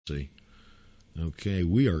See. Okay,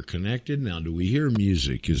 we are connected. Now, do we hear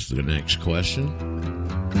music is the next question.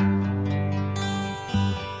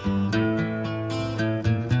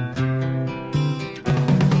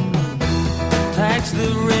 Tax the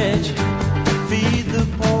rich, feed the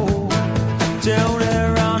poor, till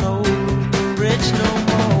there are no rich no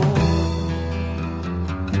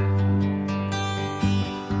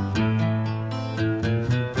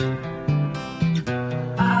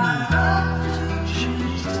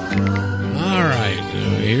All right,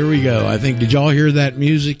 here we go. I think, did y'all hear that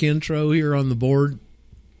music intro here on the board?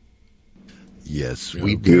 Yes,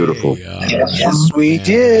 we did. Beautiful. Yes, we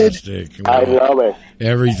did. I love it.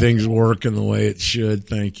 Everything's working the way it should.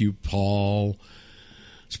 Thank you, Paul.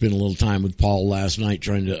 Spent a little time with Paul last night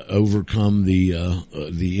trying to overcome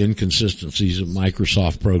the inconsistencies of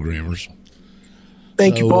Microsoft programmers.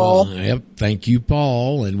 Thank you, Paul. Yep, thank you,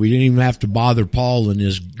 Paul. And we didn't even have to bother Paul in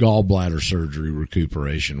his gallbladder surgery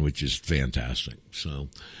recuperation, which is fantastic. So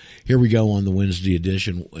here we go on the Wednesday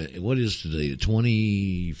edition. What is today, the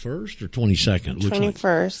 21st or 22nd?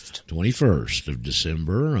 21st. 21st of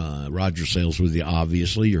December. Roger Sales with you,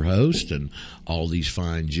 obviously, your host, and all these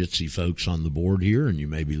fine Jitsi folks on the board here. And you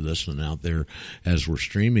may be listening out there as we're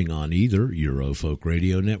streaming on either Eurofolk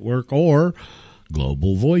Radio Network or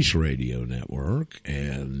Global Voice Radio Network.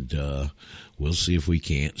 And we'll see if we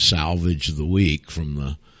can't salvage the week from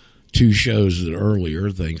the two shows that earlier,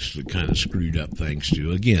 thanks to kind of screwed up, thanks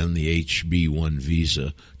to, again, the HB1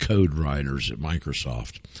 visa code writers at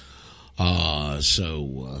Microsoft.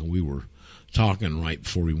 So we were talking right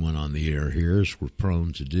before we went on the air here, as we're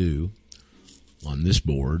prone to do on this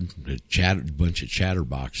board, a bunch of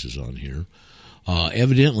chatterboxes on here.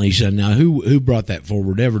 Evidently, he said, now who brought that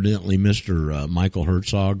forward? Evidently, Mr. Michael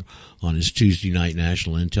Herzog on his Tuesday night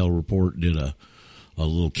National Intel Report did a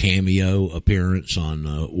little cameo appearance on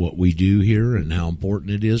what we do here and how important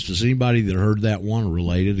it is. Does anybody that heard that one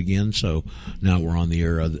relate it again? So now we're on the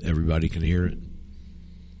air, everybody can hear it.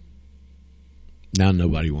 Now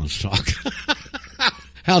nobody wants to talk.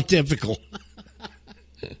 How typical.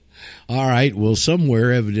 All right, well,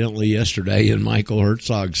 somewhere evidently yesterday in Michael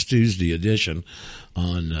Herzog's Tuesday edition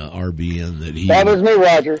on RBN that was me,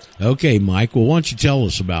 Roger. Okay, Mike, well, why don't you tell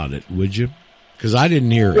us about it, would you? Because I didn't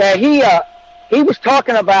hear it. Yeah, he was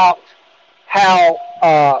talking about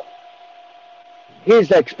how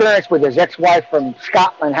his experience with his ex-wife from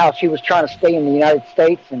Scotland, how she was trying to stay in the United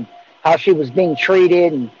States and how she was being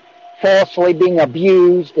treated and falsely being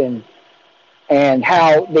abused, and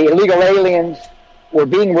how the illegal aliens were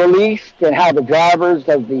being released, and how the drivers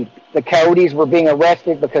of the coyotes were being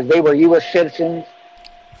arrested because they were U.S. citizens,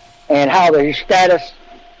 and how their status,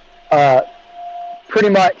 pretty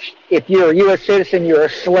much, if you're a U.S. citizen, you're a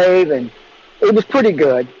slave, and it was pretty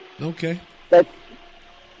good. Okay. But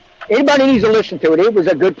anybody needs to listen to it. It was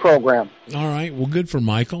a good program. All right. Well, good for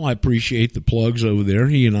Michael. I appreciate the plugs over there.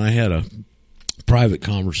 He and I had a private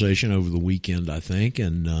conversation over the weekend, I think,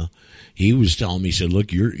 and he was telling me, he said,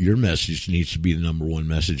 look, your message needs to be the number one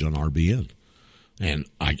message on RBN. And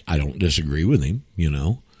I don't disagree with him, you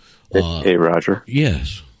know. Hey, Roger.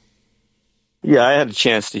 Yes. Yeah, I had a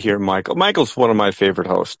chance to hear Michael. Michael's one of my favorite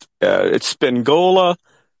hosts. It's Spingola,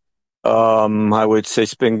 I would say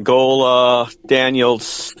Spingola,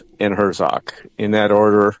 Daniels, and Herzog in that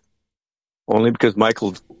order. Only because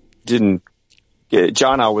Michael didn't get,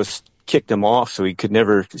 John always kicked him off, so he could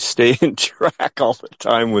never stay in track all the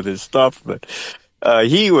time with his stuff. But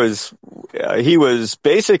he was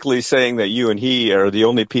basically saying that you and he are the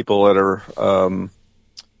only people that are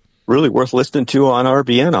really worth listening to on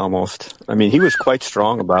RBN almost. I mean, he was quite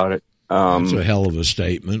strong about it. That's a hell of a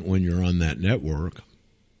statement when you're on that network.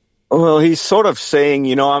 Well, he's sort of saying,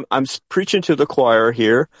 you know, I'm preaching to the choir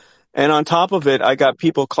here, and on top of it, I got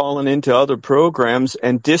people calling into other programs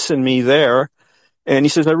and dissing me there. And he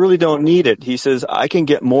says, I really don't need it. He says, I can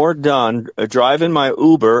get more done driving my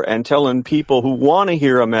Uber and telling people who want to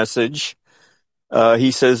hear a message.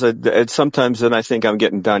 He says, sometimes then I think I'm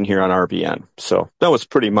getting done here on RBN. So that was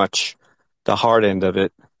pretty much the hard end of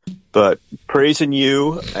it. But praising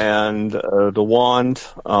you and the Wand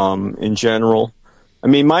in general. I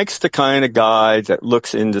mean, Mike's the kind of guy that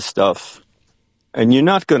looks into stuff, and you're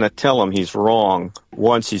not going to tell him he's wrong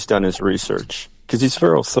once he's done his research, because he's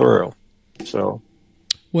very thorough. So,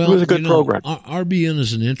 well, it was a good program. RBN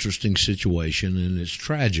is an interesting situation, and it's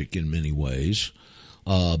tragic in many ways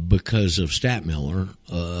because of Statmiller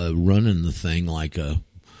running the thing like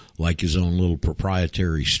his own little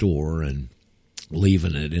proprietary store and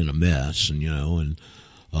leaving it in a mess, and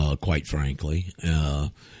quite frankly.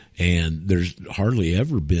 And there's hardly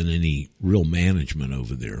ever been any real management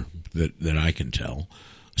over there that I can tell.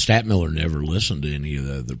 Statmiller never listened to any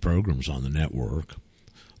of the programs on the network.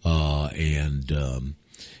 And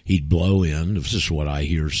he'd blow in. This is what I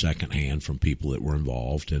hear secondhand from people that were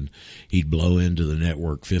involved. And he'd blow into the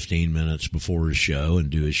network 15 minutes before his show and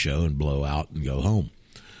do his show and blow out and go home.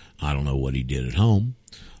 I don't know what he did at home.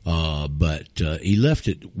 But he left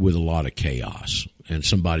it with a lot of chaos, and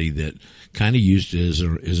somebody that kind of used it as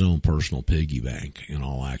his own personal piggy bank in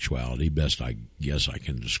all actuality, best I guess I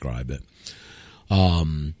can describe it.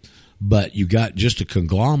 But you got just a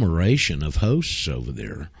conglomeration of hosts over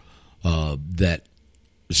there that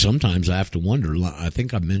sometimes I have to wonder. I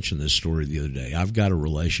think I mentioned this story the other day. I've got a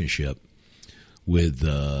relationship with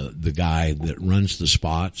the guy that runs the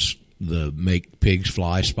spots, the Make Pigs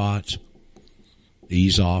Fly spots,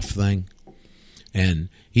 ease off thing. And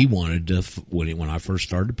he wanted to, when I first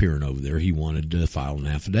started appearing over there, he wanted to file an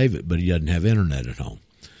affidavit, but he doesn't have internet at home.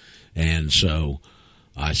 And so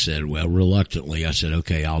I said, well, reluctantly, I said,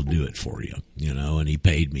 okay, I'll do it for you, and he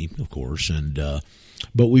paid me, of course. And,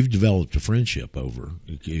 but we've developed a friendship over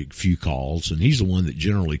a few calls, and he's the one that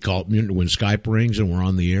generally called me when Skype rings and we're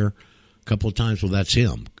on the air a couple of times. Well, that's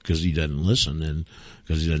him because he doesn't listen and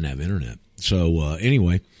because he doesn't have internet. So,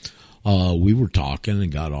 anyway, we were talking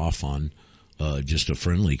and got off on just a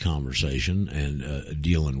friendly conversation and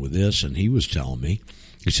dealing with this. And he was telling me,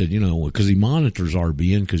 he said, because he monitors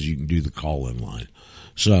RBN because you can do the call-in line.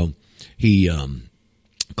 So he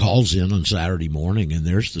calls in on Saturday morning, and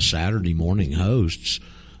there's the Saturday morning hosts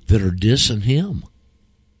that are dissing him.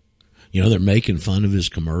 They're making fun of his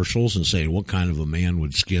commercials and saying what kind of a man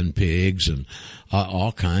would skin pigs and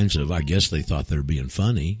all kinds of, I guess they thought they were being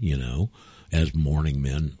funny, as morning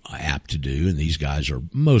men are apt to do. And these guys are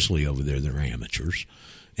mostly over there, they're amateurs.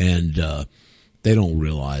 And they don't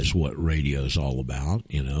realize what radio's all about,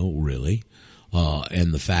 really.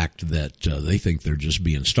 And the fact that they think they're just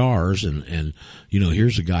being stars. And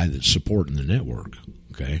here's a guy that's supporting the network,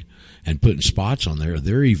 okay, and putting spots on there.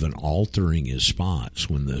 They're even altering his spots.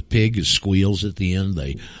 When the pig squeals at the end,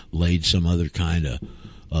 they laid some other kind of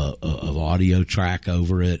audio track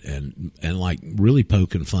over it and like really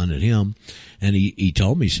poking fun at him. And he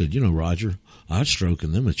told me, he said, Roger, I was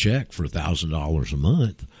stroking them a check for $1,000 a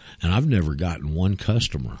month, and I've never gotten one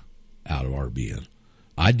customer out of RBN.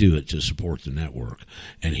 I do it to support the network.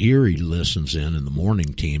 And here he listens in, and the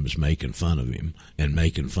morning team is making fun of him and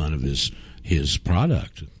making fun of his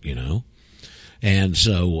product, And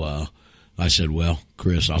so I said, well,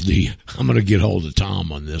 Chris, I'm going to get hold of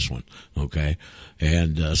Tom on this one, okay?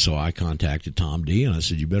 And so I contacted Tom D, and I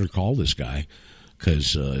said, you better call this guy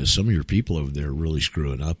because some of your people over there are really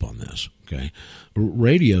screwing up on this, okay?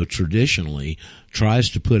 Radio traditionally tries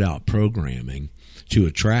to put out programming to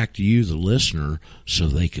attract you, the listener, so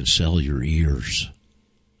they can sell your ears.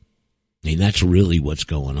 I mean, that's really what's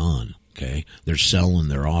going on, okay? They're selling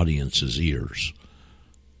their audience's ears,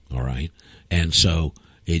 all right? And so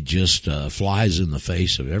it just flies in the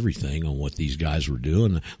face of everything on what these guys were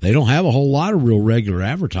doing. They don't have a whole lot of real regular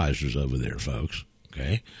advertisers over there, folks,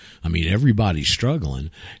 okay? I mean, everybody's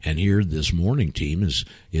struggling, and here this morning team is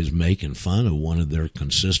making fun of one of their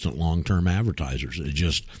consistent long-term advertisers. It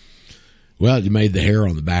just... Well, it made the hair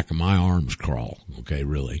on the back of my arms crawl, okay,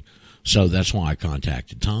 really. So that's why I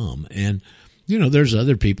contacted Tom. And, there's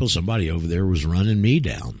other people. Somebody over there was running me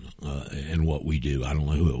down in what we do. I don't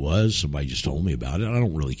know who it was. Somebody just told me about it. I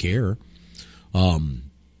don't really care.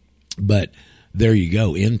 But there you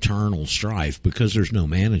go, internal strife because there's no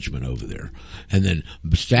management over there. And then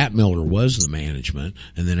Statmiller was the management,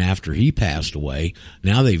 and then after he passed away,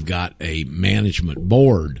 now they've got a management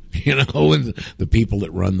board, and the people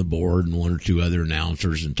that run the board and one or two other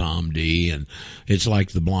announcers and Tom D, and it's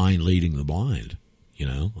like the blind leading the blind,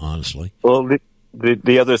 honestly. Well,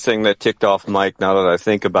 the other thing that ticked off Mike, now that I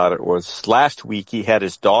think about it, was last week he had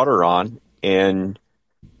his daughter on, and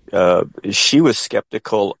she was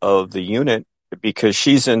skeptical of the unit because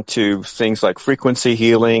she's into things like frequency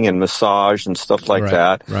healing and massage and stuff like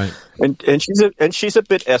that. Right. And she's a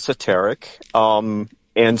bit esoteric. And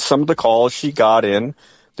some of the calls she got in,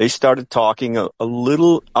 they started talking a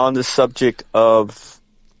little on the subject of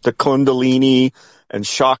the Kundalini and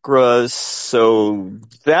chakras. So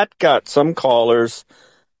that got some callers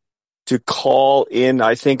to call in,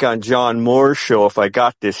 I think on John Moore's show, if I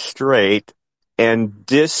got this straight, and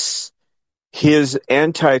his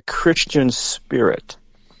anti-Christian spirit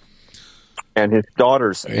and his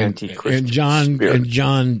daughter's anti-Christian spirit. And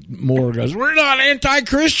John Moore goes, we're not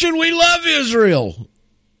anti-Christian, we love Israel.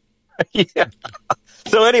 Yeah.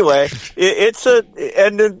 So anyway, the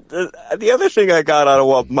other thing I got out of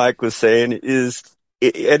what Mike was saying is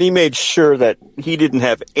and he made sure that he didn't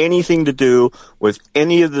have anything to do with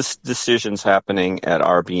any of the decisions happening at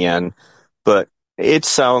RBN. But it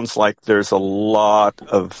sounds like there's a lot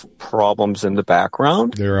of problems in the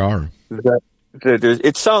background. There are.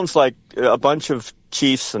 It sounds like a bunch of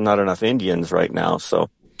chiefs and not enough Indians right now. So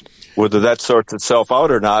whether that sorts itself out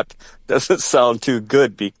or not doesn't sound too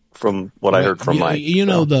good from what I heard from Mike.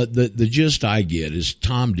 The gist I get is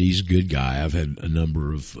Tom D's a good guy. I've had a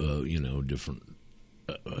number of different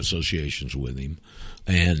associations with him,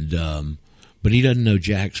 and but he doesn't know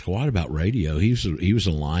jack squat about radio. He was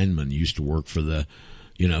a lineman, used to work for the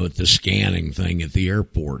at the scanning thing at the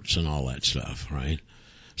airports and all that stuff, right?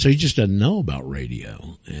 So he just doesn't know about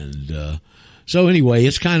radio, and so anyway,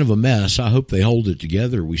 it's kind of a mess. I hope they hold it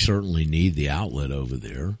together. We certainly need the outlet over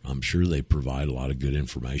there. I'm sure they provide a lot of good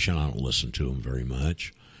information. I don't listen to them very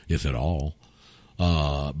much, if at all.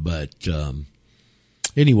 But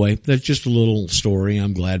anyway, that's just a little story.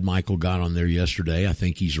 I'm glad Michael got on there yesterday. I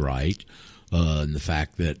think he's right in the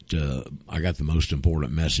fact that I got the most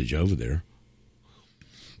important message over there.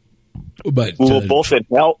 But both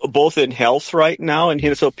in health right now, in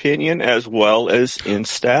his opinion, as well as in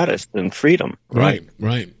status and freedom. Right.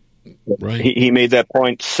 He made that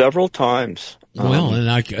point several times. Well,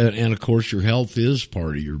 and of course, your health is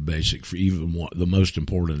part of your basic, the most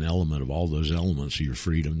important element of all those elements of your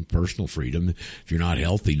freedom, personal freedom. If you're not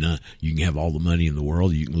healthy, you can have all the money in the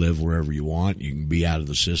world, you can live wherever you want, you can be out of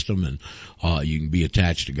the system, and you can be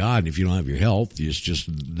attached to God. And if you don't have your health,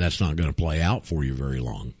 that's not going to play out for you very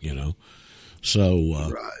long,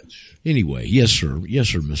 So, anyway, yes, sir,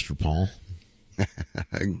 Mr. Paul.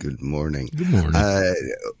 Good morning. Good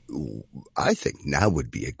morning. I think now would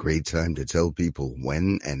be a great time to tell people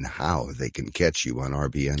when and how they can catch you on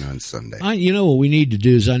RBN on Sunday. What we need to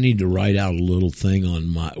do is I need to write out a little thing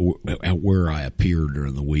on where I appear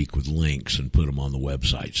during the week with links and put them on the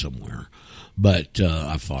website somewhere. But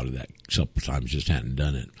I've thought of that a couple times, just hadn't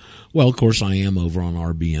done it. Well, of course, I am over on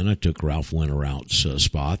RBN. I took Ralph Winterout's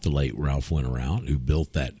spot, the late Ralph Winterout, who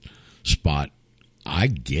built that spot. I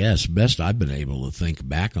guess best I've been able to think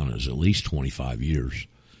back on is at least 25 years.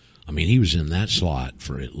 I mean, he was in that slot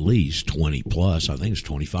for at least 20 plus. I think it's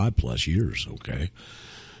 25 plus years. Okay.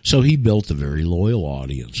 So he built a very loyal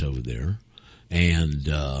audience over there. And,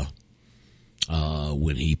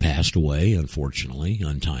 when he passed away, unfortunately,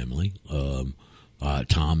 untimely,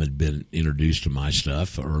 Tom had been introduced to my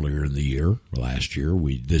stuff earlier in the year, last year,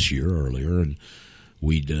 earlier, and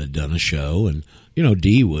we'd done a show, and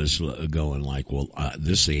Dee was going like, well,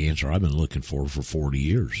 this is the answer I've been looking for 40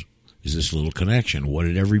 years, is this little connection. What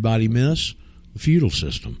did everybody miss? The feudal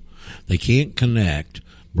system. They can't connect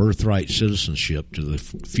birthright citizenship to the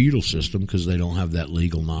feudal system because they don't have that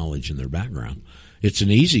legal knowledge in their background. It's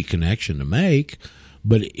an easy connection to make,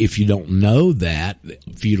 but if you don't know that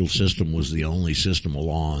feudal system was the only system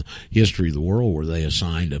along history of the world where they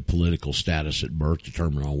assigned a political status at birth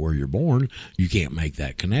determined on where you're born, you can't make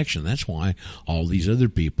that connection. That's why all these other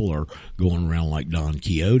people are going around like Don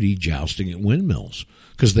Quixote jousting at windmills,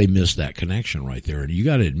 because they missed that connection right there. And you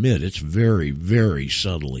got to admit, it's very, very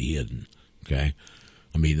subtly hidden. Okay.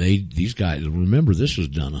 I mean, these guys, remember, this was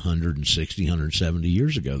done 160, 170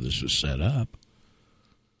 years ago. This was set up.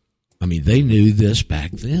 I mean, they knew this back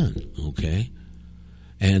then, okay?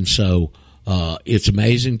 And so it's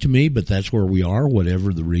amazing to me, but that's where we are,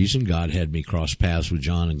 whatever the reason. God had me cross paths with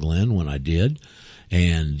John and Glenn when I did,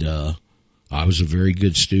 and I was a very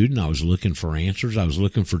good student. I was looking for answers. I was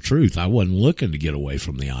looking for truth. I wasn't looking to get away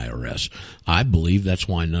from the IRS. I believe that's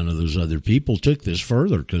why none of those other people took this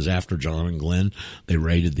further, because after John and Glenn, they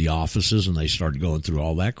raided the offices and they started going through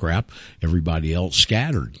all that crap. Everybody else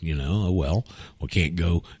scattered, we can't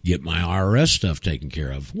go get my IRS stuff taken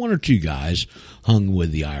care of. One or two guys hung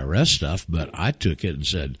with the IRS stuff, but I took it and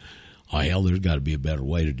said, oh, hell, there's got to be a better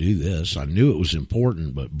way to do this. I knew it was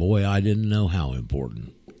important, but boy, I didn't know how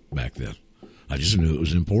important back then. I just knew it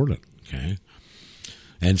was important, okay?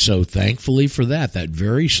 And so thankfully for that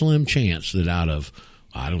very slim chance that out of,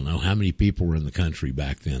 I don't know how many people were in the country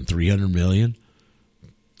back then, 300 million,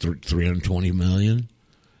 320 million.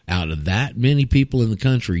 Out of that many people in the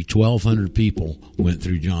country, 1,200 people went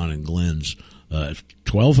through John and Glenn's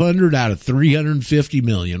 1,200 out of 350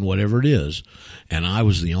 million, whatever it is. And I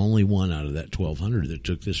was the only one out of that 1,200 that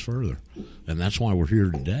took this further. And that's why we're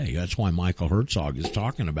here today. That's why Michael Herzog is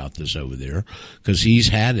talking about this over there, because he's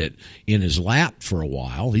had it in his lap for a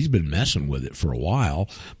while. He's been messing with it for a while,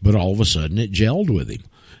 but all of a sudden it gelled with him.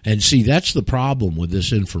 And see, that's the problem with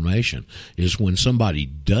this information, is when somebody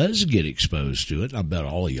does get exposed to it, I bet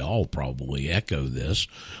all of y'all probably echo this,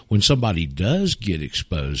 when somebody does get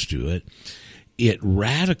exposed to it, it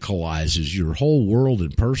radicalizes your whole world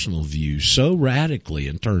and personal view so radically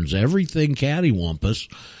and turns everything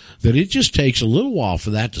cattywampus that it just takes a little while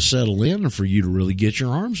for that to settle in and for you to really get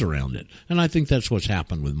your arms around it. And I think that's what's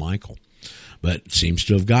happened with Michael. But seems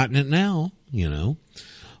to have gotten it now, you know.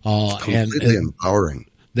 Completely empowering.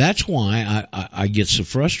 That's why I get so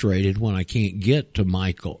frustrated when I can't get to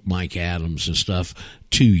Mike Adams and stuff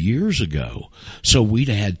 2 years ago. So we'd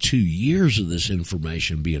have had 2 years of this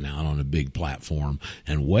information being out on a big platform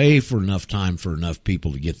and way for enough time for enough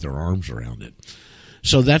people to get their arms around it.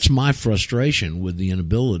 So that's my frustration with the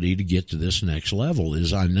inability to get to this next level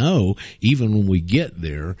is I know even when we get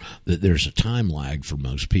there that there's a time lag for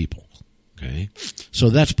most people. Okay. So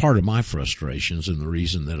that's part of my frustrations and the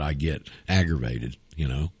reason that I get aggravated, you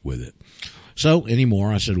know, with it. So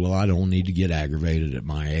anymore, I said, well, I don't need to get aggravated at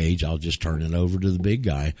my age. I'll just turn it over to the big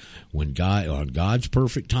guy. When on God's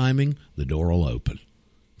perfect timing, the door will open.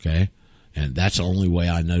 Okay. And that's the only way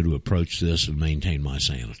I know to approach this and maintain my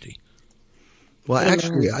sanity. Well,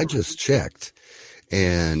 actually, I just checked,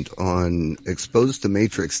 and on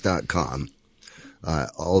exposedtomatrix.com,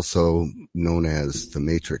 also known as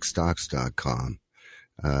thematrixstocks.com,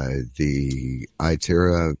 the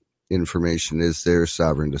iTerra information is there,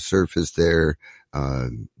 Sovereign to Surf is there,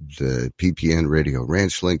 the PPN Radio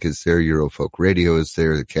Ranch link is there, Eurofolk Radio is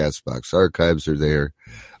there, the Castbox archives are there,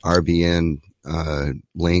 RBN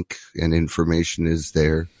link and information is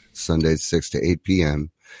there, Sundays 6 to 8 p.m.,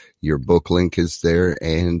 your book link is there,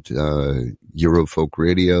 and Eurofolk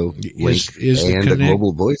Radio link, and a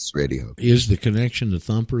Global Voice Radio. Is the connection to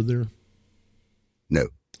Thumper there? No.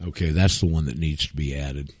 Okay, that's the one that needs to be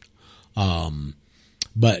added.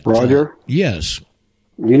 But Roger? Yes.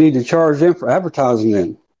 You need to charge them for advertising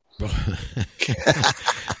then.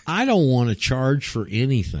 I don't want to charge for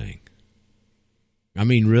anything. I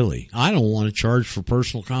mean, really, I don't want to charge for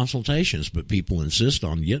personal consultations, but people insist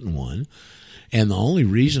on getting one. And the only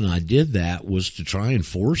reason I did that was to try and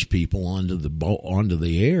force people onto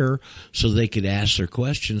the air so they could ask their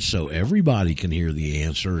questions so everybody can hear the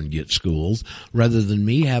answer and get schooled rather than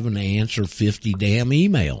me having to answer 50 damn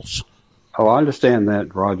emails. Oh, I understand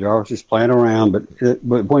that, Roger. I was just playing around.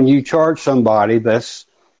 But when you charge somebody, that's,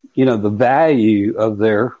 you know, the value of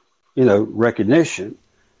their, you know, recognition.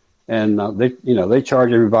 And they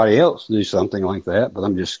charge everybody else to do something like that. But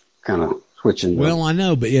I'm just kind of switching. Well, I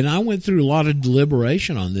know, and I went through a lot of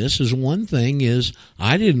deliberation on this. Is one thing is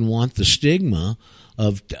I didn't want the stigma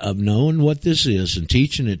of knowing what this is and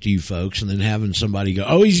teaching it to you folks, and then having somebody go,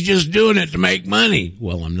 "Oh, he's just doing it to make money."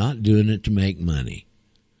 Well, I'm not doing it to make money,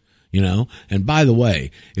 you know. And by the way,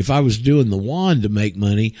 if I was doing the wand to make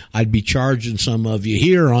money, I'd be charging some of you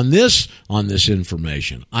here on this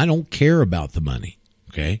information. I don't care about the money.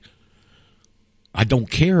 Okay, I don't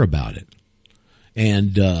care about it.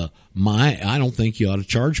 And I don't think you ought to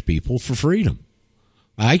charge people for freedom.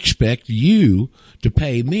 I expect you to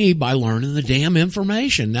pay me by learning the damn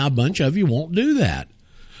information. Now, a bunch of you won't do that.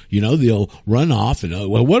 You know, they'll run off and,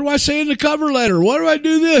 well, what do I say in the cover letter? What do I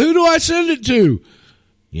do there? Who do I send it to?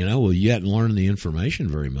 You know, well, you hadn't learned the information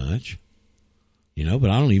very much. You know, but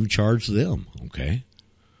I don't even charge them, okay?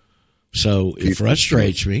 So it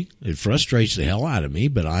frustrates me. It frustrates the hell out of me,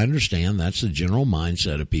 but I understand that's the general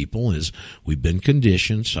mindset of people is we've been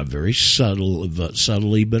conditioned very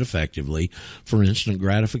subtly but effectively for instant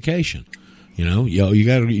gratification. You know,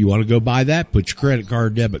 you want to go buy that, put your credit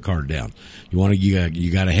card, debit card down.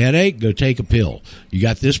 You got a headache, go take a pill. You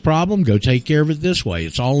got this problem, go take care of it this way.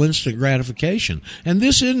 It's all instant gratification. And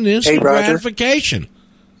this isn't instant gratification.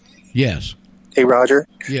 Yes. Hey, Roger.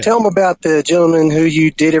 Yeah. Tell him about the gentleman who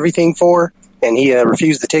you did everything for, and he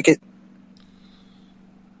refused the ticket.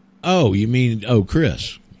 Oh, you mean,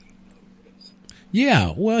 Chris?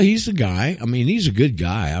 Yeah, well, he's the guy. I mean, he's a good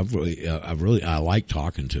guy. I like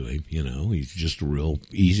talking to him. You know, he's just real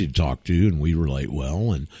easy to talk to, and we relate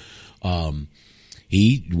well. And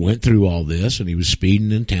he went through all this, and he was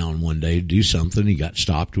speeding in town one day to do something. He got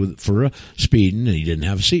stopped for speeding, and he didn't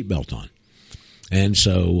have a seatbelt on. And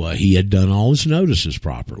so he had done all his notices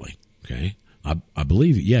properly. Okay, I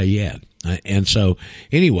believe it. Yeah, he had. And so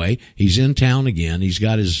anyway, he's in town again. He's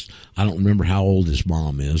got I don't remember how old his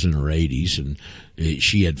mom is, in her 80s, and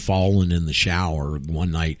she had fallen in the shower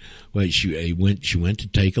one night. Well, she went to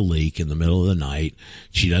take a leak in the middle of the night.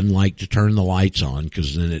 She doesn't like to turn the lights on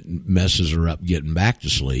because then it messes her up getting back to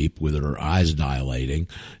sleep with her eyes dilating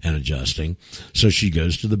and adjusting. So she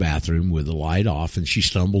goes to the bathroom with the light off, and she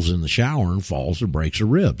stumbles in the shower and falls and breaks her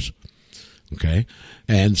ribs. Okay.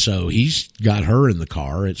 And so he's got her in the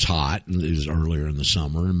car. It's hot. It was earlier in the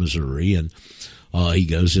summer in Missouri. And he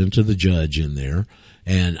goes into the judge in there.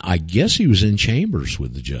 And I guess he was in chambers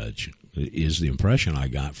with the judge. is the impression I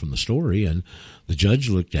got from the story. And the judge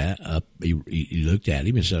looked at him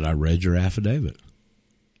and said, "I read your affidavit."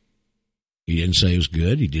 He didn't say it was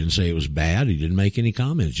good. He didn't say it was bad. He didn't make any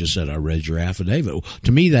comments. Just said, "I read your affidavit." Well,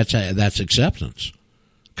 to me, that's acceptance,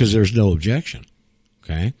 because there's no objection.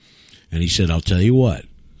 Okay, and he said, "I'll tell you what.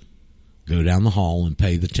 Go down the hall and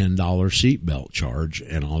pay the $10 seatbelt charge,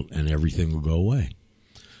 and everything will go away."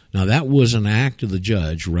 Now, that was an act of the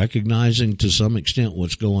judge recognizing to some extent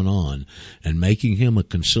what's going on and making him a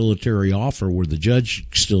conciliatory offer where the judge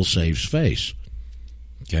still saves face,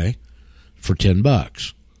 okay, for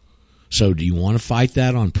 $10. So do you want to fight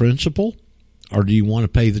that on principle, or do you want to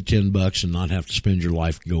pay the $10 and not have to spend your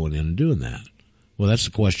life going in and doing that? Well, that's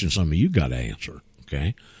the question some of you got to answer,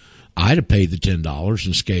 okay? I'd have paid the $10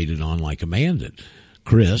 and skated on like a man did.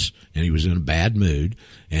 Chris, and he was in a bad mood,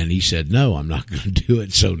 and he said, "No, I'm not going to do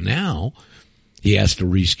it." So now he has to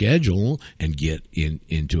reschedule and get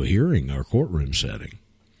into a hearing or courtroom setting.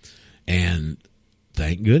 And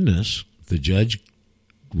thank goodness the judge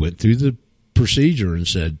went through the procedure and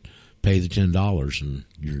said, "Pay the $10 and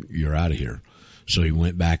you're out of here." So he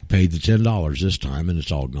went back, paid the $10 this time, and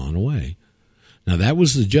it's all gone away. Now, that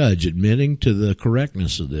was the judge admitting to the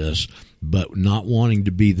correctness of this, but not wanting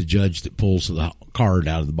to be the judge that pulls the card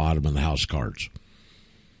out of the bottom of the house cards.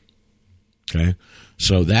 Okay?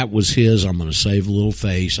 So that was his, "I'm going to save a little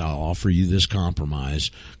face. I'll offer you this compromise."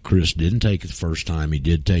 Chris didn't take it the first time. He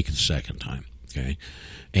did take it the second time. Okay?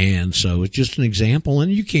 And so it's just an example,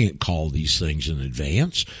 and you can't call these things in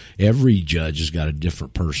advance. Every judge has got a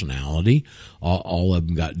different personality. All of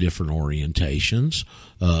them got different orientations.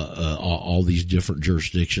 All these different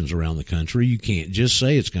jurisdictions around the country. You can't just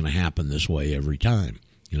say it's going to happen this way every time.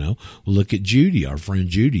 You know, look at Judy, our friend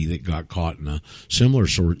Judy, that got caught in a similar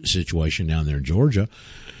sort of situation down there in Georgia.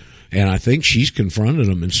 And I think she's confronted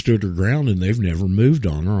them and stood her ground, and they've never moved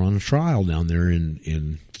on her on a trial down there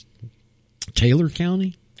in Taylor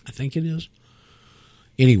County, I think it is.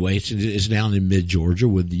 Anyway, it's down in mid Georgia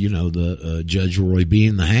with the Judge Roy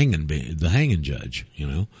being the hanging judge.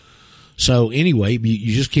 So anyway,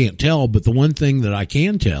 you just can't tell. But the one thing that I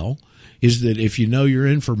can tell is that if you know your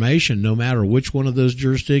information, no matter which one of those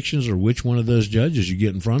jurisdictions or which one of those judges you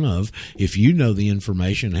get in front of, if you know the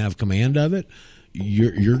information and have command of it,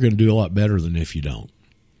 you're going to do a lot better than if you don't.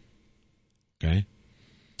 Okay.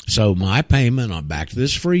 So my payment, back to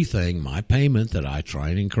this free thing, my payment that I try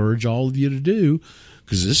and encourage all of you to do,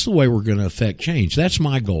 because this is the way we're going to affect change. That's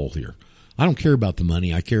my goal here. I don't care about the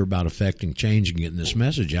money. I care about affecting change and getting this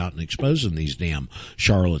message out and exposing these damn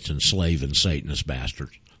charlatan, slave, and Satanist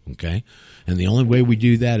bastards. Okay? And the only way we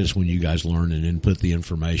do that is when you guys learn and input the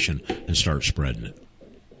information and start spreading it.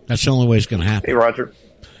 That's the only way it's going to happen. Hey, Roger.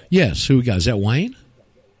 Yes. Who we got? Is that Wayne?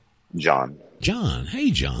 John. John. Hey,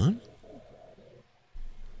 John.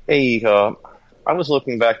 Hey, I was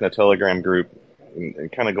looking back in the Telegram group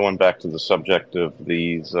and kind of going back to the subject of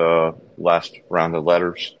these last round of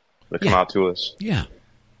letters that come out to us. Yeah.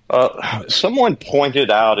 Someone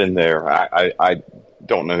pointed out in there, I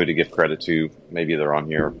don't know who to give credit to. Maybe they're on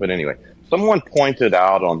here. But anyway, someone pointed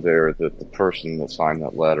out on there that the person that signed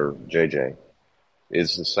that letter, JJ,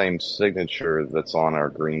 is the same signature that's on our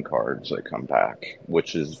green cards that come back,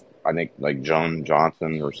 which is, I think, like Joan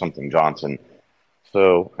Johnson or something Johnson.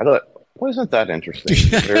 So I thought, wasn't that interesting?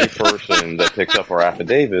 The very person that picks up our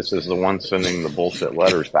affidavits is the one sending the bullshit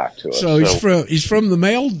letters back to us. So he's from the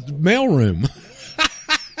mail room.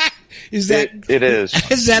 Is that it is?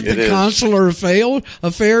 Is that the consular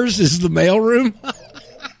affairs? Is the mail room?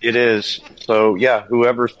 It is. So yeah,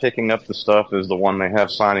 whoever's picking up the stuff is the one they have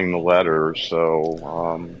signing the letters.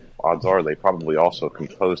 So odds are they probably also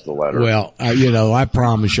composed the letter. Well, I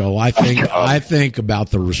promise you, I think about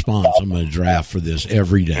the response I'm going to draft for this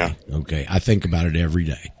every day. Yeah. Okay, I think about it every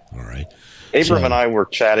day. All right. Abram and I were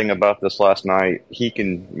chatting about this last night. He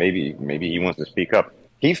can maybe he wants to speak up.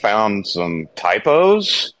 He found some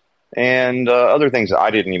typos and other things that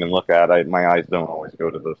I didn't even look at. My eyes don't always go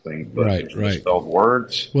to those things. But right. Misspelled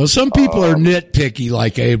words. Well, some people are nitpicky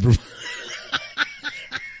like Abram.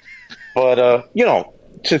 But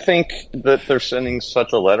to think that they're sending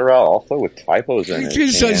such a letter out also with typos in it.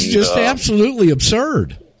 It's just absolutely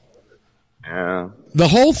absurd. Yeah. The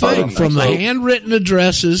whole thing, from the handwritten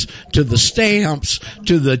addresses to the stamps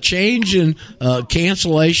to the change in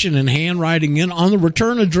cancellation and handwriting in on the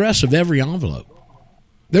return address of every envelope.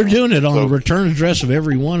 They're doing it on the return address of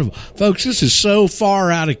every one of them. Folks, this is so far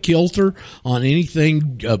out of kilter on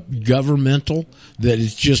anything governmental that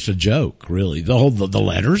it's just a joke, really. The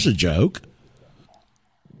letter's a joke.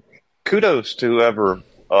 Kudos to whoever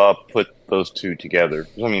put those two together.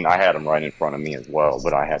 I mean, I had them right in front of me as well,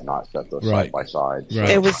 but I had not set those side by side. So,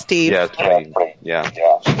 it was Steve. Yeah, it's pretty,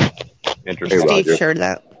 interesting. Steve shared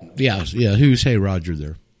that. Yeah. Who's Hey Roger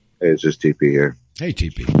there? Hey, it's just TP here. Hey,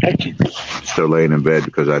 TP. Still laying in bed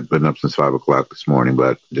because I'd been up since 5 o'clock this morning,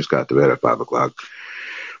 but just got to bed at 5 o'clock.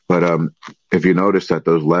 But if you notice that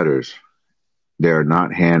those letters, they're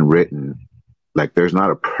not handwritten. Like there's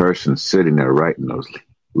not a person sitting there writing those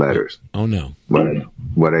letters. Oh, no.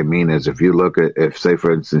 What I mean is if you look at, if say,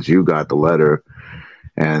 for instance, you got the letter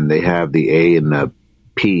and they have the A and the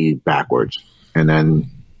P backwards, and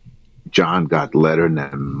then John got the letter and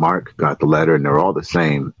then Mark got the letter, and they're all the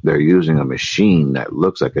same. They're using a machine that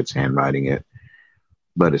looks like it's handwriting it,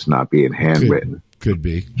 but it's not being handwritten. Could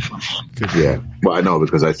be. Yeah. Well, I know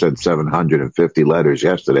because I sent 750 letters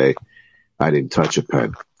yesterday. I didn't touch a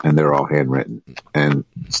pen, and they're all handwritten and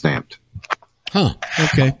stamped. Huh.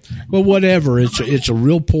 Okay. Well, whatever. It's a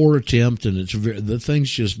real poor attempt, and the thing's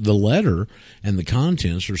just the letter and the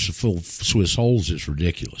contents are so full of Swiss holes. It's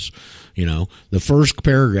ridiculous. You know, the first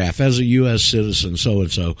paragraph, as a U.S. citizen, so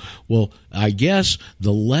and so. Well, I guess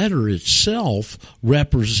the letter itself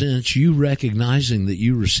represents you recognizing that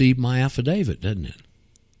you received my affidavit, doesn't it?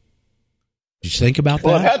 Did you think about that?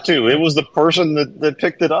 Well, it had to. It was the person that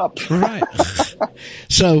picked it up. Right.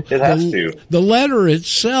 So it has to. The letter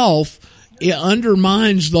itself, it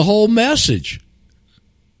undermines the whole message.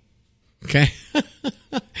 Okay?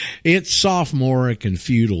 It's sophomoric and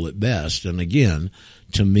futile at best. And again,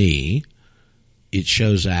 to me, it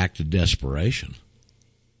shows an act of desperation.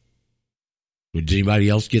 Did anybody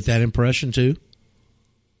else get that impression too?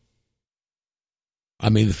 I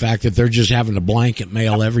mean, the fact that they're just having to blanket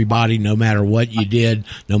mail everybody, no matter what you did,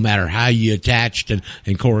 no matter how you attached and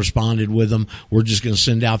corresponded with them, we're just going to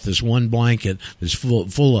send out this one blanket that's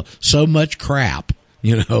full of so much crap,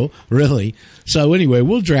 you know, really. So anyway,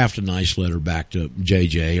 we'll draft a nice letter back to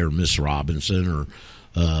JJ or Miss Robinson or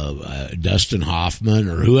Dustin Hoffman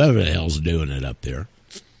or whoever the hell's doing it up there.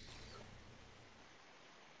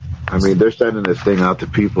 I mean, they're sending this thing out to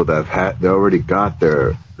people that they already got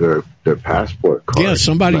their passport card. Yeah,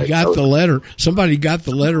 somebody got the letter. Somebody got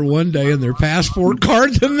the letter one day and their passport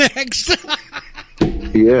card the next.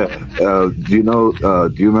 Yeah.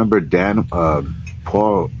 Do you remember Dan?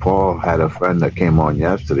 Paul had a friend that came on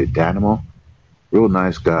yesterday, Danimal. Real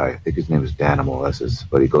nice guy. I think his name is Danimal. That's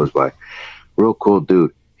what he goes by. Real cool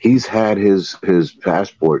dude. He's had his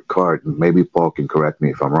passport card. Maybe Paul can correct me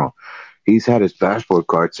if I'm wrong. He's had his passport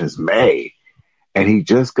card since May, and he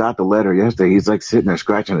just got the letter yesterday. He's like sitting there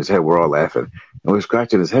scratching his head. We're all laughing. And we're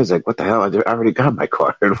scratching his head. He's like, what the hell? I already got my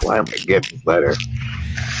card. Why am I getting this letter?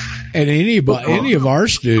 And any of our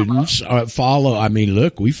students follow, I mean,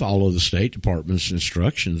 look, we follow the State Department's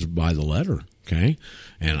instructions by the letter, okay?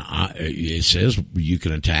 And it says you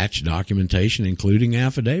can attach documentation, including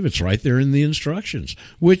affidavits, right there in the instructions,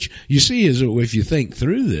 which you see, if you think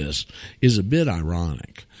through this, is a bit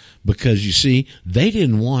ironic. Because, you see, they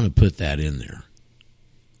didn't want to put that in there.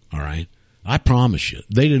 All right? I promise you,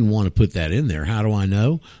 they didn't want to put that in there. How do I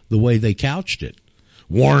know? The way they couched it.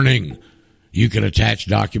 Warning, you can attach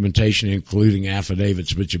documentation, including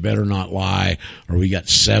affidavits, but you better not lie, or we got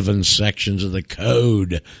 7 sections of the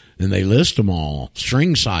code, and they list them all,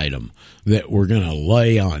 string cite them, that we're going to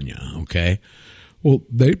lay on you, okay? Well,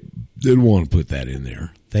 they didn't want to put that in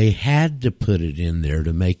there. They had to put it in there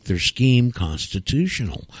to make their scheme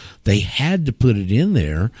constitutional. They had to put it in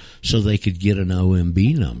there so they could get an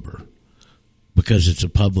OMB number because it's a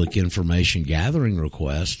public information gathering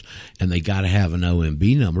request, and they got to have an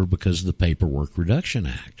OMB number because of the Paperwork Reduction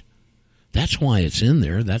Act. That's why it's in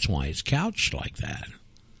there. That's why it's couched like that.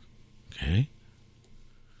 Okay?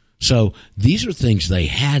 So these are things they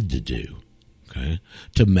had to do. Okay,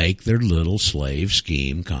 to make their little slave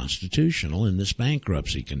scheme constitutional in this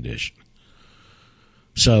bankruptcy condition.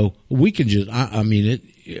 So we can just,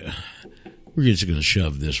 we're just going to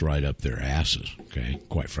shove this right up their asses, okay,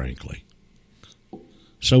 quite frankly.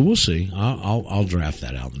 So we'll see. I'll draft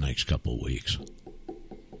that out in the next couple of weeks.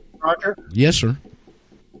 Roger? Yes, sir.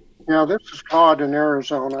 Yeah, this is Claude in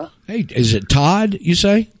Arizona. Hey, is it Todd, you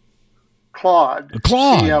say? Claude.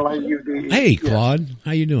 Claude. C-L-A-U-D. Hey, Claude.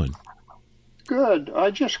 How you doing? Good.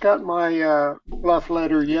 I just got my love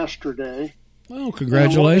letter yesterday. Well,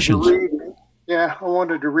 congratulations. I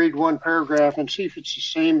wanted to read one paragraph and see if it's the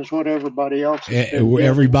same as what everybody else has been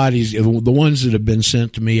Everybody's, the ones that have been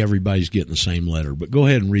sent to me, everybody's getting the same letter. But go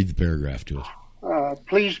ahead and read the paragraph to us.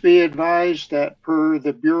 Please be advised that per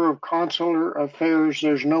the Bureau of Consular Affairs,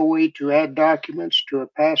 there's no way to add documents to a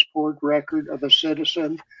passport record of a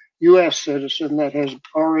citizen, U.S. citizen, that has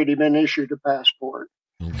already been issued a passport.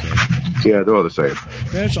 Okay. Yeah, they're all the same.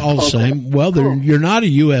 That's all the same. Well, you're not a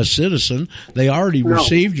U.S. citizen. They already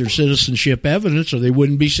received your citizenship evidence, or they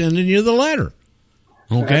wouldn't be sending you the letter.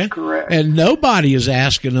 Okay? That's correct. And nobody is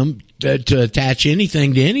asking them to attach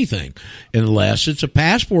anything to anything unless it's a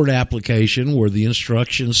passport application where the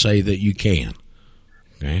instructions say that you can.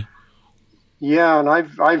 Okay? Yeah, and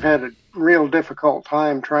I've had a real difficult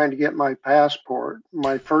time trying to get my passport.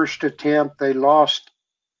 My first attempt, they lost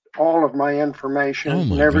all of my information. Oh,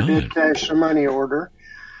 my Never God. did cash the money order.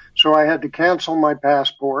 So I had to cancel my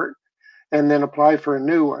passport and then apply for a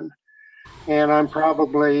new one. And I'm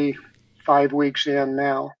probably 5 weeks in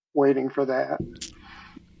now, waiting for that.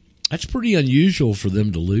 That's pretty unusual for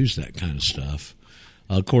them to lose that kind of stuff.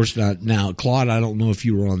 Of course, now, Claude, I don't know if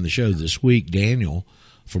you were on the show this week. Daniel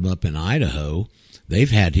from up in Idaho,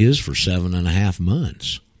 they've had his for 7.5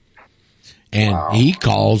 months. And he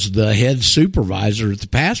calls the head supervisor at the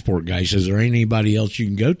passport guy. He says, there ain't anybody else you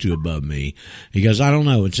can go to above me. He goes, I don't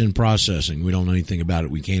know. It's in processing. We don't know anything about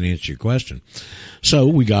it. We can't answer your question. So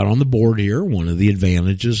we got on the board here, one of the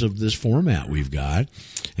advantages of this format we've got.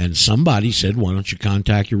 And somebody said, why don't you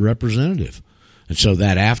contact your representative? And so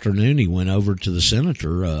that afternoon, he went over to the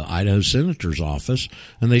senator, Idaho senator's office,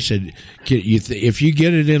 and they said, if you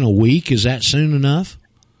get it in a week, is that soon enough?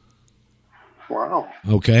 Wow.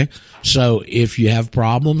 Okay. So if you have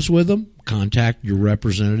problems with them, contact your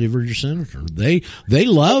representative or your senator. They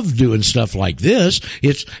love doing stuff like this.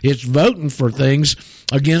 It's voting for things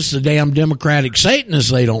against the damn Democratic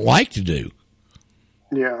Satanists they don't like to do.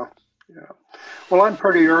 Yeah. Well, I'm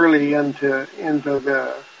pretty early into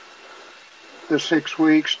the 6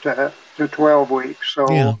 weeks to 12 weeks, so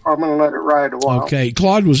Yeah. I'm going to let it ride a while. Okay.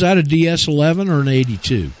 Claude, was that a DS-11 or an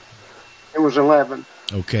 82? It was 11.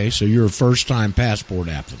 Okay, so you're a first-time passport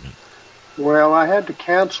applicant. Well, I had to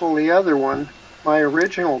cancel the other one, my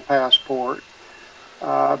original passport,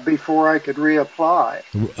 before I could reapply.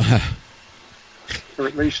 Or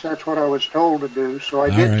at least that's what I was told to do. So I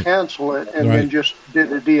did cancel it and then just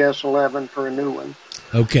did a DS-11 for a new one.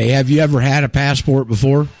 Okay, have you ever had a passport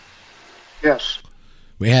before? Yes.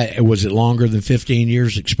 Was it longer than 15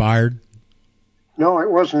 years expired? No,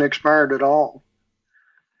 it wasn't expired at all.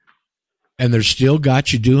 And they're still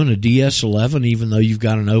got you doing a DS-11 even though you've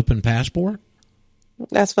got an open passport?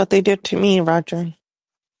 That's what they did to me, Roger.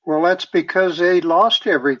 Well, that's because they lost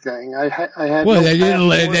everything. I had. Well, no they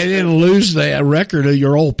passport. didn't lose the record of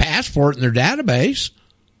your old passport in their database.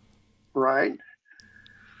 Right.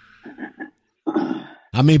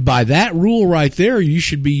 I mean, by that rule right there, you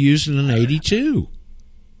should be using an 82.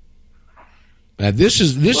 This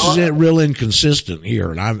is real inconsistent here,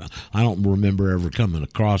 and I don't remember ever coming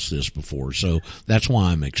across this before, so that's why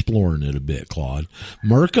I'm exploring it a bit, Claude.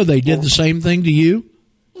 Mirka, they did the same thing to you?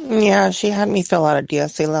 Yeah, she had me fill out a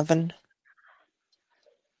DS-11.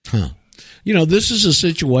 Huh. You know, this is a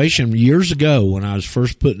situation years ago when I was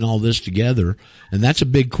first putting all this together, and that's a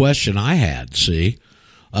big question I had,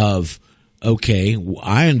 of, okay,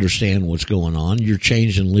 I understand what's going on. You're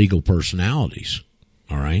changing legal personalities,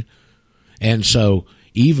 all right? And so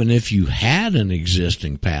even if you had an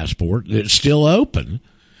existing passport that's still open,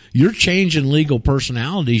 you're changing legal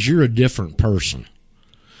personalities. You're a different person.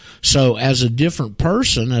 So as a different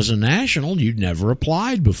person, as a national, you'd never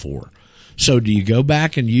applied before. So do you go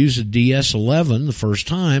back and use a DS-11 the first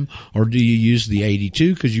time, or do you use the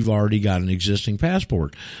 82 because you've already got an existing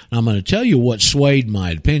passport? And I'm going to tell you what swayed my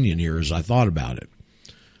opinion here as I thought about it.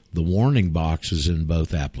 The warning box is in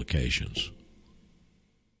both applications.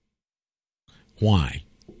 Why?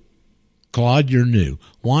 Claude, you're new.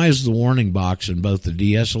 Why is the warning box in both the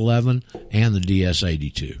DS-11 and the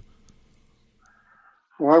DS-82?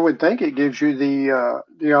 Well, I would think it gives you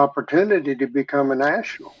the opportunity to become a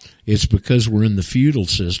national. It's because we're in the feudal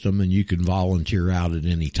system and you can volunteer out at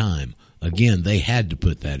any time. Again, they had to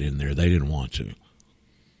put that in there. They didn't want to.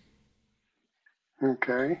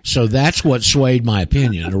 Okay. So that's what swayed my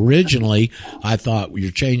opinion. Originally, I thought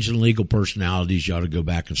you're changing legal personalities. You ought to go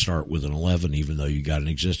back and start with an 11, even though you got an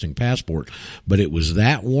existing passport. But it was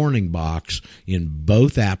that warning box in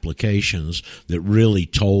both applications that really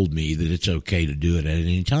told me that it's okay to do it at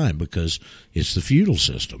any time because it's the feudal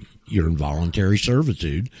system. You're in voluntary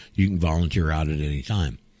servitude. You can volunteer out at any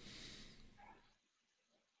time.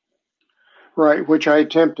 Right, which I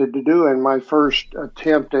attempted to do in my first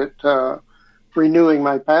attempt at renewing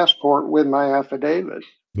my passport with my affidavit.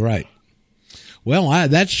 Right. Well,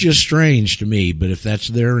 that's just strange to me, but if that's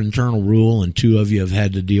their internal rule and two of you have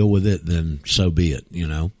had to deal with it, then so be it, you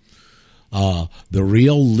know. The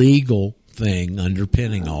real legal thing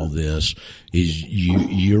underpinning all this is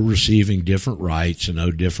you're receiving different rights and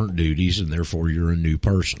owe different duties, and therefore you're a new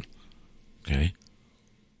person. Okay?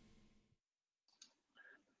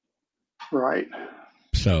 Right.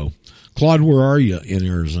 So, Claude, where are you in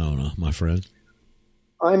Arizona, my friend?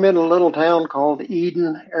 I'm in a little town called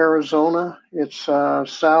Eden, Arizona. It's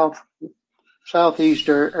southeast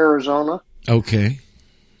Arizona. Okay.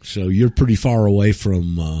 So you're pretty far away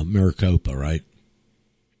from Maricopa, right?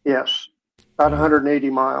 Yes, about 180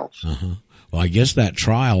 miles. Uh-huh. Well, I guess that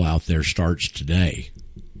trial out there starts today.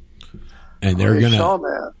 And they're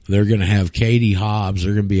gonna have Katie Hobbs.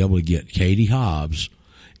 They're gonna be able to get Katie Hobbs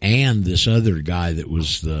and this other guy that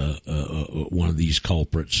was the one of these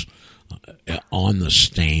culprits on the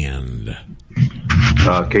stand.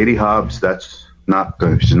 Katie Hobbs, that's not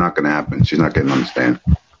going. She's not going to happen. She's not getting on the stand.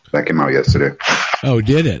 That came out yesterday. Oh,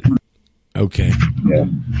 did it? Okay. Yeah,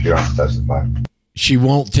 she won't testify. She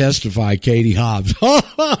won't testify, Katie Hobbs.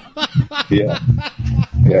 Yeah,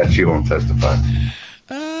 she won't testify.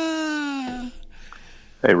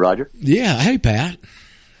 Hey, Roger. Yeah. Hey, Pat.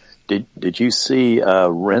 Did you see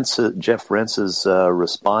Jeff Rentz's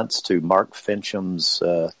response to Mark Fincham's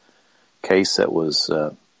case that was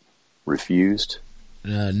refused?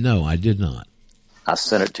 No, I did not. I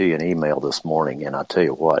sent it to you in email this morning, and I tell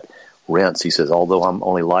you what, Rentz, he says, although I'm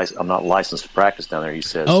not licensed to practice down there, he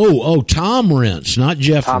says. Oh, Tom Rentz, not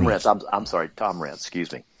Jeff. Tom Rentz. I'm sorry, Tom Rentz.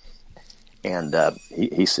 Excuse me. And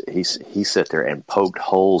he sat there and poked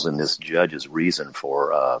holes in this judge's reason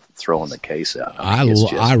for throwing the case out.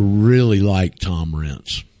 I really like Tom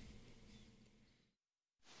Rentz.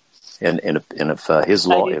 And if his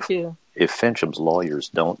law if Fincham's lawyers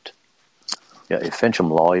don't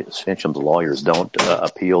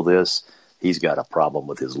appeal this, he's got a problem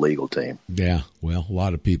with his legal team. Yeah, well, a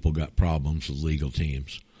lot of people got problems with legal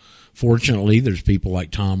teams. Fortunately, there's people like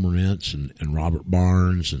Tom Rentz and Robert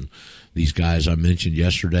Barnes and these guys I mentioned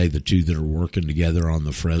yesterday, the two that are working together on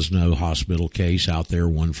the Fresno hospital case out there,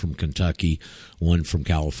 one from Kentucky, one from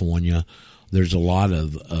California. There's not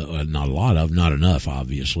enough,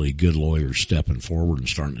 obviously, good lawyers stepping forward and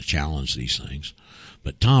starting to challenge these things.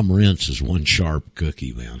 But Tom Rentz is one sharp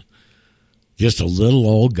cookie, man. Just a little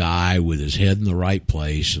old guy with his head in the right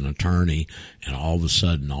place, an attorney, and all of a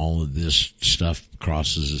sudden all of this stuff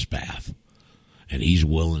crosses his path. And he's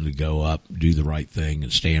willing to go up, do the right thing,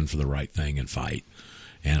 and stand for the right thing and fight.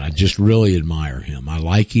 And I just really admire him. I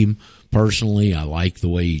like him personally. I like the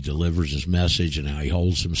way he delivers his message and how he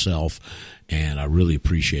holds himself, and I really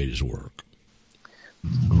appreciate his work.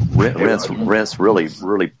 Rentz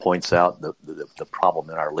really points out the problem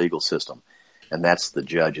in our legal system, and that's the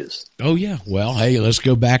judges. Oh, yeah. Well, hey, let's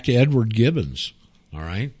go back to Edward Gibbons, all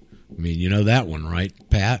right? I mean, you know that one, right,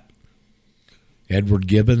 Pat? Edward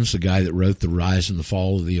Gibbons, the guy that wrote The Rise and the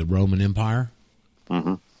Fall of the Roman Empire.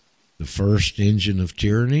 Mm-hmm. The first engine of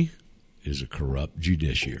tyranny is a corrupt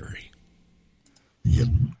judiciary. Yep.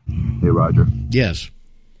 Hey, Roger. Yes.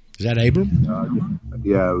 Is that Abram?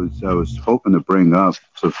 Yeah, I was hoping to bring up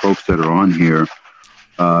some folks that are on here.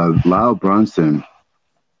 Lyle Brunson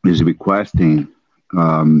is requesting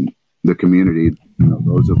the community,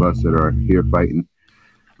 those of us that are here fighting,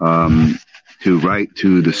 to write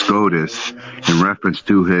to the SCOTUS in reference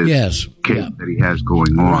to his case that he has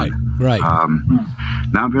going on. Right.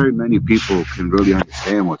 Not very many people can really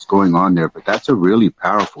understand what's going on there, but that's a really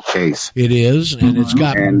powerful case. It is, and it's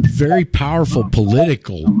got very powerful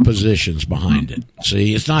political positions behind it.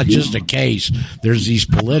 See, it's not just a case. There's these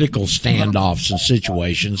political standoffs and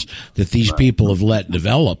situations that these people have let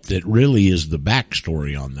develop that really is the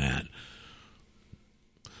backstory on that.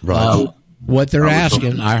 Right. What they're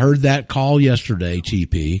asking, I heard that call yesterday,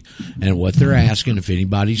 TP, and what they're asking, if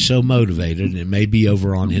anybody's so motivated, and it may be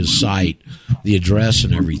over on his site, the address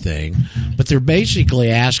and everything, but they're basically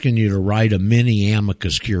asking you to write a mini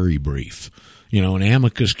amicus curiae brief. An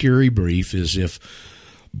amicus curiae brief is if,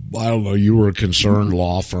 I don't know, you were a concerned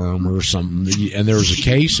law firm or something, and there was a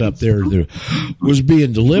case up there that was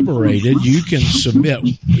being deliberated, you can submit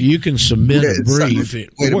a brief.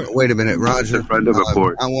 Wait a minute, Roger. Friend of a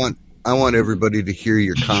court. I want everybody to hear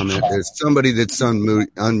your comment. There's somebody that's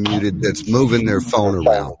unmuted that's moving their phone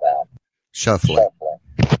around, shuffling.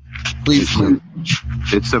 Please move.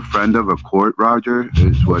 It's a friend of a court, Roger.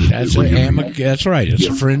 Is what that's right. It's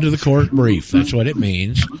a friend of the court brief. That's what it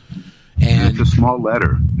means. And it's a small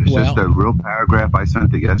letter. It's just a real paragraph. I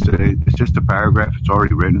sent it yesterday. It's just a paragraph. It's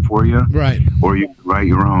already written for you. Right. Or you can write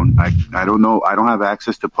your own. I don't know. I don't have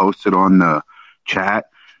access to post it on the chat.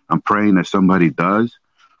 I'm praying that somebody does.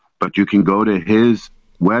 But you can go to his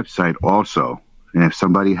website also, and if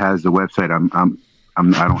somebody has the website, I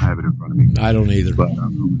don't have it in front of me. I don't either. But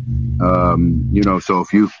so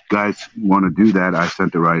if you guys want to do that, I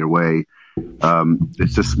sent it right away.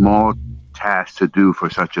 It's a small task to do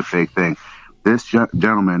for such a big thing. This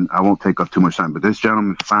gentleman, I won't take up too much time, but this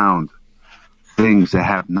gentleman found things that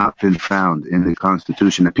have not been found in the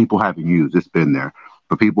Constitution that people haven't used. It's been there,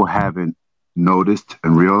 but people haven't noticed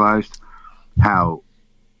and realized how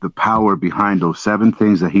the power behind those 7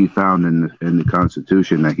 things that he found in the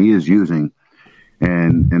Constitution that he is using,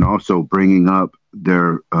 and also bringing up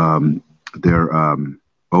their oaths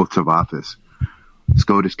of office.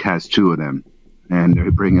 SCOTUS has 2 of them, and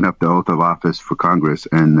they're bringing up the oath of office for Congress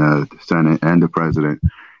and the Senate and the President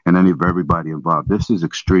and everybody involved. This is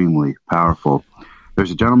extremely powerful. There's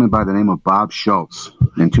a gentleman by the name of Bob Schultz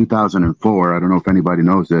in 2004. I don't know if anybody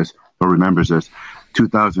knows this or remembers this.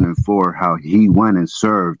 2004, how he went and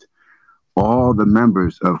served all the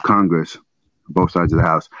members of Congress, both sides of the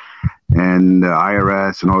House, and the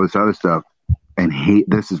IRS and all this other stuff. And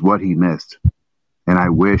this is what he missed. And I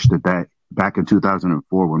wish that back in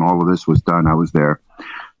 2004, when all of this was done, I was there,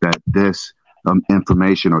 that this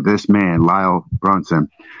information, or this man, Lyle Brunson,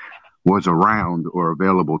 was around or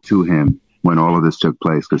available to him when all of this took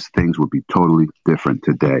place, because things would be totally different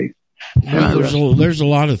today. There's a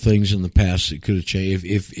lot of things in the past that could have changed.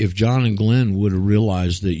 If John and Glenn would have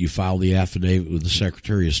realized that you filed the affidavit with the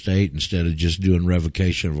Secretary of State instead of just doing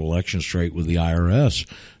revocation of election straight with the IRS,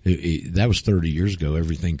 that was 30 years ago.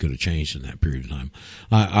 Everything could have changed in that period of time.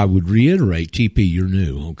 I would reiterate, TP, you're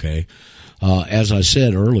new, okay? As I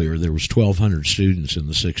said earlier, there was 1,200 students in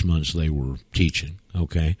the 6 months they were teaching,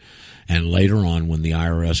 okay? And later on, when the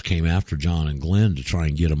IRS came after John and Glenn to try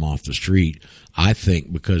and get them off the street, I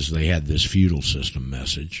think because they had this feudal system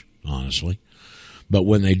message, honestly. But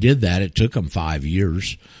when they did that, it took them 5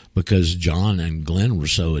 years because John and Glenn were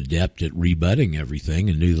so adept at rebutting everything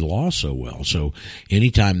and knew the law so well. So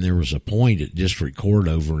anytime there was a point at district court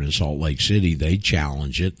over in Salt Lake City, they'd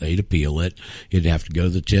challenge it, they'd appeal it. It'd have to go to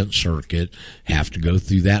the 10th Circuit, have to go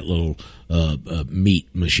through that little meat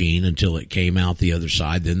machine until it came out the other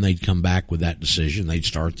side. Then they'd come back with that decision. They'd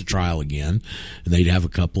start the trial again, and they'd have a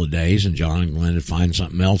couple of days, and John and Glenn would find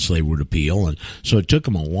something else they would appeal. And so it took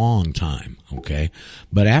them a long time, okay?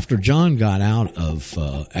 But after John got out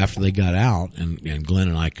after they got out, and Glenn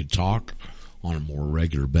and I could talk on a more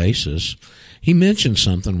regular basis, he mentioned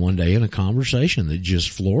something one day in a conversation that just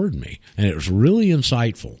floored me, and it was really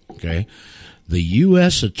insightful, okay? The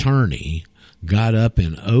U.S. attorney got up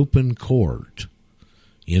in open court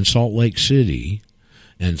in Salt Lake City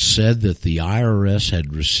and said that the IRS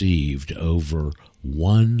had received over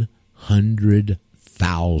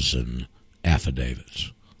 100,000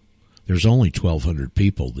 affidavits. There's only 1,200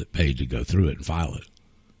 people that paid to go through it and file it.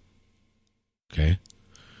 Okay?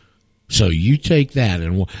 So you take that,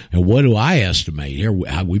 and what do I estimate here?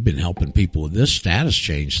 We've been helping people with this status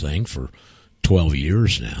change thing for 12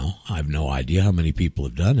 years now. I have no idea how many people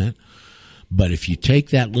have done it. But if you take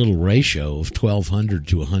that little ratio of 1,200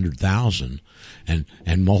 to 100,000 and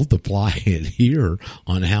multiply it here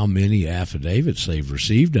on how many affidavits they've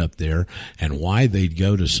received up there and why they'd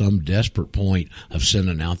go to some desperate point of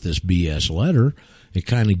sending out this BS letter, it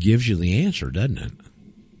kind of gives you the answer, doesn't it?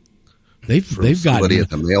 They've got somebody at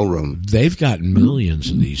the mailroom. They've got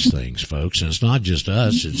millions of these things, folks, and it's not just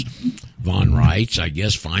us. It's Von Wrights. I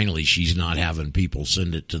guess finally she's not having people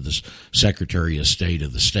send it to the Secretary of State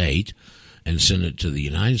of the state and send it to the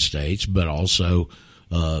United States, but also,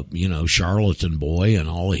 Charlatan Boy and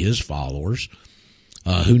all of his followers.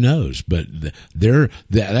 Who knows? But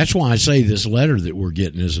that's why I say this letter that we're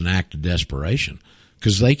getting is an act of desperation,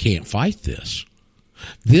 because they can't fight this.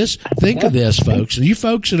 Think of this, folks. You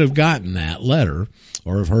folks that have gotten that letter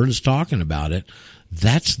or have heard us talking about it,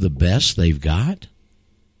 that's the best they've got.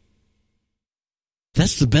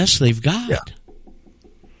 That's the best they've got. Yeah.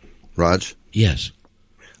 Raj? Yes.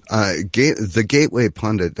 The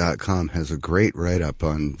GatewayPundit.com has a great write-up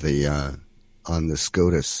on the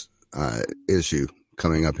SCOTUS issue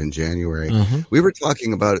coming up in January. Uh-huh. We were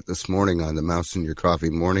talking about it this morning on the Mouse in Your Coffee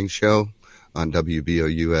morning show on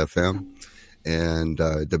WBOU-FM and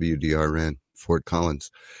WDRN Fort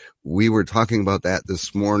Collins. We were talking about that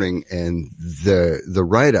this morning, and the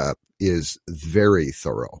write-up is very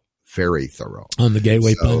thorough. On the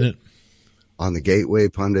Gateway Pundit? On the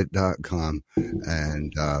GatewayPundit.com,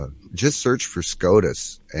 and just search for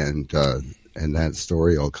SCOTUS, and that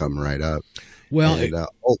story will come right up. Well, and,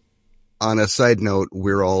 on a side note,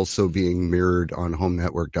 we're also being mirrored on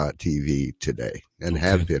HomeNetwork.tv today, and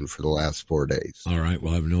have been for the last 4 days. All right.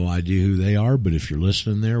 Well, I have no idea who they are, but if you're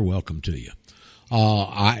listening there, welcome to you.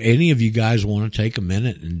 Any of you guys want to take a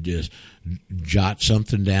minute and just jot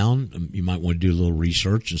something down? You might want to do a little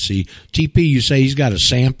research and see. TP, you say he's got a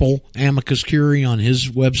sample amicus curiae on his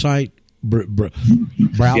website? Broughton?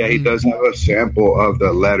 Yeah, he does have a sample of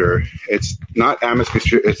the letter. It's not amicus.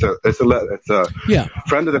 It's a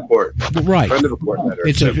friend of the court. Right. Friend of the court letter.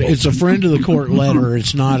 It's a friend of the court letter.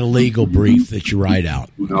 It's not a legal brief that you write out.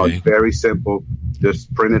 Okay? No, it's very simple.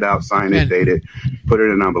 Just print it out, sign it, date it, put it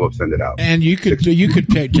in an envelope, send it out. And you could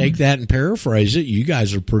take that and paraphrase it. You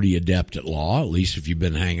guys are pretty adept at law, at least if you've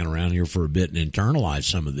been hanging around here for a bit and internalized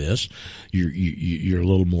some of this. You're a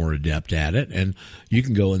little more adept at it, and you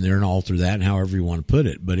can go in there and alter that and however you want to put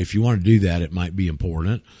it. But if you want to do that, it might be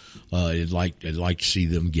important. I'd like to see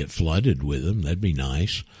them get flooded with them. That'd be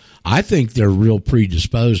nice. I think they're real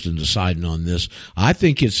predisposed in deciding on this. I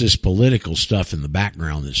think it's this political stuff in the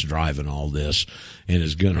background that's driving all this and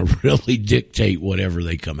is going to really dictate whatever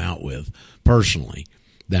they come out with. Personally,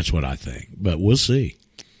 that's what I think. But we'll see.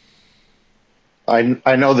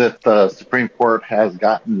 I know that the Supreme Court has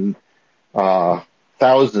gotten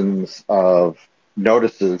thousands of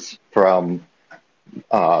notices from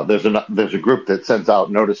there's a group that sends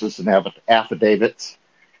out notices and have affidavits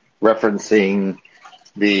referencing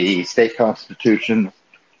the state constitution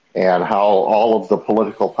and how all of the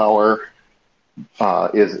political power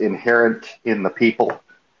is inherent in the people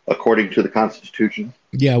according to the Constitution.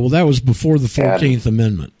 Yeah, well, that was before the 14th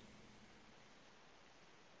Amendment.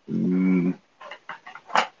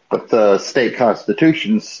 But the state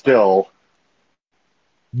constitution still.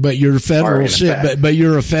 But you're a federal but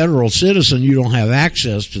you're a federal citizen. You don't have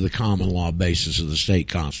access to the common law basis of the state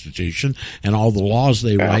constitution, and all the laws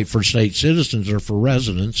they write for state citizens are for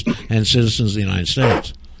residents and citizens of the United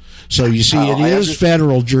States. So you see, it is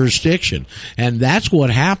federal jurisdiction, and that's what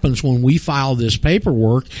happens when we file this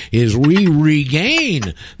paperwork. Is we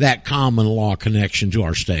regain that common law connection to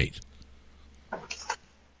our state.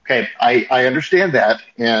 Okay, I understand that,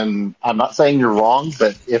 and I'm not saying you're wrong,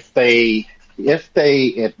 but if they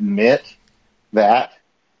admit that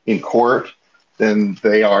in court, then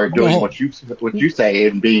they are doing what you say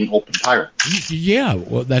and being open tyrants. Yeah,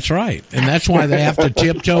 well, that's right, and that's why they have to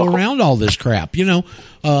tiptoe around all this crap. You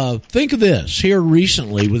know, think of this. Here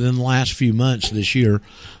recently, within the last few months this year,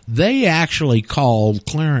 they actually called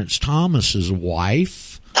Clarence Thomas's wife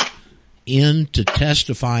in to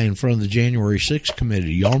testify in front of the January 6th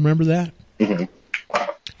committee. Y'all remember that? Mm-hmm.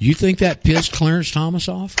 You think that pissed Clarence Thomas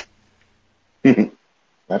off?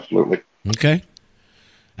 Absolutely. Okay.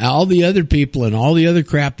 Now, all the other people and all the other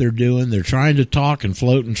crap they're doing, they're trying to talk and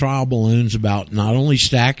float in trial balloons about not only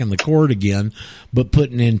stacking the court again, but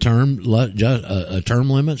putting in term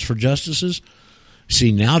limits for justices.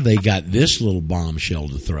 See, now they got this little bombshell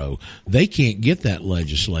to throw. They can't get that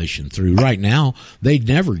legislation through. Right now, they'd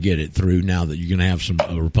never get it through now that you're going to have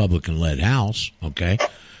a Republican-led House, okay?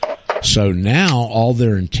 So now all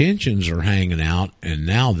their intentions are hanging out, and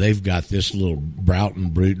now they've got this little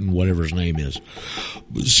Bruton, whatever his name is,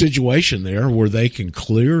 situation there where they can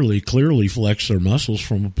clearly flex their muscles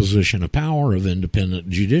from a position of power of independent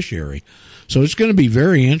judiciary. So it's going to be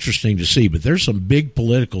very interesting to see, but there's some big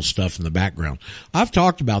political stuff in the background. I've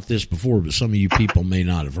talked about this before, but some of you people may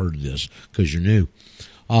not have heard of this because you're new.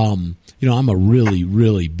 You know, I'm a really,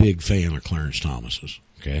 really big fan of Clarence Thomas's,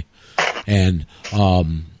 okay? And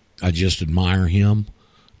I just admire him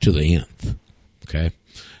to the nth, okay?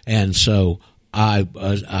 And so I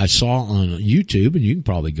saw on YouTube, and you can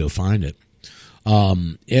probably go find it,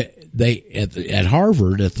 at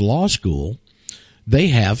Harvard, at the law school, they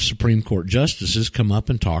have Supreme Court justices come up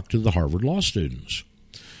and talk to the Harvard law students.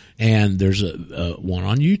 And there's a one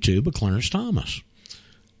on YouTube of Clarence Thomas.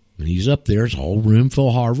 And he's up there. It's a whole room full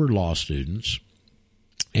of Harvard law students.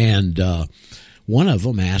 And one of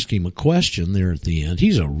them asked him a question there at the end.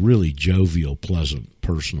 He's a really jovial, pleasant,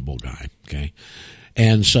 personable guy, okay?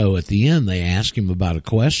 And so at the end, they asked him about a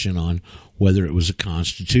question on whether it was a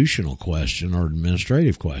constitutional question or an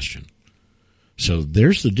administrative question. So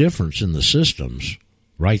there's the difference in the systems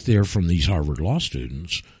right there from these Harvard law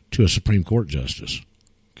students to a Supreme Court justice,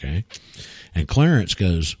 okay? And Clarence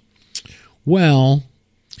goes, well,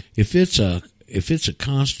 if it's a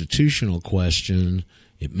constitutional question,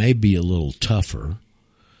 it may be a little tougher,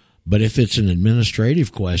 but if it's an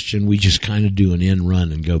administrative question, we just kind of do an end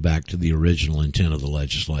run and go back to the original intent of the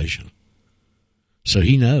legislation. So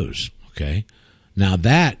he knows, okay? Now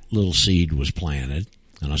that little seed was planted,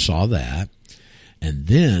 and I saw that. And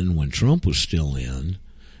then when Trump was still in,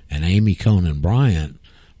 and Amy Coney Bryant,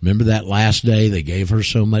 remember that last day they gave her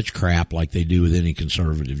so much crap like they do with any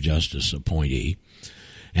conservative justice appointee,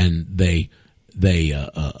 and they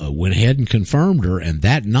went ahead and confirmed her, and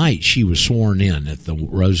that night she was sworn in at the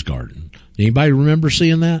Rose Garden. Anybody remember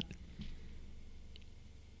seeing that?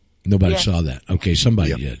 Nobody saw that. Okay,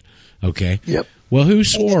 somebody did. Okay. Yep. Well, who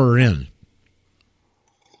swore her in?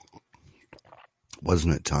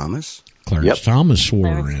 Wasn't it Thomas? Clarence Thomas swore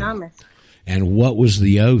her Clarence in. Thomas. And what was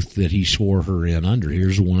the oath that he swore her in under?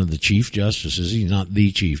 Here's one of the chief justices. He's not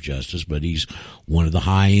the chief justice, but he's one of the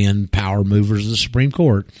high-end power movers of the Supreme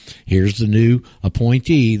Court. Here's the new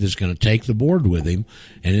appointee that's going to take the board with him.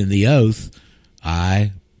 And in the oath,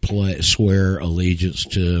 I swear allegiance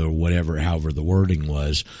to, or whatever, however the wording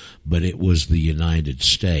was, but it was the United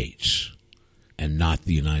States and not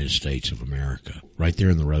the United States of America, right there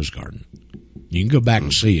in the Rose Garden. You can go back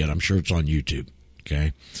and see it. I'm sure it's on YouTube.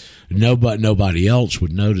 Okay. Nobody else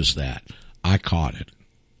would notice that. I caught it.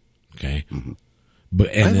 Okay. Mm-hmm.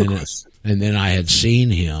 But, and then I had seen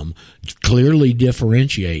him clearly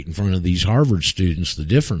differentiate in front of these Harvard students the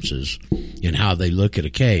differences in how they look at a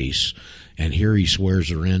case. And here he swears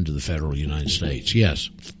her into the federal United States. Yes,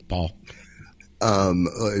 Paul.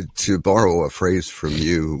 To borrow a phrase from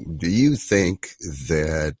you, do you think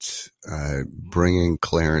that bringing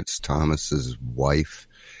Clarence Thomas's wife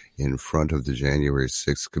in front of the January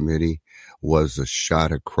 6th committee was a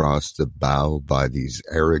shot across the bow by these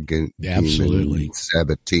arrogant, demon,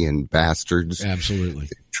 Sabbatean bastards? Absolutely.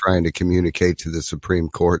 Trying to communicate to the Supreme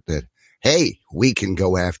Court that, hey, we can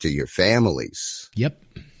go after your families. Yep.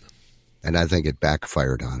 And I think it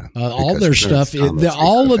backfired on them. All their stuff,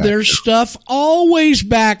 all of their stuff always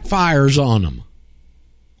backfires on them.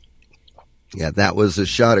 Yeah, that was a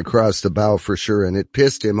shot across the bow for sure, and it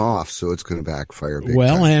pissed him off, so it's going to backfire big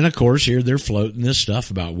time. And of course, here they're floating this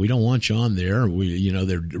stuff about we don't want you on there.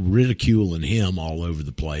 They're ridiculing him all over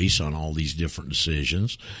the place on all these different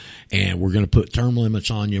decisions, and we're going to put term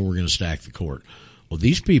limits on you. We're going to stack the court. Well,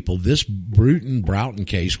 these people, this Broughton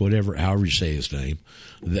case, however you say his name,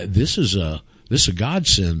 this is a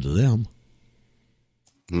godsend to them.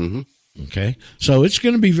 Mm-hmm. Okay, so it's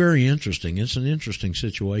going to be very interesting. It's an interesting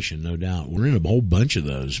situation, no doubt. We're in a whole bunch of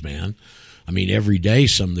those, man. I mean, every day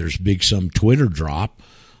there's some Twitter drop.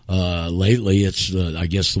 Lately, it's I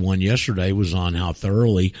guess the one yesterday was on how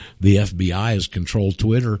thoroughly the FBI has controlled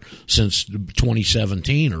Twitter since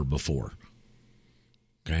 2017 or before.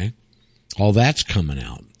 Okay, all that's coming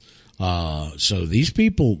out. So these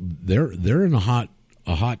people, they're in a hot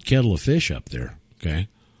kettle of fish up there. Okay.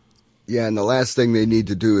 Yeah, and the last thing they need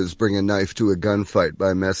to do is bring a knife to a gunfight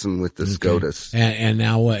by messing with the SCOTUS. And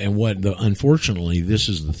now, unfortunately, this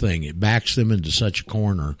is the thing. It backs them into such a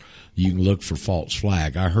corner, you can look for false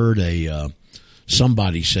flag. I heard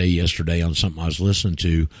somebody say yesterday on something I was listening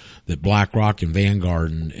to that BlackRock and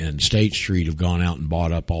Vanguard and State Street have gone out and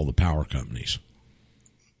bought up all the power companies.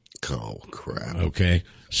 Oh, crap. Okay,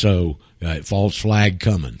 so false flag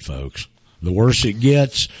coming, folks. The worse it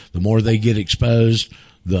gets, the more they get exposed,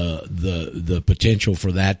 the potential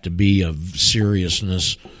for that to be of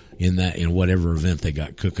seriousness in whatever event they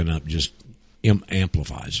got cooking up just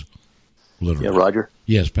amplifies. Literally. Yeah, Roger.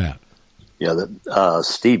 Yes, Pat. Yeah,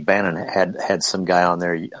 Steve Bannon had some guy on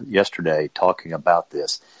there yesterday talking about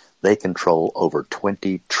this. They control over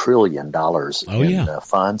 $20 trillion in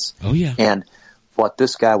funds. Oh yeah. And what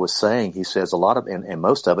this guy was saying, he says a lot of and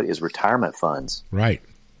most of it is retirement funds. Right.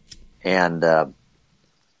 And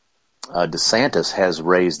DeSantis has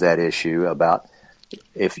raised that issue about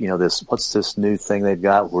if what's this new thing they've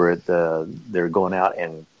got where they're going out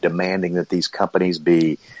and demanding that these companies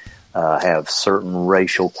have certain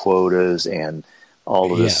racial quotas and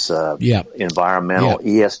all of this environmental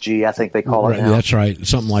ESG, I think they call it now. That's right,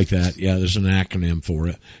 something like that. Yeah, there's an acronym for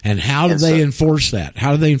it. And how do they enforce that?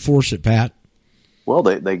 How do they enforce it, Pat? Well,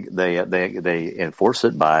 they enforce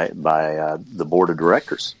it by the board of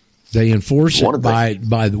directors. They enforce it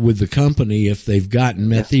with the company. If they've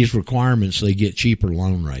met these requirements, they get cheaper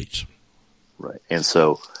loan rates. Right. And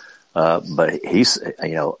so, but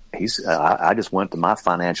I just went to my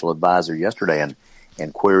financial advisor yesterday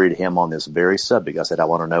and queried him on this very subject. I said, I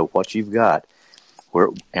want to know what you've got. Where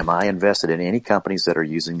am I invested in any companies that are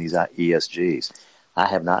using these ESGs? I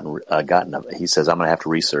have not gotten. He says I'm going to have to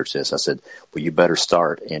research this. I said, well, you better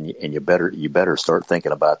start, and you better start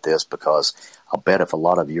thinking about this, because I'll bet if a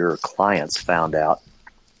lot of your clients found out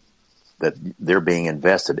that they're being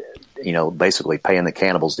invested, basically paying the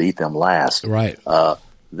cannibals to eat them last, right?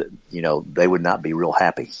 They would not be real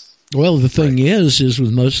happy. Well, the thing is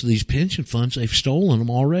with most of these pension funds, they've stolen them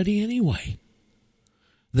already anyway.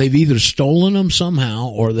 They've either stolen them somehow,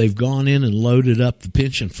 or they've gone in and loaded up the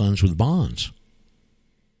pension funds with bonds.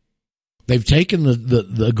 They've taken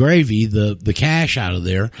the gravy, the cash out of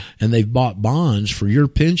there, and they've bought bonds for your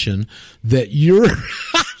pension that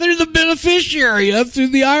they're the beneficiary of through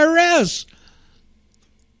the IRS.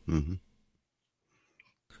 Mm-hmm.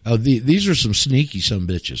 Oh, these are some sneaky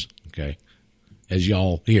sumbitches, okay? As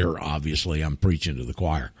y'all hear, obviously, I'm preaching to the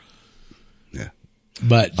choir. Yeah.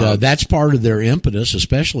 But that's part of their impetus,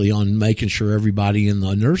 especially on making sure everybody in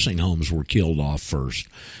the nursing homes were killed off first,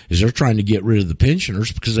 is they're trying to get rid of the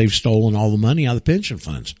pensioners because they've stolen all the money out of the pension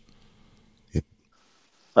funds.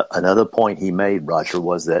 Another point he made, Roger,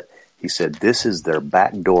 was that he said this is their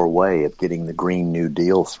backdoor way of getting the Green New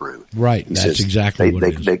Deal through. Right, that's exactly what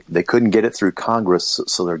it is. They couldn't get it through Congress,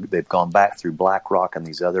 so they've gone back through BlackRock and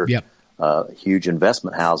these other huge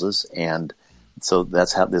investment houses, and so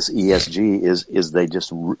that's how this ESG is they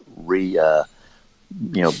just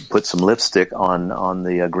put some lipstick on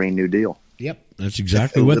the Green New Deal. Yep, that's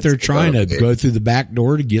exactly what they're trying to go through the back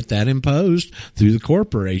door to get that imposed through the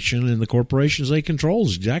corporation, and the corporations they control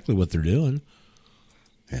is exactly what they're doing.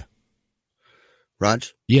 Yeah.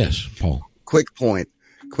 Raj? Yes, Paul. Quick point.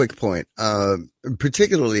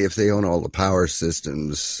 Particularly if they own all the power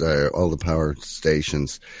systems, all the power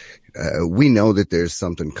stations, we know that there's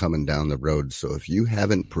something coming down the road. So if you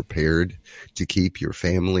haven't prepared to keep your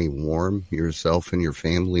family warm, yourself and your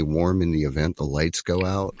family warm in the event the lights go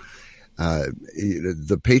out,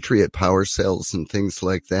 the Patriot power cells and things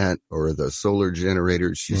like that, or the solar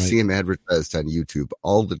generators, you see them advertised on YouTube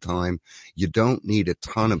all the time. You don't need a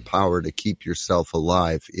ton of power to keep yourself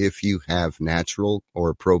alive if you have natural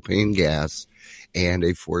or propane gas and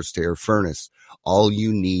a forced air furnace. All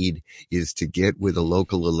you need is to get with a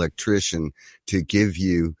local electrician to give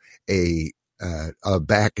you a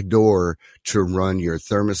back door to run your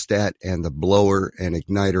thermostat and the blower and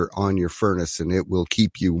igniter on your furnace, and it will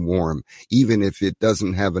keep you warm. Even if it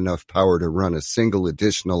doesn't have enough power to run a single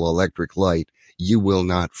additional electric light, you will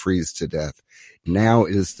not freeze to death. Now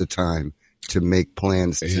is the time to make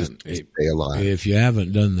plans to stay alive. If you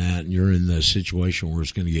haven't done that and you're in the situation where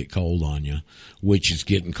it's going to get cold on you, which is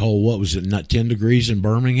getting cold, what was it, not 10 degrees in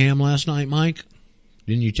Birmingham last night, Mike?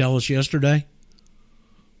 Didn't you tell us yesterday?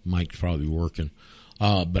 Mike's probably working.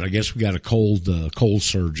 But I guess we got a cold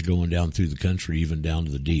surge going down through the country, even down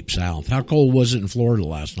to the deep south. How cold was it in Florida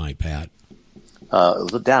last night, Pat? It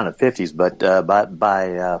was down in 50s, but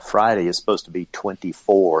by Friday it's supposed to be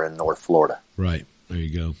 24 in North Florida. Right. There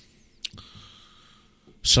you go.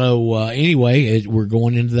 So anyway, we're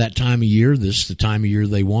going into that time of year. This is the time of year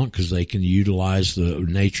they want because they can utilize the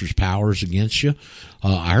nature's powers against you.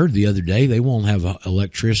 I heard the other day they won't have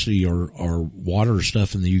electricity or water or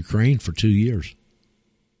stuff in the Ukraine for 2 years.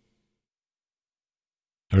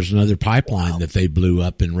 There's another pipeline that they blew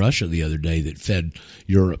up in Russia the other day that fed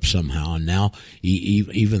Europe somehow, and now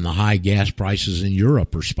even the high gas prices in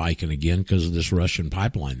Europe are spiking again because of this Russian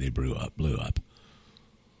pipeline they blew up.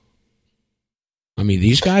 I mean,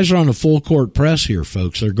 these guys are on a full court press here,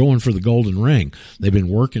 folks. They're going for the golden ring. They've been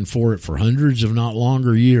working for it for hundreds, if not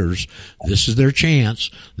longer, years. This is their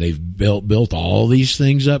chance. They've built all these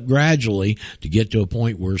things up gradually to get to a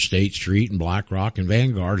point where State Street and BlackRock and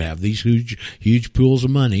Vanguard have these huge pools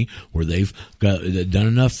of money where they've done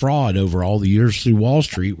enough fraud over all the years through Wall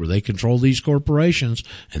Street where they control these corporations,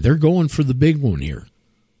 and they're going for the big one here.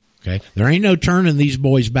 Okay? There ain't no turning these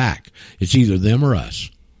boys back. It's either them or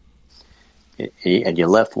us. And you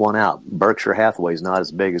left one out. Berkshire Hathaway's not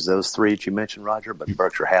as big as those three that you mentioned, Roger, but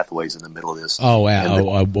Berkshire Hathaway's in the middle of this.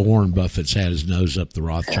 Warren Buffett's had his nose up the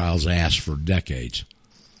Rothschild's ass for decades.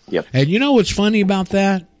 Yep. And you know what's funny about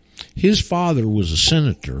that? His father was a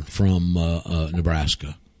senator from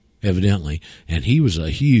Nebraska, evidently, and he was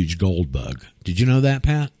a huge gold bug. Did you know that,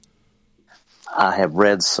 Pat? I have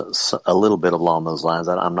read a little bit along those lines.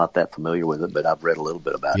 I'm not that familiar with it, but I've read a little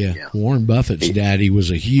bit about it. Yeah, Warren Buffett's daddy was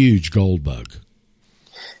a huge gold bug.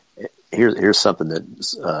 Here's something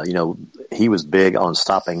that he was big on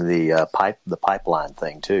stopping the pipeline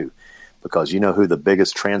thing too, because you know who the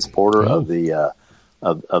biggest transporter of the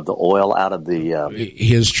oil out of the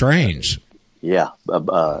his trains. Yeah,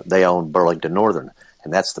 they own Burlington Northern,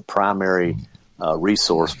 and that's the primary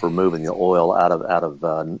resource for moving the oil out of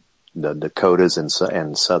the Dakotas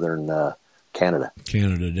and southern Canada.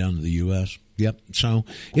 Canada down to the U.S. Yep. So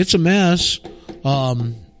it's a mess.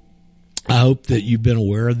 I hope that you've been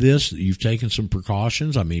aware of this, that you've taken some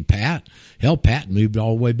precautions. I mean, Pat moved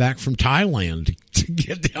all the way back from Thailand to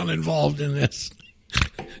get down involved in this.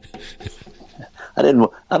 I don't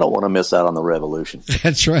want to miss out on the revolution.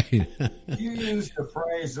 That's right. You used a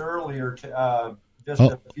phrase earlier to, just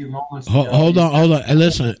a few moments ago. Hold on.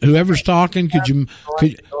 Listen, whoever's talking, could you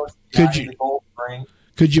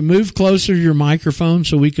move closer to your microphone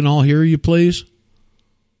so we can all hear you, please?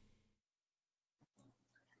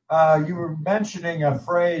 You were mentioning a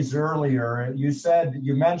phrase earlier.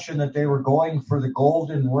 You mentioned that they were going for the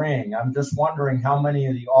golden ring. I'm just wondering how many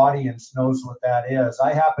of the audience knows what that is.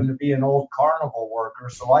 I happen to be an old carnival worker,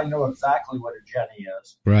 so I know exactly what a Jenny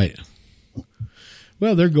is. Right.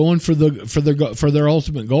 Well, they're going for their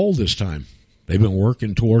ultimate goal this time. They've been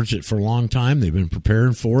working towards it for a long time. They've been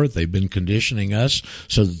preparing for it. They've been conditioning us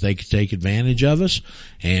so that they could take advantage of us,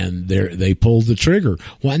 and they pulled the trigger.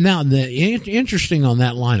 Well, now, interesting on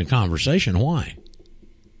that line of conversation, why?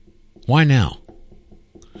 Why now?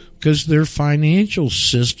 Because their financial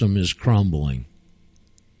system is crumbling.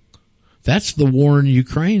 That's the war in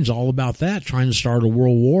Ukraine's all about that, trying to start a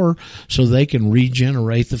world war so they can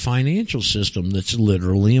regenerate the financial system that's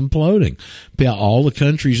literally imploding. All the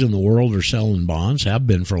countries in the world are selling bonds, have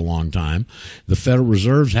been for a long time. The Federal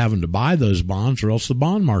Reserve's having to buy those bonds or else the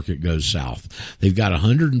bond market goes south. They've got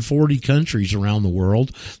 140 countries around the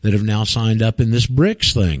world that have now signed up in this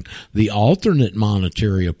BRICS thing, the alternate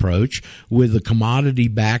monetary approach with a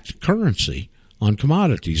commodity-backed currency on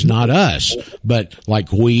commodities, not us, but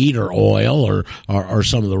like wheat or oil or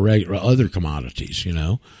some of the regular other commodities, you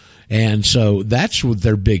know. And so that's what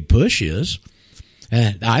their big push is.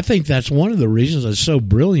 And I think that's one of the reasons it's so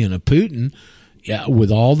brilliant of Putin, with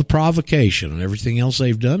all the provocation and everything else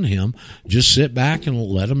they've done to him, just sit back and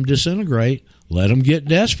let them disintegrate, let them get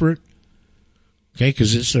desperate. Okay,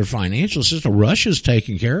 because it's their financial system. Russia's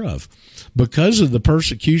taken care of. Because of the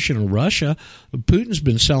persecution of Russia, Putin's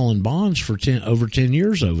been selling bonds for over 10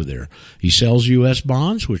 years over there. He sells U.S.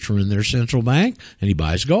 bonds, which are in their central bank, and he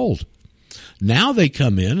buys gold. Now they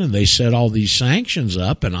come in and they set all these sanctions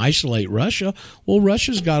up and isolate Russia. Well,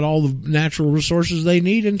 Russia's got all the natural resources they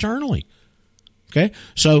need internally. Okay,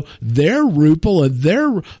 so their ruble and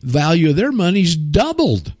their value of their money's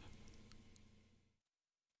doubled.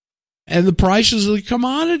 And the prices of the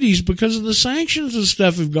commodities because of the sanctions and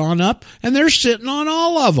stuff have gone up, and they're sitting on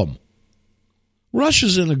all of them.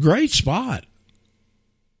 Russia's in a great spot.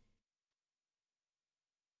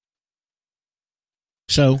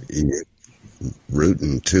 So,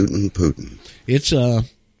 rootin', tootin', Putin. It's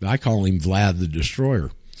I call him Vlad the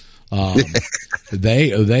Destroyer.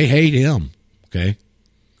 They hate him, okay,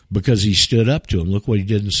 because he stood up to him. Look what he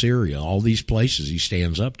did in Syria. All these places he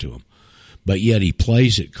stands up to him. But yet he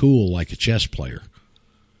plays it cool like a chess player.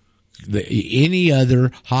 Any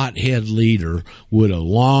other hothead leader would have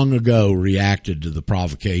long ago reacted to the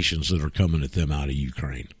provocations that are coming at them out of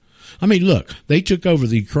Ukraine. I mean, look, they took over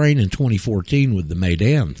the Ukraine in 2014 with the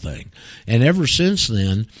Maidan thing. And ever since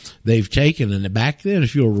then, they've taken, and back then,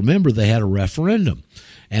 if you'll remember, they had a referendum.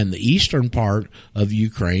 And the eastern part of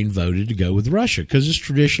Ukraine voted to go with Russia because it's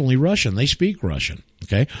traditionally Russian. They speak Russian.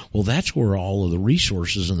 Okay. Well, that's where all of the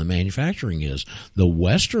resources and the manufacturing is. The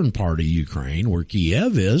western part of Ukraine, where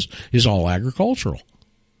Kiev is all agricultural.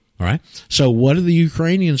 All right. So what have the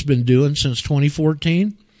Ukrainians been doing since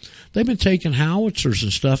 2014? They've been taking howitzers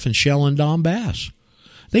and stuff and shelling Donbass.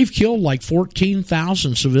 They've killed like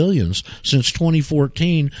 14,000 civilians since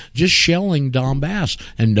 2014 just shelling Donbass,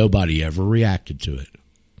 and nobody ever reacted to it.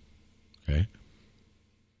 Okay.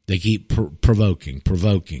 They keep provoking.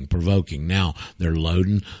 Now they're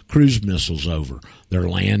loading cruise missiles over. They're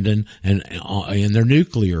landing and their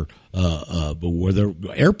nuclear, where their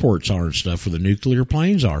airports are and stuff, where the nuclear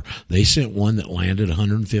planes are. They sent one that landed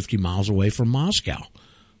 150 miles away from Moscow.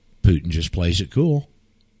 Putin just plays it cool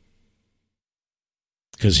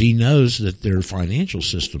because he knows that their financial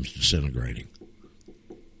system's disintegrating.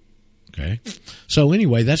 Okay. So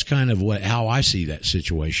anyway, that's kind of how I see that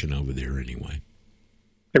situation over there anyway.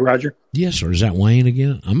 Hey, Roger. Yes, sir. Is that Wayne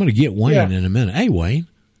again? I'm going to get Wayne in a minute. Hey, Wayne.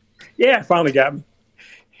 Yeah, I finally got me.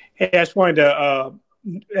 Hey, I just wanted to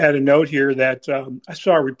add a note here that I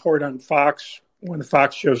saw a report on Fox, one of the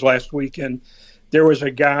Fox shows last week, and there was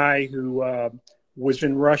a guy who was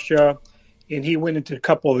in Russia, and he went into a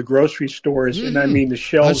couple of the grocery stores, and I mean the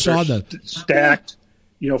shelves are stacked,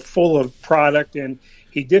 full of product, and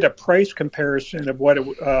he did a price comparison of what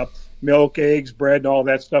milk, eggs, bread, and all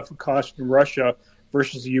that stuff would cost in Russia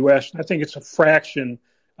versus the U.S. And I think it's a fraction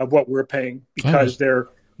of what we're paying because their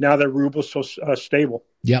ruble's so stable.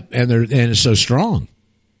 Yep, and it's so strong.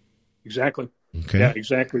 Exactly. Okay. Yeah,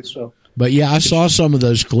 exactly. So, but yeah, I saw some of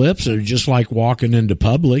those clips. They're just like walking into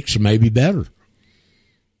Publix, maybe better.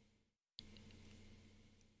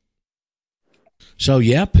 So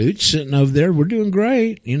yeah, Putin's sitting over there. We're doing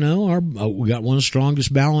great. We got one of the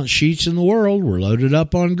strongest balance sheets in the world. We're loaded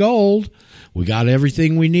up on gold. We got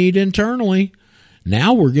everything we need internally.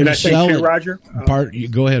 Now we're going to sell it. Roger?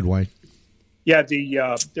 Go ahead, Wayne. Yeah,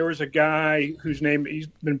 there was a guy whose name he's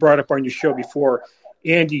been brought up on your show before,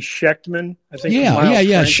 Andy Schechtman. I think.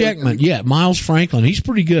 Yeah, Schechtman. Yeah, Miles Franklin. He's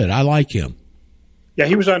pretty good. I like him. Yeah,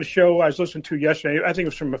 he was on a show I was listening to yesterday. I think it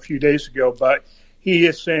was from a few days ago, but he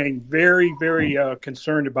is saying very, very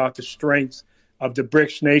concerned about the strength of the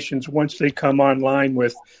BRICS nations once they come online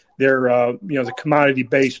with their, the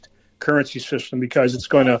commodity-based currency system, because it's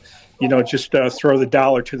going to, just throw the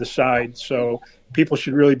dollar to the side. So people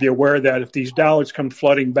should really be aware that if these dollars come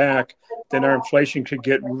flooding back, then our inflation could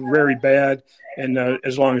get very bad, and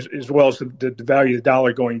as well as the value of the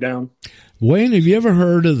dollar going down. Wayne, have you ever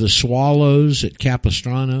heard of the Swallows at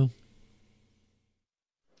Capistrano?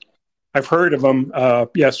 I've heard of them,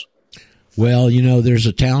 yes. Well, there's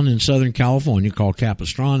a town in Southern California called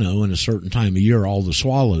Capistrano, and a certain time of year, all the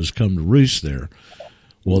swallows come to roost there.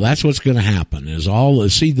 Well, that's what's going to happen.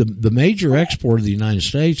 The major export of the United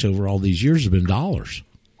States over all these years has been dollars.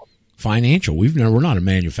 Financial. We're not a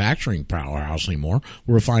manufacturing powerhouse anymore.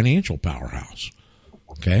 We're a financial powerhouse.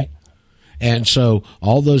 Okay? And so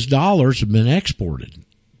all those dollars have been exported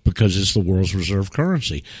because it's the world's reserve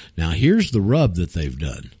currency. Now, here's the rub that they've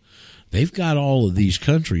done. They've got all of these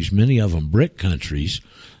countries, many of them BRIC countries,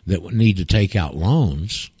 that need to take out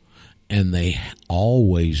loans, and they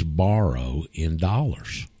always borrow in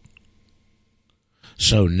dollars.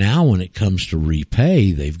 So now when it comes to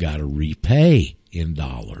repay, they've got to repay in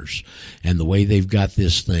dollars. And the way they've got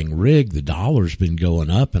this thing rigged, the dollar's been going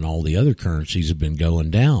up and all the other currencies have been going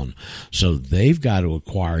down. So they've got to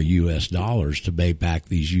acquire U.S. dollars to pay back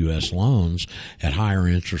these U.S. loans at higher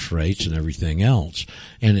interest rates and everything else.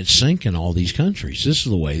 And it's sinking all these countries. This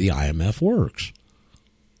is the way the IMF works.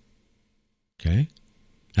 Okay?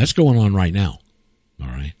 That's going on right now. All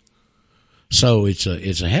right? So it's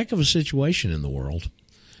a heck of a situation in the world.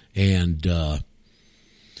 And I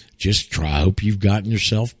hope you've gotten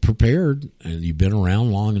yourself prepared and you've been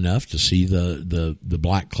around long enough to see the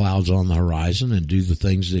black clouds on the horizon and do the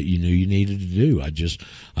things that you knew you needed to do.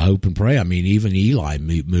 I hope and pray. I mean, even Eli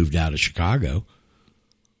moved out of Chicago.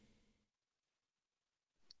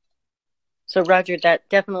 So, Roger, that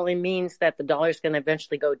definitely means that the dollar is going to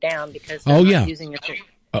eventually go down because they're not using it.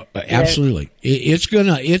 Absolutely. It's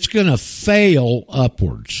gonna fail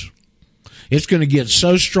upwards. It's going to get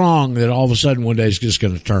so strong that all of a sudden one day it's just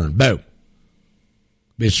going to turn. Boom.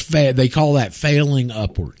 They call that failing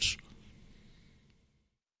upwards.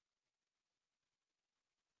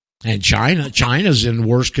 And China's in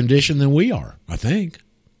worse condition than we are, I think.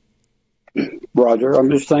 Roger, I'm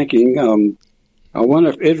just thinking, I wonder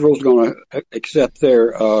if Israel's going to accept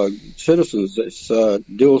their citizens as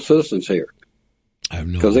dual citizens here. I have no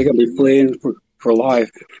idea. Because they're going to be fleeing for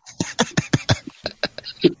life.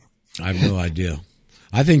 I have no idea.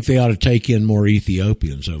 I think they ought to take in more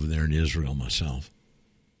Ethiopians over there in Israel myself.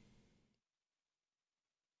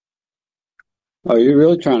 Oh, you're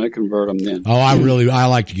really trying to convert them then? Oh, I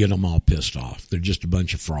like to get them all pissed off. They're just a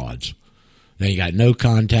bunch of frauds. They got no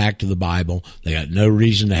contact to the Bible. They got no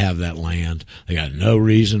reason to have that land. They got no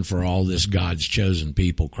reason for all this God's chosen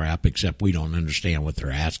people crap, except we don't understand what they're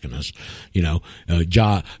asking us.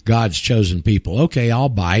 God's chosen people. Okay, I'll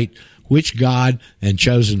bite. Which God and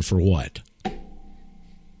chosen for what?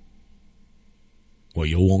 Well,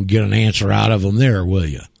 you won't get an answer out of them there, will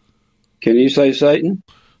you? Can you say Satan?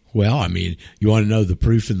 Well, I mean, you want to know the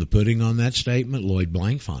proof in the pudding on that statement? Lloyd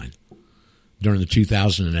Blankfein. During the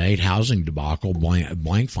 2008 housing debacle,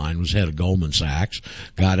 Blankfein was head of Goldman Sachs,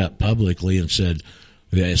 got up publicly and said,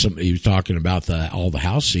 he was talking about all the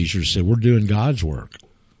house seizures, said, we're doing God's work.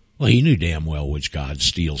 Well, he knew damn well which God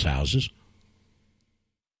steals houses.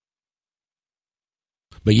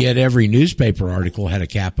 But yet every newspaper article had a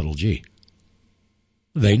capital G.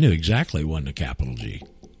 They knew exactly it wasn't a capital G.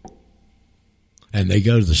 And they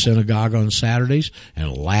go to the synagogue on Saturdays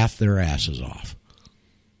and laugh their asses off.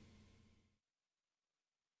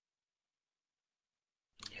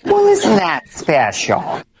 Well, isn't that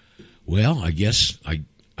special? Well, I guess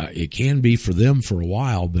it can be for them for a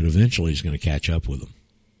while, but eventually it's going to catch up with them.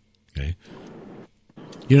 Okay?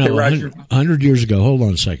 100 years ago, hold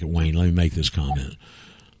on a second, Wayne, let me make this comment.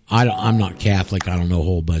 I'm not Catholic. I don't know a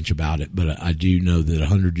whole bunch about it, but I do know that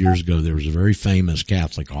 100 years ago there was a very famous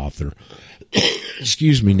Catholic author,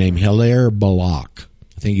 named Hilaire Belloc.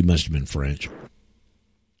 I think he must have been French.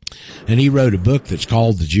 And he wrote a book that's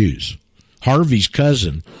called The Jews. Harvey's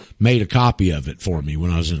cousin made a copy of it for me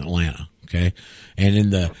when I was in Atlanta. Okay. And in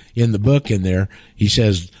the book in there, he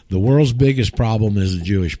says the world's biggest problem is the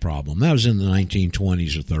Jewish problem. That was in the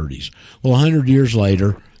 1920s or 30s. Well, 100 years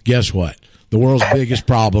later, guess what? The world's biggest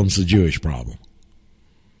problem is the Jewish problem.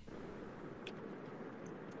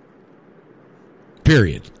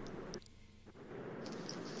 Period.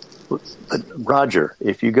 Roger,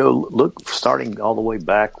 if you go look, starting all the way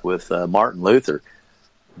back with Martin Luther,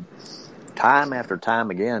 time after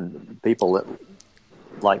time again, people that,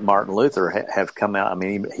 like Martin Luther have come out. I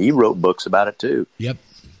mean, he wrote books about it too. Yep.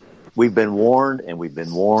 We've been warned, and we've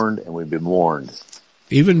been warned, and we've been warned.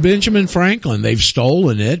 Even Benjamin Franklin, they've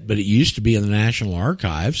stolen it, but it used to be in the National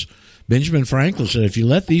Archives. Benjamin Franklin said, if you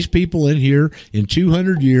let these people in here in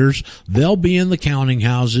 200 years, they'll be in the counting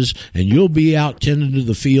houses, and you'll be out tending to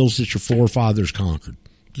the fields that your forefathers conquered.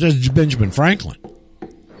 That's Benjamin Franklin.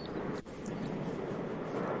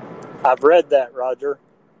 I've read that, Roger.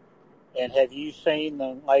 And have you seen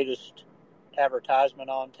the latest advertisement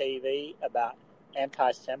on TV about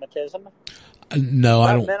anti-Semitism? No,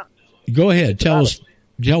 I don't. Go ahead. Tell us,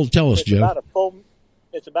 Joe.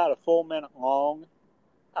 It's about a full minute long.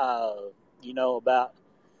 About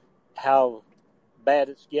how bad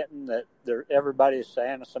it's getting, that everybody's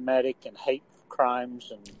anti-Semitic and hate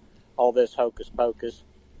crimes and all this hocus pocus.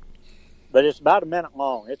 But it's about a minute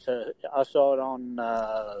long. I saw it on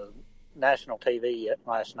national TV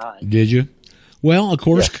last night. Did you? Well, of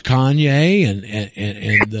course, Kanye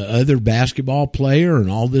and the other basketball player and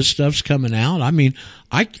all this stuff's coming out. I mean,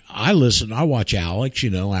 I listen. I watch Alex.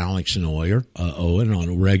 Alex and Owen on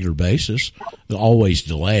a regular basis. Always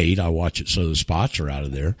delayed. I watch it so the spots are out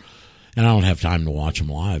of there, and I don't have time to watch them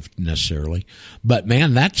live necessarily. But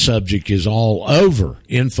man, that subject is all over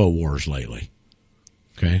InfoWars lately.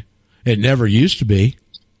 Okay, it never used to be.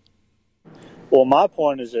 Well, my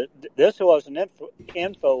point is that this wasn't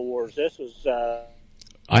InfoWars. This was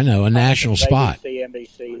I know, a national spot.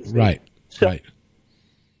 NBC. Right. Right.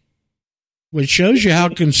 Well, it shows you how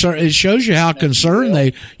concerned. It shows you how concerned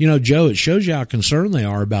they, Joe. It shows you how concerned they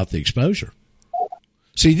are about the exposure.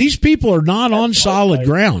 See, these people are not on solid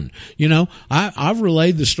ground. I've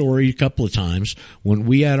relayed the story a couple of times when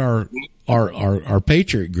we had our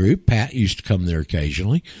Patriot group. Pat used to come there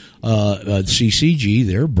occasionally. CCG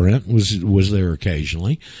there, Brent was there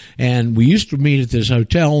occasionally, and we used to meet at this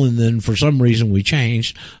hotel. And then for some reason we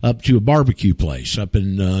changed up to a barbecue place up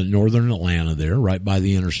in northern Atlanta there, right by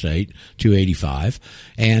the Interstate 285.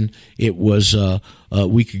 And it was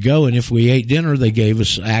we could go, and if we ate dinner, they gave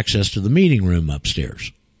us access to the meeting room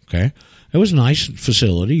upstairs. Okay. It was a nice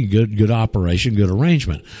facility, good operation, good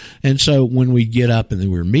arrangement. And so when we get up and we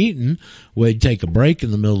were meeting, we'd take a break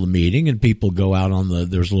in the middle of the meeting, and people go out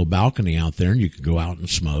there's a little balcony out there, and you could go out and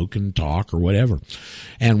smoke and talk or whatever.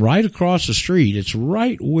 And right across the street, it's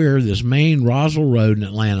right where this main Roswell Road in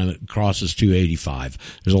Atlanta crosses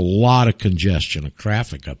 285. There's a lot of congestion of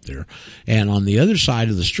traffic up there. And on the other side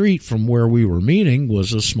of the street from where we were meeting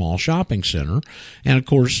was a small shopping center. And of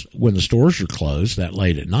course, when the stores are closed that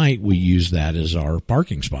late at night, we use that as our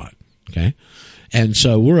parking spot. Okay. And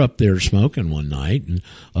so we're up there smoking one night and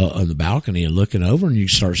on the balcony and looking over, and you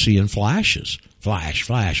start seeing flashes. Flash,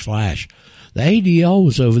 flash, flash. The ADL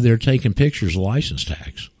was over there taking pictures of license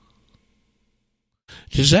tags.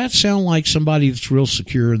 Does that sound like somebody that's real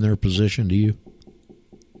secure in their position to you?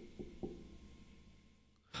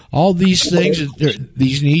 All these things,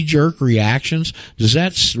 these knee-jerk reactions, does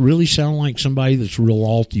that really sound like somebody that's real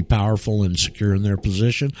alty, powerful, and secure in their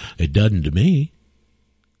position? It doesn't to me.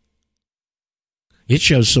 It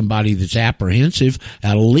shows somebody that's apprehensive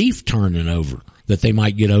at a leaf turning over, that they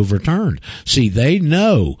might get overturned. See, they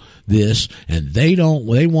know this, and they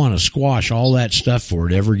want to squash all that stuff before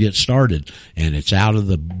it ever gets started, and it's out of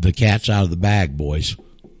the cat's out of the bag, boys.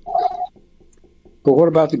 But what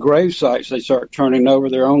about the grave sites? They start turning over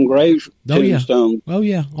their own grave tombstones. Oh,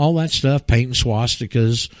 yeah. All that stuff, painting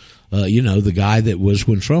swastikas. The guy that was,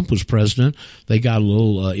 when Trump was president, they got a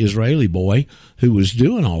little Israeli boy who was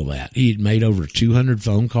doing all that. He had made over 200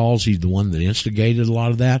 phone calls. He's the one that instigated a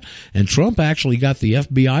lot of that. And Trump actually got the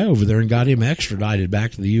FBI over there and got him extradited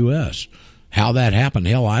back to the U.S. How that happened,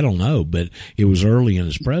 hell, I don't know, but it was early in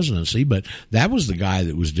his presidency. But that was the guy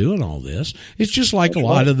that was doing all this. It's just like a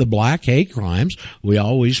lot of the black hate crimes. We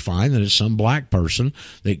always find that it's some black person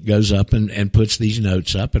that goes up and puts these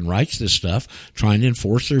notes up and writes this stuff trying to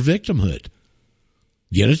enforce their victimhood.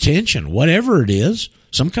 Get attention, whatever it is,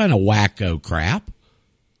 some kind of wacko crap.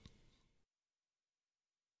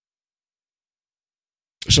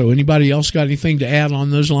 So anybody else got anything to add on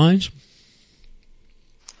those lines?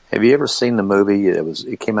 Have you ever seen the movie?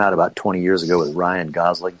 It came out about 20 years ago with Ryan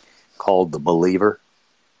Gosling called The Believer.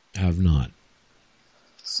 I have not.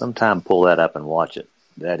 Sometime pull that up and watch it.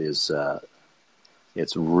 That is,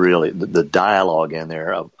 it's really the dialogue in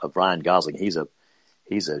there of Ryan Gosling. He's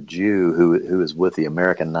a Jew who is with the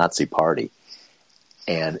American Nazi Party,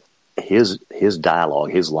 and his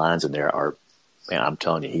dialogue, his lines in there are, man, I'm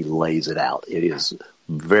telling you, he lays it out. It is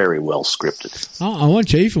very well scripted. I want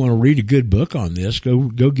to tell you, if you want to read a good book on this, go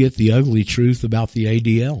get The Ugly Truth About the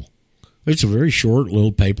ADL. It's a very short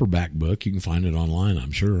little paperback book. You can find it online,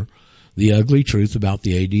 I'm sure. The Ugly Truth About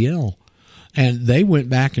the ADL. And they went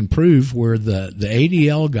back and proved where the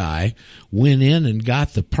ADL guy went in and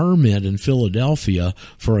got the permit in Philadelphia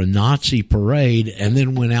for a Nazi parade and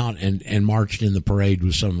then went out and marched in the parade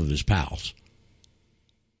with some of his pals.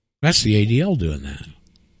 That's the ADL doing that.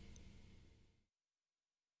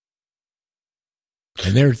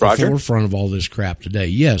 And they're at the forefront of all this crap today.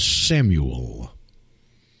 Yes, Samuel.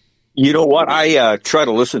 You know what? I try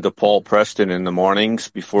to listen to Paul Preston in the mornings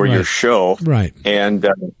before your show. Right. And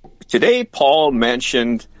today Paul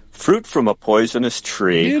mentioned Fruit from a Poisonous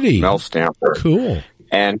Tree. Did he? Mel Stamper. Cool.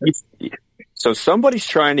 And so somebody's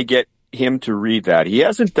trying to get him to read that. He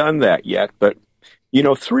hasn't done that yet, but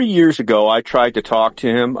 3 years ago I tried to talk to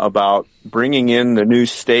him about bringing in the new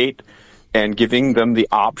state and giving them the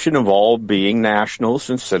option of all being nationals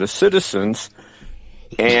instead of citizens.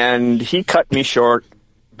 And he cut me short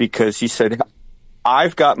because he said,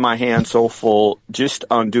 I've got my hands so full just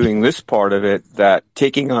on doing this part of it that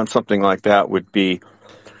taking on something like that would be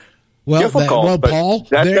difficult. Paul,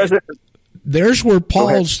 there's where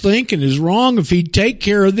Paul's thinking is wrong. If he'd take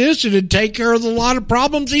care of this, it'd take care of a lot of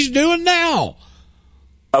problems he's doing now.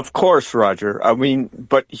 Of course, Roger. I mean,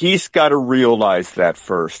 but he's got to realize that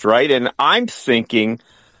first, right? And I'm thinking,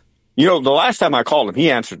 the last time I called him, he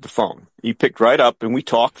answered the phone. He picked right up and we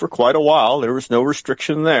talked for quite a while. There was no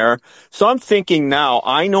restriction there. So I'm thinking now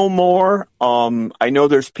I know more. I know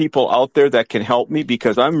there's people out there that can help me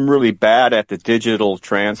because I'm really bad at the digital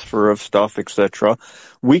transfer of stuff, etc.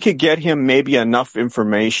 We could get him maybe enough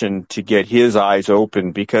information to get his eyes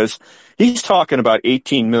open because he's talking about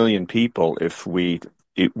 18 million people if we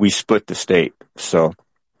split the state. So,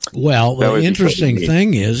 well, the interesting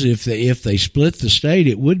thing is if they split the state,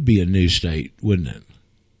 it would be a new state, wouldn't it?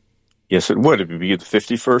 Yes, it would. It would be the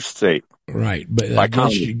 51st state. Right, but I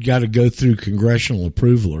guess you got to go through congressional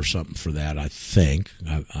approval or something for that. I think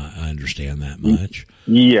I understand that much.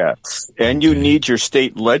 Yes, and you need your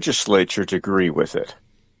state legislature to agree with it.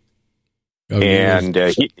 Oh, and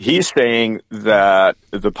he's saying that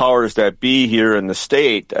the powers that be here in the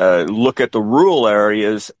state look at the rural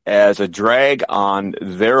areas as a drag on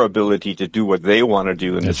their ability to do what they want to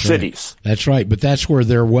do in the cities. That's right, but that's where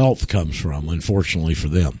their wealth comes from, unfortunately for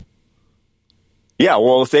them. Yeah,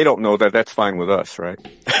 well, if they don't know that, that's fine with us, right?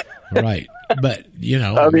 Right. But,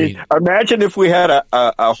 I mean, imagine if we had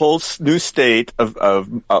a whole new state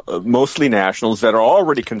of mostly nationals that are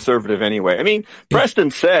already conservative anyway. I mean,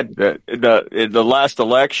 Preston said that the last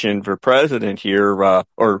election for president here,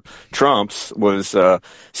 or Trump's, was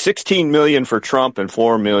 16 million for Trump and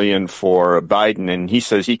 4 million for Biden, and he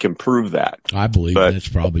says he can prove that. I believe that's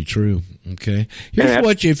probably true. Okay. Here's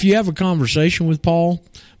what, if you have a conversation with Paul,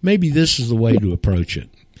 maybe this is the way to approach it.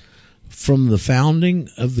 From the founding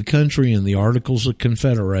of the country in the Articles of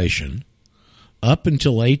Confederation up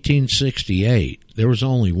until 1868, there was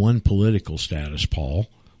only one political status, Paul.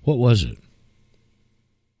 What was it?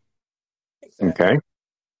 Okay.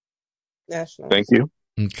 National. Thank you.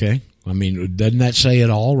 Okay. I mean, doesn't that say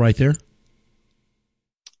it all right there?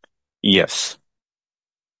 Yes.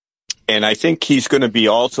 And I think he's going to be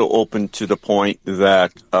also open to the point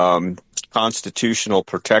that constitutional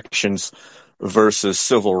protections versus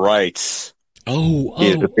civil rights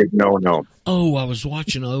is a big no-no. Oh, I was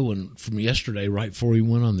watching Owen from yesterday right before he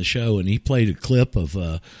went on the show, and he played a clip of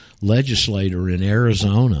a legislator in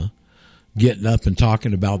Arizona getting up and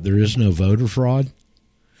talking about there is no voter fraud.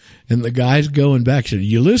 And the guy's going back to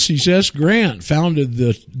Ulysses S. Grant founded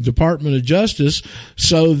the Department of Justice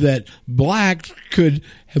so that blacks could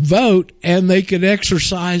vote and they could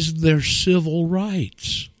exercise their civil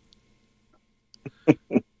rights.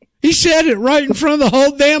 He said it right in front of the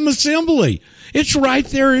whole damn assembly. It's right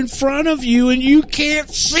there in front of you, and you can't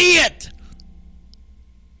see it.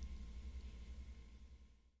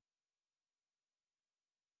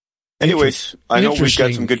 Anyways, I know we've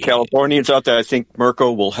got some good Californians out there. I think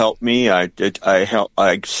Mirko will help me. I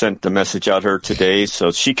sent the message out her today,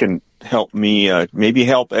 so she can help me, maybe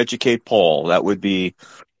help educate Paul. That would be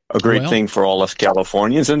a great thing for all us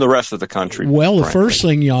Californians and the rest of the country. Well, the first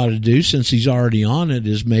thing you ought to do, since he's already on it,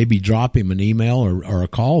 is maybe drop him an email or a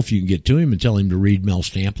call if you can get to him and tell him to read Mel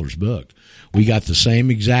Stampler's book. We got the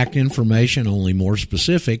same exact information, only more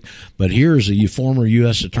specific, but here's a former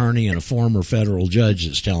U.S. attorney and a former federal judge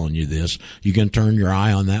that's telling you this. You can turn your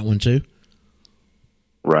eye on that one too?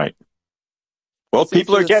 Right. Well,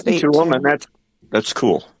 people are getting to them, and that's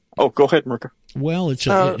cool. Oh, go ahead, Mirko. Well, it's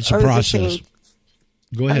a process.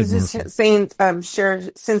 Go ahead, I was just saying, share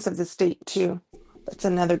sense of the state too. That's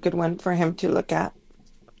another good one for him to look at.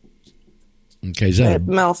 Okay, is that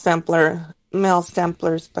Mel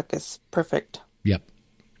Stampler's book is perfect. Yep.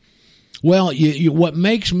 Well, what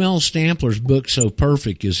makes Mel Stampler's book so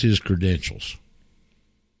perfect is his credentials.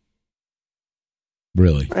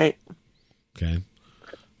 Really. Right. Okay.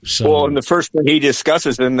 So, well, and the first thing he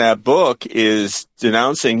discusses in that book is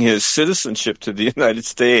denouncing his citizenship to the United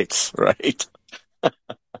States, right?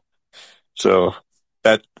 So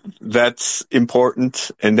that's important.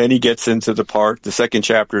 And then he gets into the second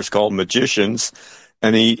chapter is called Magicians,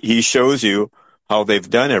 and he shows you how they've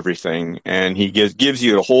done everything, and he gives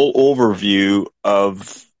you a whole overview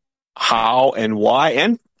of how and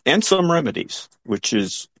why and some remedies, which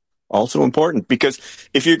is also important, because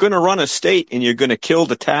if you're going to run a state and you're going to kill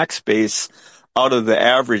the tax base out of the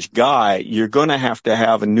average guy, you're going to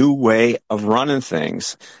have a new way of running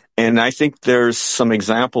things. And I think there's some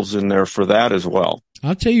examples in there for that as well.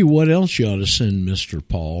 I'll tell you what else you ought to send Mr.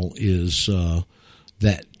 Paul is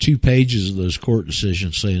that 2 pages of those court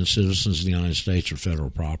decisions saying citizens of the United States are federal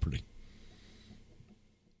property.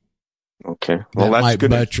 Okay. Well, that's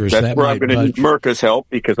good. That's where I'm going to need Mirka's help,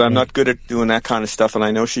 because I'm not good at doing that kind of stuff, and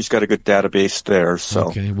I know she's got a good database there. So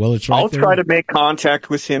okay. Well, it's right I'll there. try to make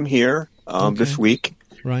contact with him here this week.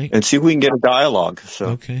 Right. And see if we can get a dialogue. So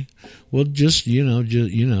okay. Well, just you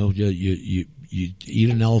eat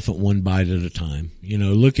an elephant one bite at a time.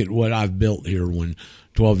 Look at what I've built here. When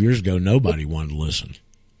 12 years ago nobody wanted to listen.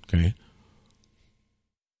 Okay.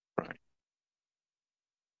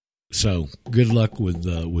 So good luck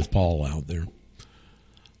with Paul out there.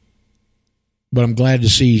 But I'm glad to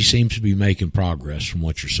see he seems to be making progress from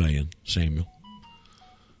what you're saying, Samuel.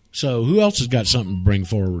 So who else has got something to bring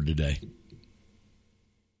forward today?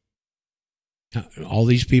 All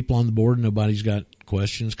these people on the board, nobody's got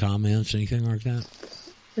questions, comments, anything like that?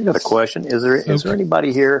 I got a question. Is there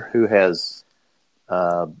anybody here who has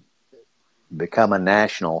become a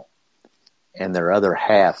national and their other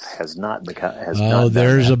half has not become?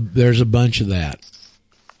 There's a bunch of that.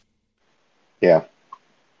 Yeah.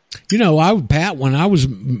 Pat, when I was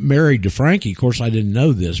married to Frankie, of course I didn't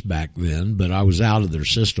know this back then, but I was out of their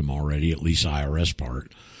system already, at least IRS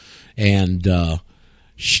part, and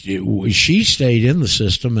she stayed in the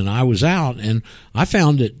system and I was out, and I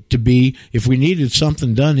found it to be, if we needed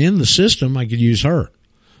something done in the system, I could use her.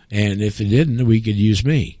 And if it didn't, we could use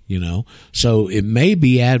me, So it may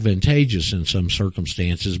be advantageous in some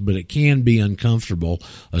circumstances, but it can be uncomfortable,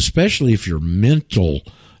 especially if your mental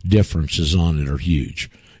differences on it are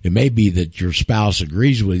huge. It may be that your spouse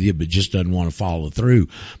agrees with you but just doesn't want to follow through.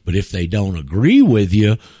 But if they don't agree with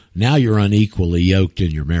you, now you're unequally yoked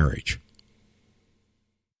in your marriage.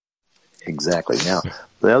 Exactly. Now,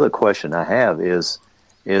 the other question I have is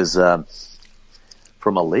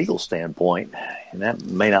from a legal standpoint, and that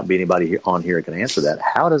may not be anybody on here can answer that.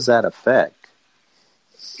 How does that affect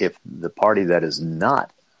if the party that is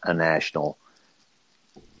not a national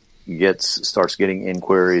starts getting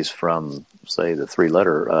inquiries from, say, the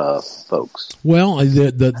 3-letter folks? Well,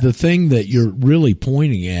 the thing that you're really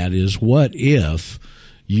pointing at is, what if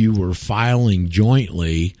you were filing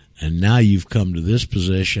jointly and now you've come to this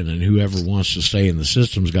position, and whoever wants to stay in the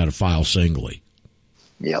system's got to file singly.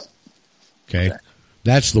 Yep. Okay.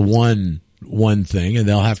 That's the one thing, and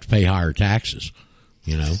they'll have to pay higher taxes,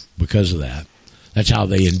 because of that. That's how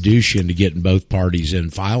they induce you into getting both parties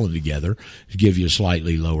in filing together, to give you a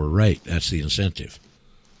slightly lower rate. That's the incentive.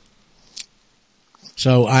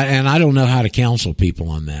 So, I don't know how to counsel people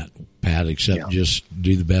on that, Pat, except just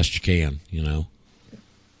do the best you can,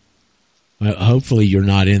 Hopefully you're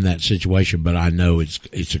not in that situation, but I know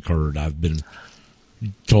it's occurred. I've been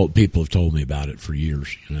told, people have told me about it for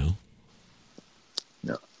years, No,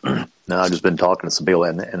 I've just been talking to some people,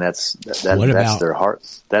 and that's their heart.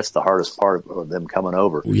 That's the hardest part of them coming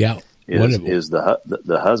over. Yeah, is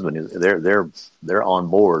the husband? They're on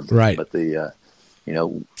board, right? But with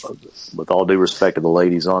all due respect to the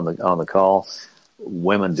ladies on the call,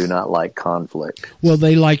 women do not like conflict. Well,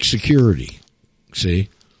 they like security. See.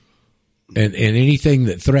 And anything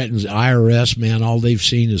that threatens IRS, man, all they've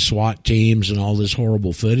seen is SWAT teams and all this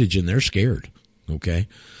horrible footage, and they're scared. Okay.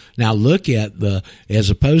 Now look at as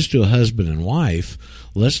opposed to a husband and wife,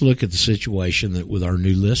 let's look at the situation that with our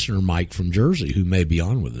new listener, Mike from Jersey, who may be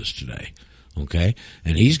on with us today. Okay.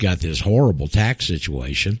 And he's got this horrible tax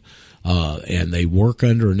situation, and they work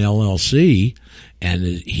under an LLC, and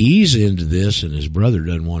he's into this, and his brother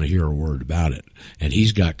doesn't want to hear a word about it. And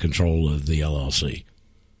he's got control of the LLC.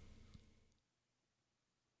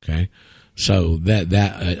 Okay, so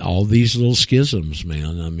that all these little schisms,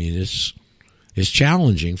 man. I mean, it's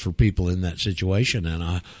challenging for people in that situation, and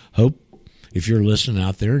I hope if you're listening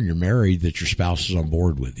out there and you're married that your spouse is on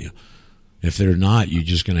board with you. If they're not, you're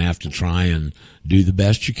just going to have to try and do the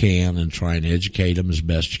best you can and try and educate them as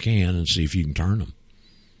best you can and see if you can turn them.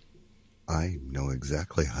 I know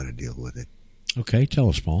exactly how to deal with it. Okay, tell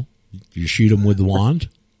us, Paul. You shoot them with the wand?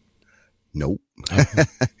 Nope.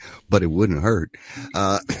 But it wouldn't hurt.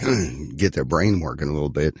 Get their brain working a little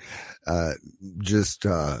bit. Just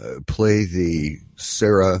play the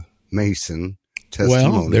Sarah Mason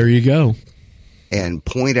testimony. Well, there you go. And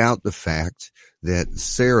point out the fact that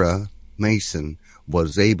Sarah Mason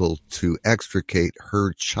was able to extricate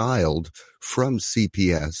her child from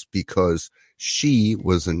CPS because she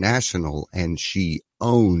was a national and she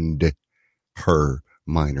owned her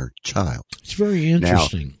minor child. It's very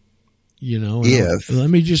interesting. Now, let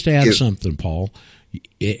me just add something, Paul.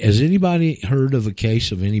 Has anybody heard of a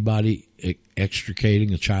case of anybody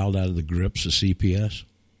extricating a child out of the grips of CPS?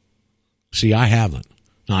 See, I haven't.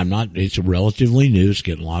 I'm not. It's relatively new. It's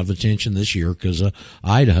getting a lot of attention this year because of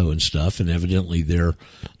Idaho and stuff, and evidently they're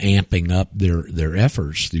amping up their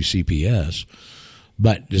efforts through CPS.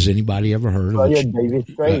 But has anybody ever heard of it? David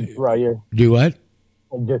Spade, Roger. Do what?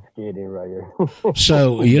 I'm just kidding, Roger.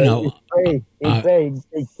 So, He paid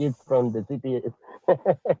kids from the CPS.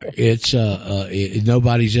 It's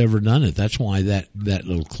nobody's ever done it. That's why that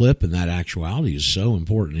little clip and that actuality is so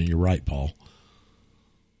important. And you're right, Paul.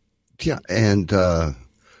 Yeah, and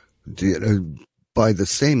by the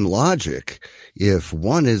same logic, if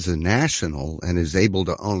one is a national and is able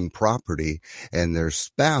to own property and their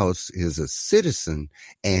spouse is a citizen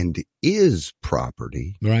and is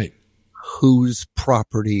property, right? Whose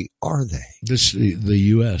property are they? The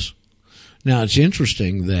U.S. Now, it's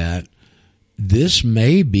interesting that this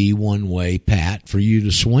may be one way, Pat, for you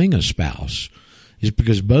to swing a spouse, is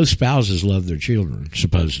because both spouses love their children,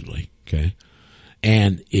 supposedly, okay?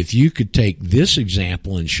 And if you could take this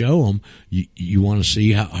example and show them, you want to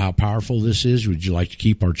see how powerful this is? Would you like to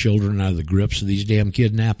keep our children out of the grips of these damn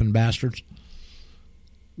kidnapping bastards?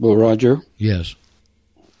 Well, Roger? Yes.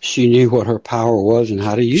 She knew what her power was and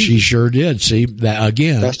how to use it. She sure did. See, that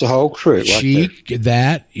again. That's the whole trick right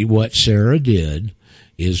there. What Sarah did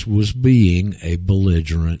was being a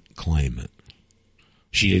belligerent claimant.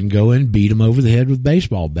 She didn't go in and beat him over the head with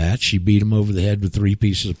baseball bats. She beat him over the head with 3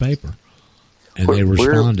 pieces of paper. And they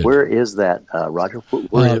responded. Where is that, Roger?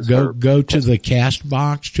 Go to the cast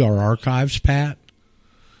box, to our archives, Pat.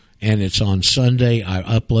 And it's on Sunday. I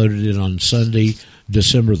uploaded it on Sunday,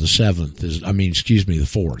 December the 7th. The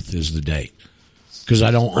 4th is the date. Because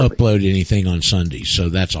I don't upload anything on Sundays. So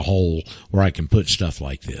that's a hole where I can put stuff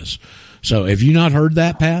like this. So have you not heard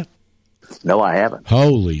that, Pat? No, I haven't.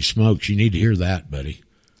 Holy smokes. You need to hear that, buddy.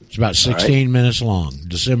 It's about 16 minutes long.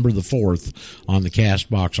 December the 4th on the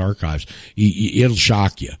Castbox archives. It'll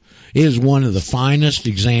shock you. It is one of the finest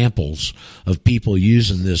examples of people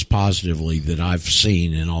using this positively that I've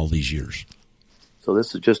seen in all these years. So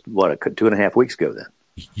this is just, 2.5 weeks ago then?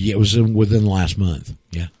 Yeah, it was within the last month.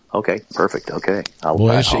 Yeah. Okay, perfect. Okay.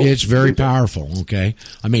 It's very powerful, okay?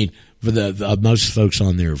 I mean, for the most folks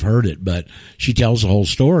on there have heard it, but she tells the whole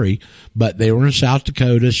story. But they were in South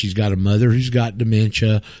Dakota. She's got a mother who's got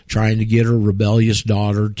dementia, trying to get her rebellious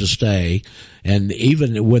daughter to stay. And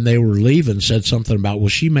even when they were leaving, said something about, well,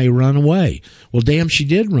 she may run away. Well, damn, she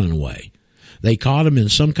did run away. They caught him in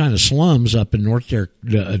some kind of slums up in North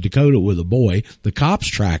Dakota with a boy. The cops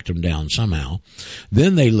tracked him down somehow.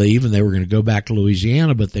 Then they leave, and they were going to go back to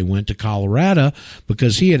Louisiana, but they went to Colorado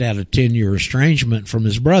because he had a 10-year estrangement from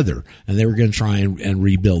his brother, and they were going to try and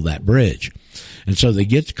rebuild that bridge. And so they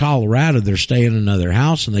get to Colorado. They're staying in another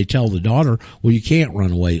house, and they tell the daughter, well, you can't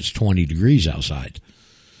run away. It's 20 degrees outside.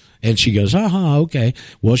 And she goes, okay.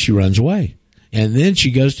 Well, she runs away. And then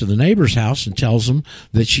she goes to the neighbor's house and tells them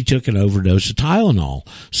that she took an overdose of Tylenol.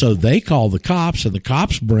 So they call the cops, and the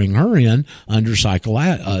cops bring her in under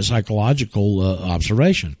psychological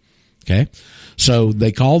observation. Okay? So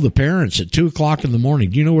they call the parents at 2:00 in the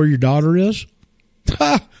morning. Do you know where your daughter is?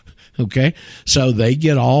 Okay? So they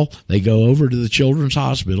go over to the Children's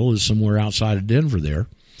Hospital, is somewhere outside of Denver there.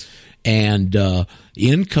 And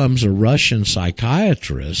in comes a Russian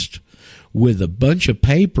psychiatrist with a bunch of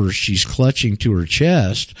papers she's clutching to her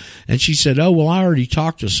chest. And she said, I already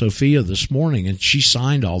talked to Sophia this morning, and she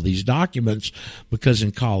signed all these documents because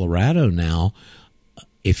in Colorado now,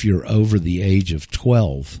 if you're over the age of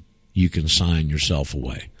 12, you can sign yourself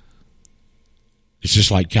away. It's just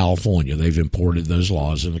like California. They've imported those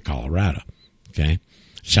laws into Colorado. Okay?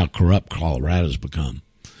 It's how corrupt Colorado's become.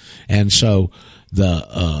 And so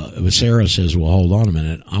Sarah says, well, hold on a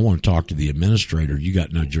minute. I want to talk to the administrator. You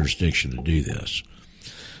got no jurisdiction to do this.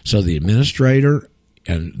 So the administrator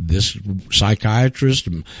and this psychiatrist,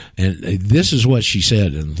 and this is what she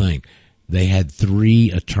said in the thing. They had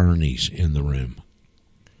 3 attorneys in the room.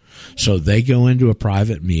 So they go into a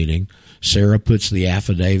private meeting. Sarah puts the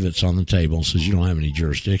affidavits on the table and says, you don't have any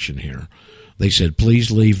jurisdiction here. They said,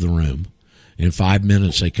 please leave the room. In 5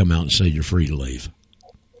 minutes, they come out and say, you're free to leave.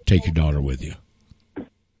 Take your daughter with you.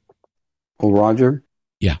 Well, Roger?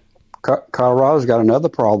 Yeah. Colorado's got another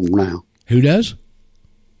problem now. Who does?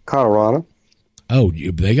 Colorado. Oh,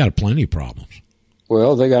 they got plenty of problems.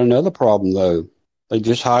 Well, they got another problem, though. They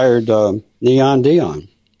just hired Neon Dion.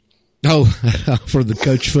 Oh, for the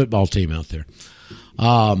coach football team out there.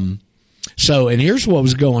 So, and here's what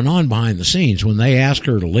was going on behind the scenes. When they ask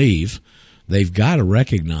her to leave, they've got to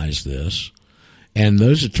recognize this. And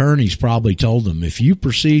those attorneys probably told them, if you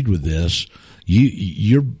proceed with this,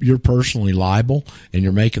 you're personally liable, and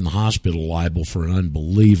you're making the hospital liable for an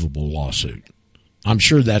unbelievable lawsuit. I'm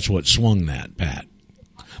sure that's what swung that, Pat.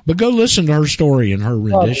 But go listen to her story and her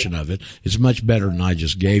rendition of it. It's much better than I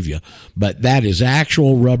just gave you. But that is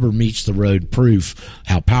actual rubber meets the road proof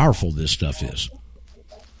how powerful this stuff is.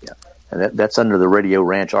 Yeah, and that's under the Radio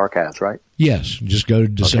Ranch archives, right? Yes, just go to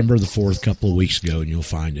December the 4th, a couple of weeks ago, and you'll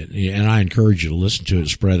find it. And I encourage you to listen to it,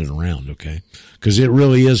 spread it around, okay? Because it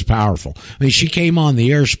really is powerful. I mean, she came on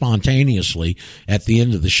the air spontaneously at the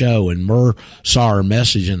end of the show, and Murr saw her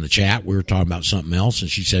message in the chat. We were talking about something else, and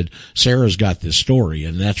she said, Sarah's got this story,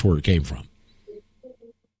 and that's where it came from.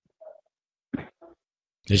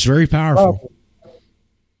 It's very powerful.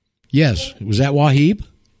 Yes. Was that Wahib?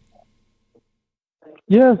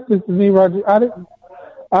 Yes, this is me, Roger.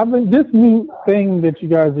 This new thing that you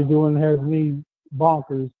guys are doing has me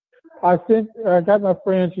bonkers. I got my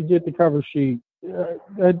friend, she did the cover sheet.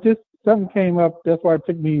 Something came up, that's why it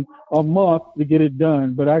took me a month to get it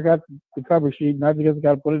done. But I got the cover sheet, and I just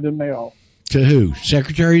got to put it in mail. To who?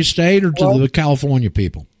 Secretary of State or to the California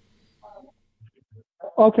people?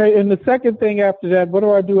 Okay, and the second thing after that, what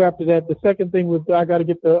do I do after that? The second thing was I got to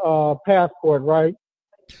get the passport, right?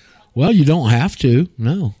 Well, you don't have to.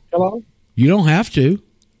 No. Hello? You don't have to.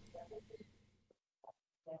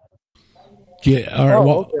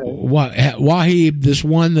 Wahib, this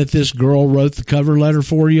one that this girl wrote the cover letter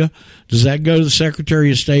for you, does that go to the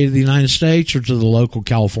Secretary of State of the United States or to the local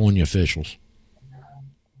California officials?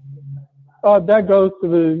 That goes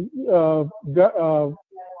to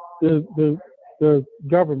the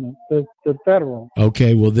government, the federal.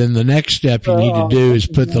 Okay, well then the next step you need to do is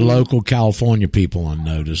put the local California people on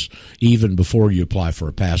notice, even before you apply for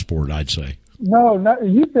a passport, I'd say. No,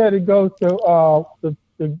 you said it goes to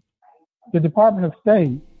the Department of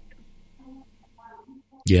State.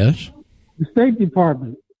 Yes. The State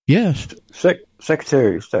Department. Yes.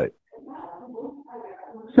 Secretary of State.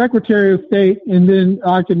 Secretary of State, and then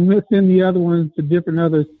I can send the other ones to different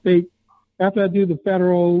other states. After I do the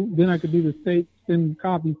federal, then I could do the state, send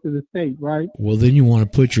copies to the state, right? Well, then you want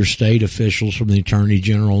to put your state officials from the Attorney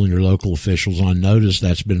General and your local officials on notice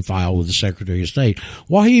that's been filed with the Secretary of State.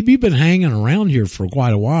 Wahib, you've been hanging around here for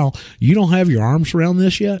quite a while. You don't have your arms around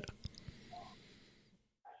this yet?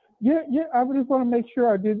 Yeah. I just want to make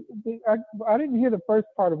sure I did. I didn't hear the first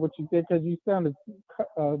part of what you said because you sounded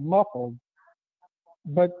muffled.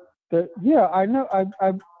 But I know.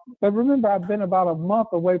 But remember, I've been about a month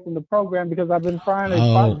away from the program because I've been trying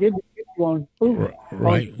to get you on food,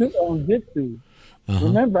 right? on Jitsu. Uh-huh.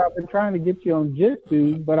 Remember, I've been trying to get you on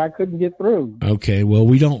Jitsu, but I couldn't get through. Okay, well,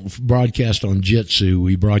 we don't broadcast on Jitsu.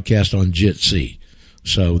 We broadcast on Jitsi.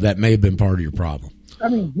 So that may have been part of your problem. I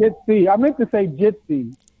mean, Jitsi. I meant to say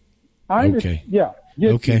Jitsi. Okay. Yeah.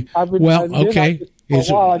 Jitsi. Okay. Okay.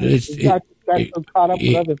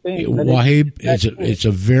 Wahib, it's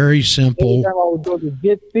a very simple.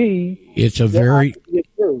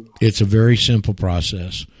 It's a very simple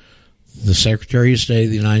process. The Secretary of State of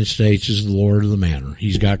the United States is the Lord of the manor.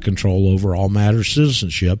 He's got control over all matters of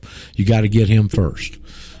citizenship. You got to get him first.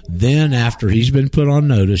 Then after he's been put on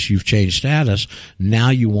notice, you've changed status. Now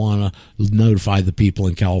you want to notify the people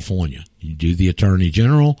in California. You do the Attorney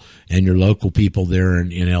General and your local people there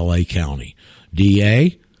in L.A. County.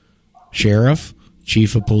 DA, Sheriff,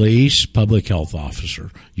 Chief of Police, Public Health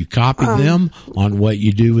Officer. You copy them on what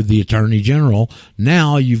you do with the Attorney General.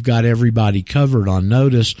 Now you've got everybody covered on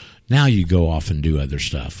notice. Now you go off and do other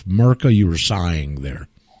stuff. Mirka, you were sighing there.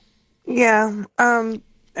 Yeah.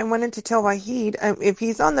 I wanted to tell Wahid, if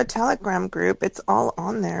he's on the Telegram group, it's all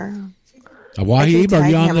on there. Wahid,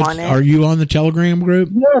 are you on the Telegram group?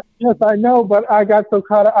 Yes, I know, but I got so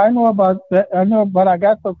caught up. I know about that. I know, but I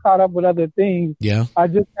got so caught up with other things. Yeah. I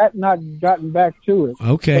just had not gotten back to it.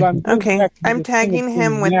 Okay. I'm tagging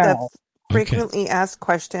him with the frequently asked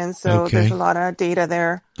questions, so there's a lot of data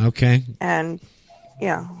there. Okay. And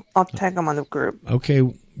yeah, I'll tag him on the group. Okay,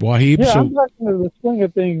 Wahib. Yeah, I'm back into the swing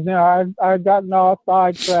of things now. I've gotten off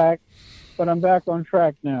sidetracked, but I'm back on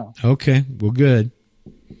track now. Okay, well, good.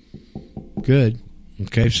 Good.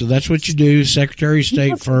 Okay, so that's what you do. Secretary of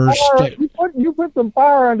State first. You put some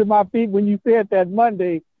fire under my feet when you said that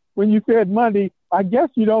Monday. When you said Monday, I guess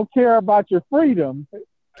you don't care about your freedom.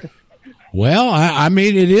 Well, I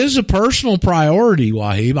mean, it is a personal priority,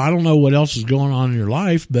 Wahib. I don't know what else is going on in your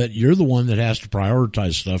life, but you're the one that has to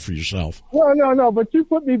prioritize stuff for yourself. Well, no, but you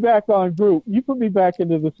put me back on group. You put me back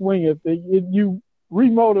into the swing of things. You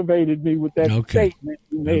remotivated me with that statement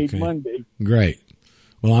you made Monday. Great.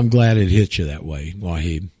 Well, I'm glad it hit you that way,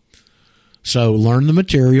 Wahib. So learn the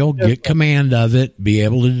material, get command of it, be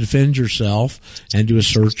able to defend yourself, and to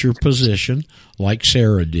assert your position like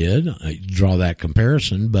Sarah did. I draw that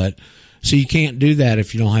comparison, but so you can't do that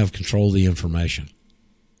if you don't have control of the information.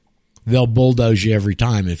 They'll bulldoze you every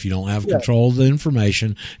time if you don't have control of the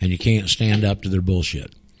information and you can't stand up to their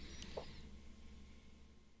bullshit.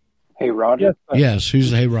 Hey, Roger. Yes,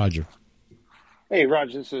 who's Hey, Roger? Hey,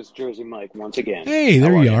 Roger, this is Jersey Mike once again. Hey,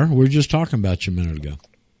 there you are. We were just talking about you a minute ago.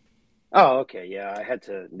 Oh, okay. Yeah, I had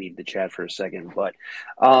to leave the chat for a second. But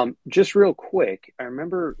just real quick, I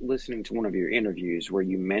remember listening to one of your interviews where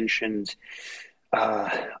you mentioned,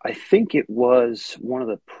 I think it was one of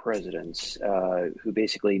the presidents who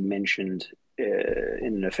basically mentioned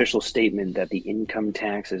in an official statement that the income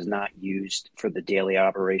tax is not used for the daily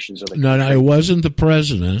operations of the country. No, it wasn't the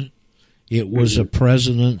president. It was a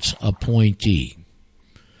president's appointee.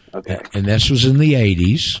 Okay. And this was in the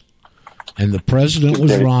 80s. And the president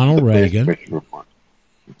was Ronald Reagan.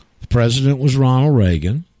 The president was Ronald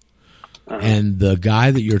Reagan. And the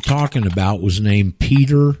guy that you're talking about was named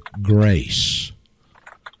Peter Grace.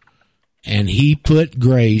 And he put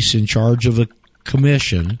Grace in charge of a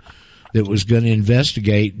commission that was going to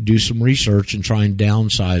investigate, do some research, and try and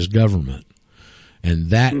downsize government.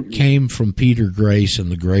 And that came from Peter Grace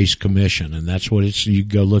and the Grace Commission. And that's what it's, you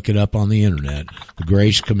go look it up on the internet. The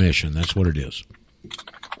Grace Commission, that's what it is.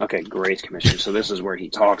 Okay, Grace Commission. So this is where he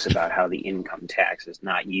talks about how the income tax is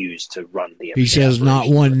not used to run the. He says not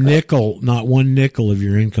one nickel of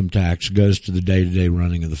your income tax goes to the day-to-day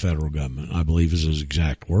running of the federal government, I believe is his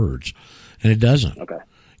exact words. And it doesn't. Okay.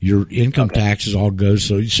 Your income taxes all go.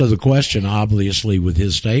 So the question, obviously, with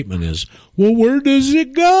his statement is, well, where does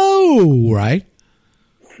it go? Right?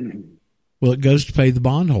 Well, it goes to pay the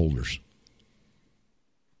bondholders.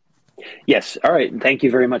 Yes. All right. Thank you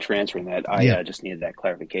very much for answering that. I just needed that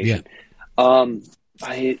clarification. I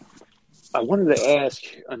wanted to ask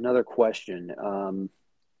another question.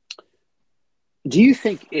 Do you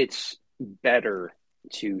think it's better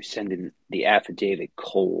to send in the affidavit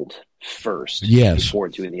cold first before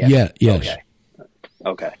doing the affidavit? Yes.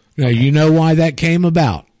 Okay. Now, you know why that came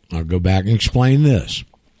about. I'll go back and explain this.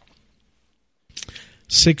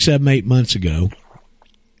 6, 7, 8 months ago,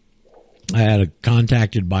 I had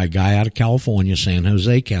contacted by a guy out of California, San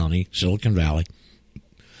Jose County, Silicon Valley.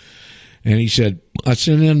 And he said, I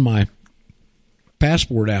sent in my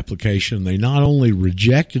passport application. They not only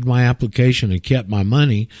rejected my application and kept my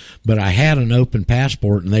money, but I had an open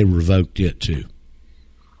passport and they revoked it too.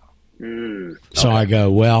 So I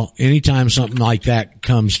go, well, anytime something like that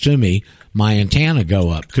comes to me, my antenna go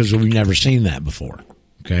up because we've never seen that before.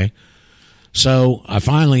 Okay. So I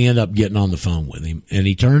finally end up getting on the phone with him, and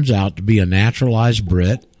he turns out to be a naturalized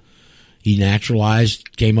Brit. He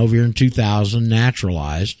naturalized, came over here in 2000,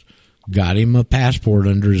 naturalized, got him a passport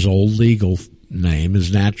under his old legal name,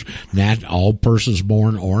 is all persons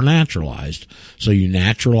born or naturalized. So you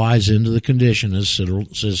naturalize into the condition as a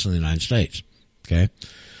citizen of the United States. Okay.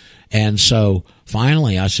 And so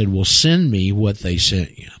finally I said, well, send me what they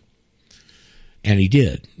sent you. And he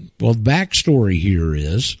did. Well, the backstory here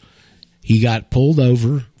is, he got pulled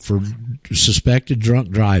over for suspected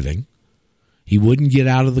drunk driving. He wouldn't get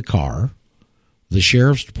out of the car. The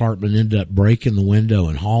sheriff's department ended up breaking the window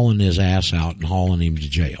and hauling his ass out and hauling him to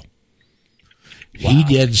jail. Wow. He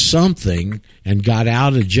did something and got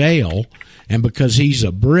out of jail, and because he's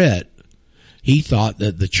a Brit, he thought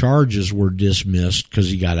that the charges were dismissed because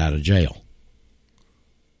he got out of jail.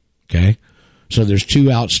 Okay? So there's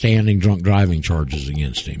 2 outstanding drunk driving charges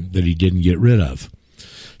against him that he didn't get rid of.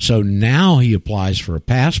 So now he applies for a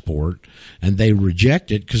passport, and they reject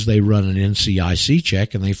it because they run an NCIC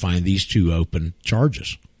check, and they find these 2 open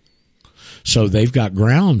charges. So they've got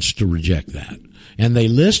grounds to reject that. And they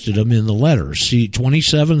listed them in the letter,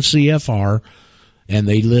 27 CFR, and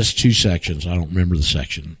they list 2 sections. I don't remember the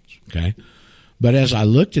sections, okay? But as I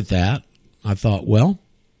looked at that, I thought, well,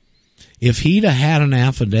 if he'd have had an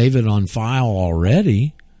affidavit on file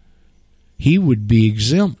already, he would be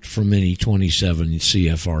exempt from any 27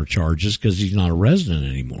 CFR charges because he's not a resident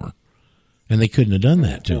anymore. And they couldn't have done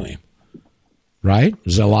that to him. Right?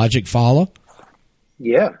 Does that logic follow?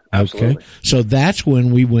 Yeah, absolutely. Okay. So that's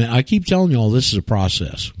when we went. I keep telling you all this is a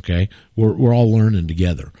process. Okay. We're all learning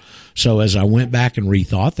together. So as I went back and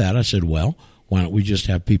rethought that, I said, well, why don't we just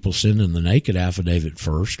have people send in the naked affidavit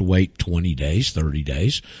first, wait 20 days, 30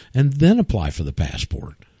 days, and then apply for the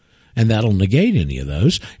passport? And that'll negate any of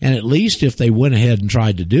those. And at least if they went ahead and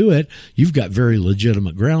tried to do it, you've got very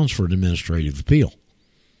legitimate grounds for an administrative appeal.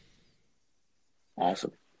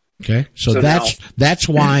 Awesome. Okay. So that's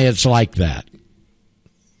why it's like that.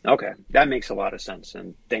 Okay. That makes a lot of sense.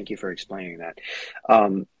 And thank you for explaining that.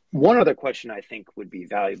 One other question I think would be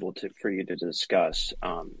valuable for you to discuss.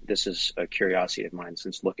 This is a curiosity of mine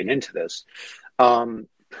since looking into this. Let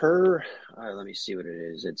me see what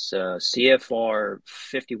it is. It's CFR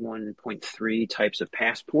 51.3 types of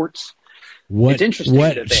passports. It's interesting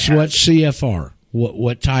what CFR?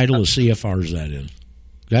 What title of CFR is that in?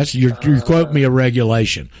 That's you quote me a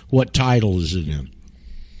regulation. What title is it in?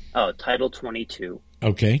 Oh, Title 22.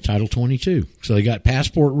 Okay, Title 22. So they got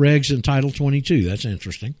passport regs in Title 22. That's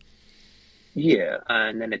interesting. Yeah,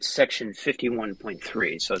 and then it's Section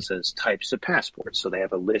 51.3. So it says types of passports. So they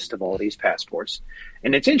have a list of all these passports.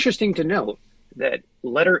 And it's interesting to note that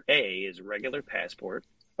letter A is regular passport.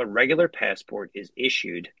 A regular passport is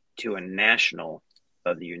issued to a national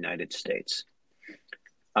of the United States.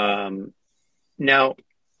 Now,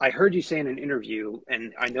 I heard you say in an interview,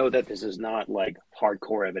 and I know that this is not like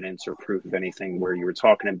hardcore evidence or proof of anything, where you were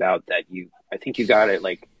talking about that I think you got it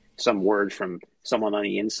like some word from someone on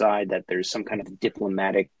the inside that there's some kind of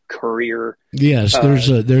diplomatic courier. Yes, there's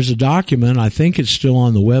a document, I think it's still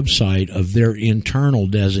on the website, of their internal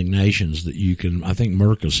designations that you can, I think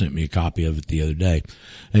Mirka sent me a copy of it the other day,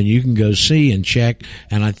 and you can go see and check,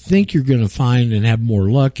 and I think you're going to find and have more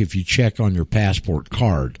luck if you check on your passport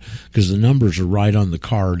card, because the numbers are right on the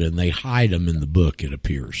card and they hide them in the book, it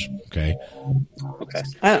appears. Okay.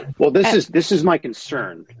 Well, this is my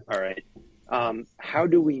concern. All right. How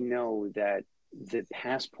do we know that the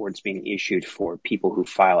passports being issued for people who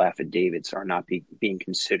file affidavits are not being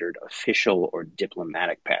considered official or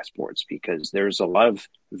diplomatic passports? Because there's a lot of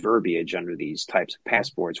verbiage under these types of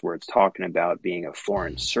passports where it's talking about being a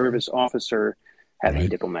foreign service officer, having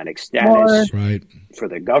diplomatic status for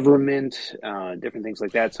the government, different things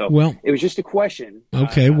like that. So it was just a question.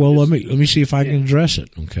 Okay, let me see if I can address it.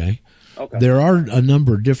 Okay. There are a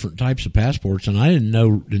number of different types of passports, and I didn't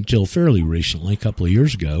know until fairly recently, a couple of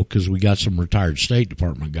years ago, because we got some retired State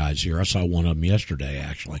Department guys here. I saw one of them yesterday,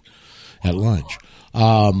 actually, at lunch.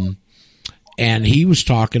 And he was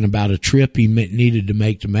talking about a trip he needed to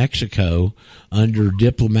make to Mexico under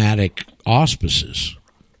diplomatic auspices.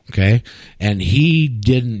 Okay, and he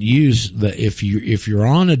didn't use if you're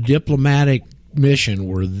on a diplomatic mission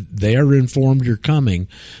where they're informed you're coming,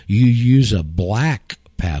 you use a black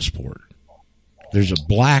passport. There's a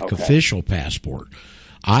black official passport.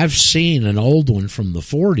 I've seen an old one from the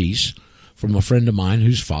 40s from a friend of mine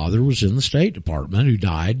whose father was in the State Department, who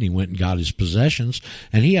died, and he went and got his possessions,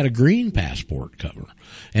 and he had a green passport cover.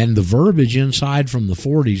 And the verbiage inside from the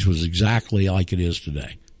 40s was exactly like it is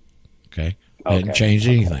today. Okay? Didn't change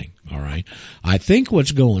anything. All right. I think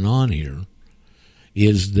what's going on here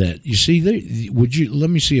is that, you see, let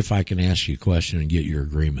me see if I can ask you a question and get your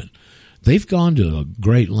agreement. They've gone to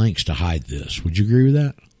great lengths to hide this. Would you agree with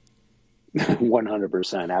that?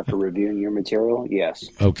 100%. After reviewing your material, yes.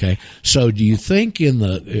 Okay. So do you think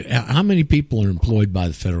how many people are employed by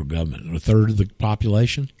the federal government? A third of the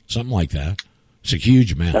population? Something like that. It's a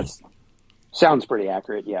huge amount. Sounds pretty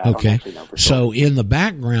accurate, yeah. Okay. I don't actually know for sure. So in the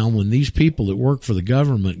background, when these people that work for the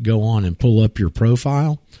government go on and pull up your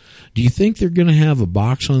profile, do you think they're going to have a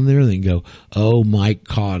box on there that can go, oh, Mike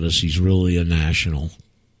caught us, he's really a national?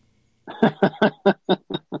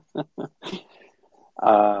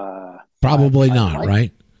 Probably not,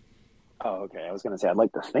 right? Oh, okay. I was going to say, I'd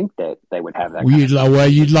like to think that they would have that.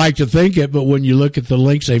 You'd like to think it, but when you look at the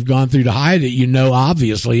links they've gone through to hide it,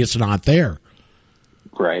 obviously it's not there.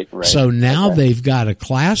 Right. So now they've got to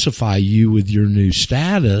classify you with your new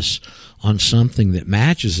status on something that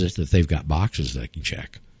matches it, that they've got boxes they can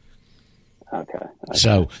check. Okay.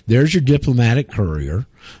 So there's your diplomatic courier.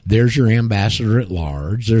 There's your ambassador at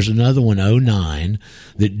large. There's another one, 09,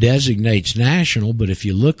 that designates national, but if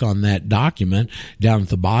you look on that document, down at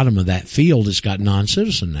the bottom of that field, it's got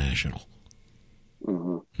non-citizen national.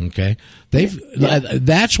 Mm-hmm. Okay?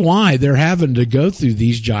 That's why they're having to go through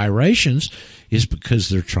these gyrations, is because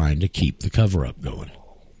they're trying to keep the cover-up going.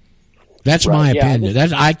 That's my opinion.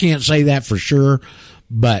 I can't say that for sure,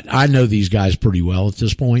 but I know these guys pretty well at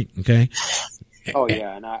this point, okay? Oh,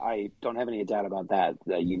 yeah, and I don't have any doubt about that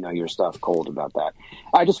you know your stuff cold about that.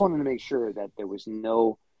 I just wanted to make sure that there was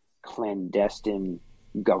no clandestine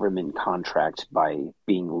government contract by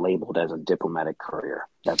being labeled as a diplomatic courier.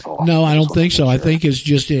 That's all. No, I don't think so. I think it's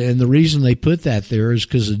just, and the reason they put that there is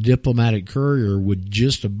because a diplomatic courier would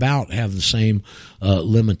just about have the same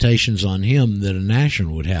limitations on him that a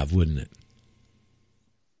national would have, wouldn't it?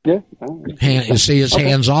 Yeah. See, it's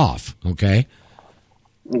hands off, okay?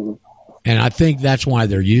 Mm-hmm. And I think that's why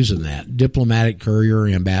they're using that. Diplomatic courier,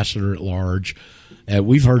 ambassador at large.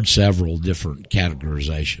 We've heard several different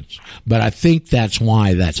categorizations, but I think that's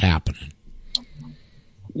why that's happening.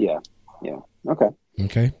 Yeah.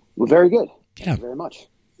 Okay. Well, very good. Yeah. Thank you very much.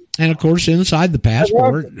 And, of course, inside the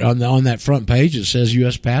passport, on that front page, it says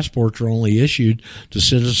U.S. passports are only issued to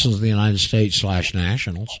citizens of the United States /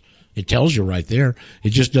 nationals. It tells you right there.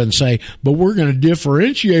 It just doesn't say, but we're going to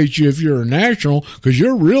differentiate you if you're a national because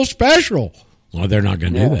you're real special. Well, they're not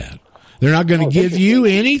going to do that. They're not going to give you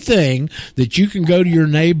anything that you can go to your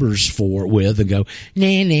neighbors with and go, nah,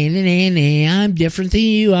 I'm different than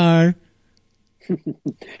you are.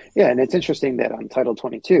 Yeah, and it's interesting that on Title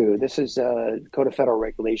 22, this is Code of Federal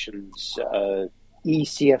Regulations,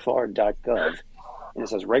 ecfr.gov, and it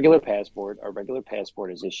says regular passport. A regular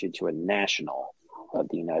passport is issued to a national of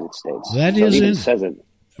the United States. That so isn't it says it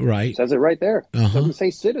right. It says it right there. It doesn't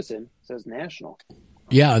say citizen. It says national.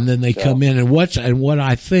 Yeah, and then they come in, and what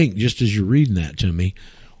I think, just as you're reading that to me,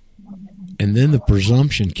 and then the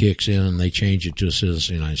presumption kicks in, and they change it to a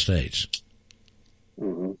citizen of the United States.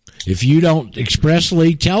 Mm-hmm. If you don't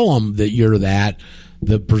expressly tell them that you're that,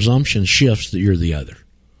 the presumption shifts that you're the other.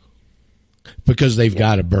 Because they've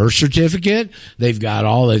got a birth certificate, they've got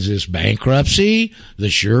all this bankruptcy, the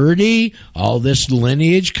surety, all this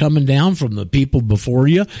lineage coming down from the people before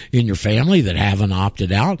you in your family that haven't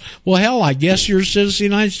opted out. Well, hell, I guess you're a citizen of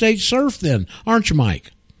the United States serf then, aren't you,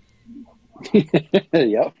 Mike?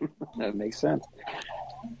 Yep, that makes sense.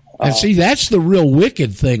 And see, that's the real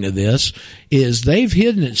wicked thing of this, is they've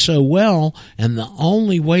hidden it so well, and the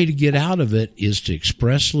only way to get out of it is to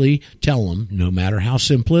expressly tell them, no matter how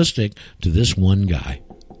simplistic, to this one guy.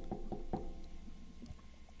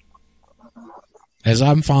 As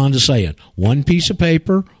I'm fond of saying, one piece of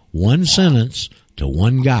paper, one sentence to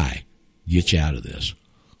one guy gets you out of this.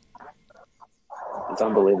 It's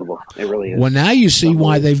unbelievable. It really is. Well, now you see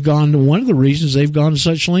why they've gone to one of the reasons they've gone to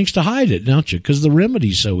such lengths to hide it, don't you? Because the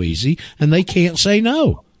remedy's so easy, and they can't say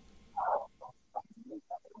no.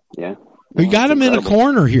 Yeah. We got them in a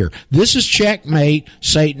corner here. This is checkmate,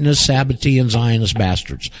 Satanist, Sabbatean, Zionist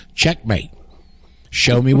bastards. Checkmate.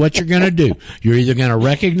 Show me what you're going to do. You're either going to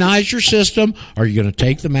recognize your system, or you're going to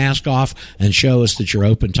take the mask off and show us that you're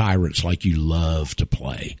open tyrants like you love to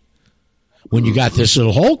play. When you got this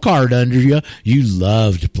little whole card under you, you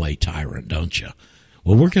love to play tyrant, don't you?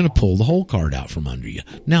 Well, we're going to pull the whole card out from under you.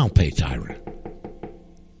 Now play tyrant.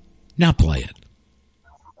 Now play it.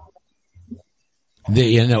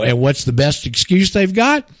 And what's the best excuse they've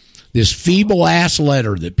got? This feeble-ass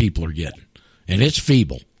letter that people are getting. And it's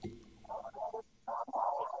feeble.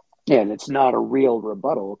 Yeah, and it's not a real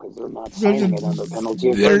rebuttal because they're not signing it under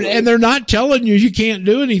penalty of perjury. And they're not telling you can't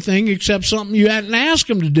do anything except something you hadn't asked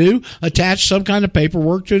them to do, attach some kind of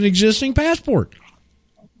paperwork to an existing passport,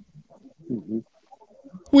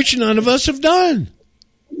 which none of us have done.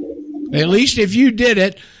 At least if you did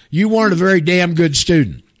it, you weren't a very damn good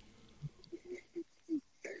student.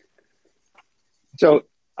 So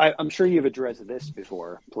I'm sure you've addressed this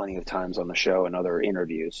before plenty of times on the show and other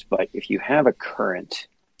interviews, but if you have a current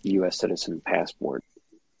U.S. citizen passport,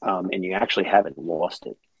 and you actually haven't lost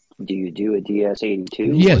it, do you do a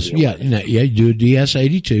DS-82? Yes, you do a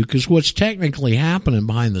DS-82 because what's technically happening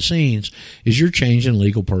behind the scenes is you're changing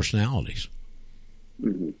legal personalities.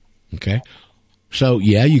 Mm-hmm. Okay? So,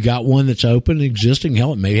 you got one that's open, existing.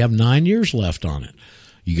 Hell, it may have 9 years left on it.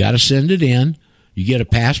 You got to send it in. You get a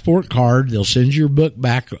passport card. They'll send your book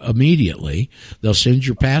back immediately. They'll send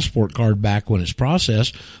your passport card back when it's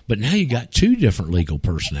processed. But now you got two different legal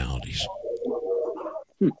personalities.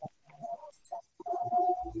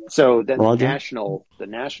 So then the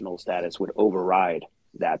national status would override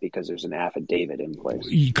that because there's an affidavit in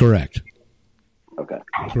place. Correct. Okay.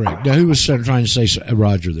 Correct. Now, who was trying to say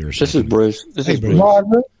Roger there? This is Bruce. Bruce.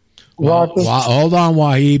 Roger. Hold on,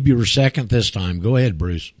 Wahib. You were second this time. Go ahead,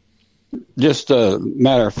 Bruce. Just a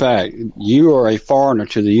matter of fact, you are a foreigner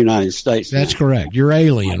to the United States. That's correct. You're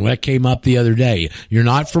alien. That came up the other day. You're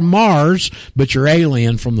not from Mars, but you're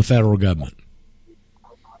alien from the federal government.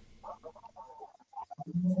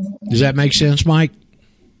 Does that make sense, Mike?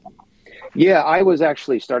 Yeah, I was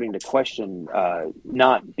actually starting to question,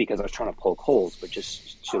 not because I was trying to poke holes, but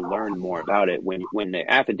just to learn more about it. When the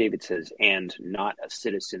affidavit says, and not a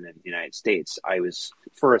citizen of the United States,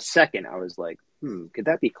 for a second, I was like, could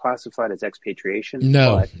that be classified as expatriation?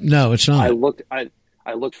 No, no, it's not.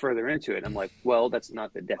 I looked further into it. And I'm like, well, that's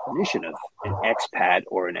not the definition of an expat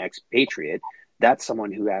or an expatriate. That's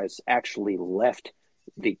someone who has actually left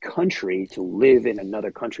the country to live in another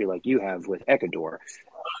country, like you have with Ecuador,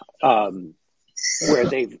 where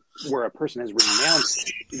a person has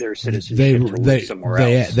renounced their citizenship to live somewhere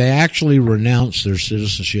else. They actually renounce their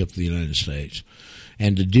citizenship of the United States.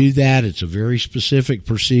 And to do that, it's a very specific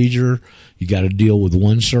procedure. You got to deal with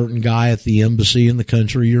one certain guy at the embassy in the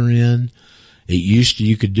country you're in. It used to,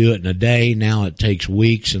 you could do it in a day. Now it takes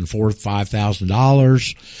weeks and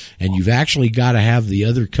 $4,000-$5,000. And you've actually got to have the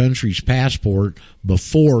other country's passport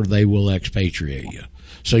before they will expatriate you.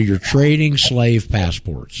 So you're trading slave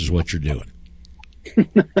passports is what you're doing.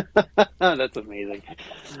 That's amazing.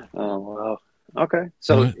 Oh, wow. Okay.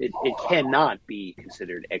 So it cannot be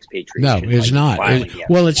considered expatriation. No, it's not.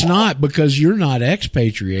 It's not, because you're not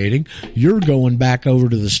expatriating. You're going back over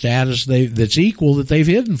to the status that's equal that they've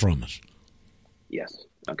hidden from us. Yes.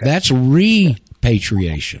 Okay. That's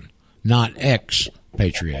repatriation, not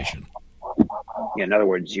expatriation. Yeah, in other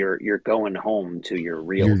words, you're going home to your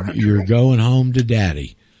real country. You're going home to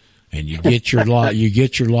Daddy, and you get your you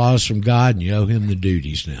get your laws from God, and you owe Him the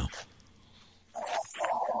duties now.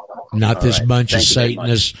 Not this bunch of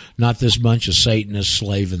Satanists, not this bunch of Satanist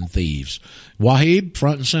slave and thieves. Wahib,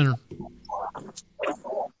 front and center.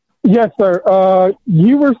 Yes, sir.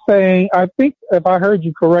 You were saying, I think if I heard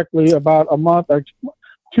you correctly, about a month or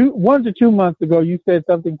 1 to 2 months ago, you said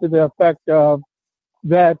something to the effect of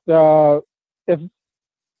that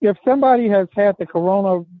if somebody has had the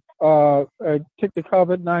corona, took the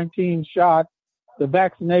COVID-19 shot, the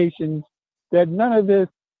vaccinations, that none of this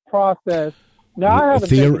process. Now I haven't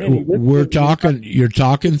taken any. You're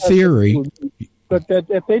talking theory, but that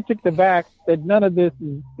if they took the vax, that none of this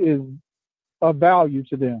is of value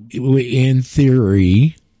to them. In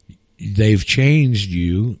theory, they've changed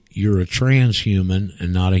you. You're a transhuman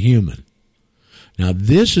and not a human. Now,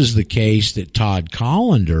 this is the case that Todd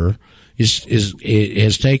Collender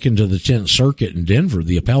has taken to the 10th Circuit in Denver,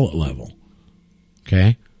 the appellate level.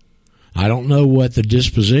 Okay? I don't know what the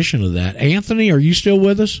disposition of that. Anthony, are you still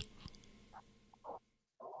with us?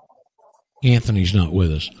 Anthony's not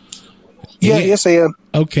with us. Yes, I am.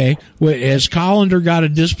 Okay. Well, has Collender got a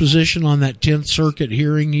disposition on that 10th Circuit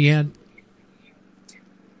hearing he had?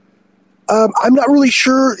 I'm not really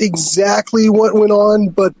sure exactly what went on,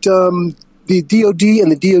 but the DOD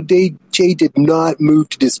and the DOJ did not move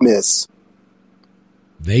to dismiss.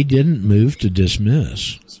 They didn't move to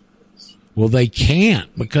dismiss. Well, they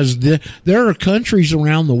can't, because there are countries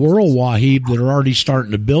around the world, Wahib, that are already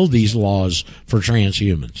starting to build these laws for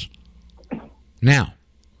transhumans. Now,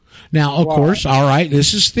 of course, all right,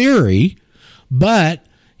 this is theory, but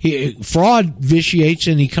fraud vitiates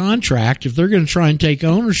any contract. If they're going to try and take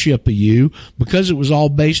ownership of you because it was all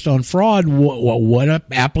based on fraud,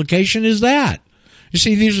 what application is that? You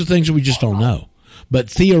see, these are things that we just don't know. But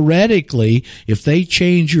theoretically, if they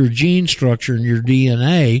change your gene structure and your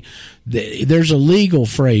DNA, there's a legal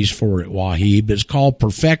phrase for it, Wahib. It's called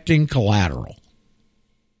perfecting collateral.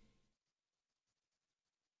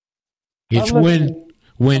 It's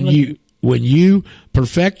when you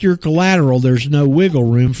perfect your collateral, there's no wiggle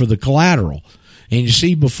room for the collateral. And you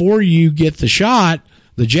see, before you get the shot,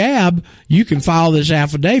 the jab, you can file this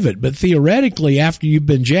affidavit. But theoretically, after you've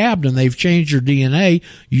been jabbed and they've changed your DNA,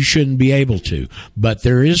 you shouldn't be able to. But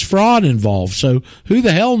there is fraud involved. So who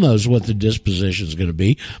the hell knows what the disposition is going to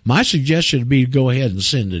be? My suggestion would be to go ahead and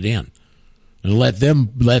send it in and let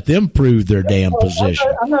them prove their damn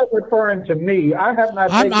position. I'm not referring to me. I have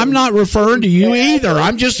not. I'm not referring to you either.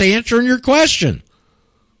 I'm just answering your question.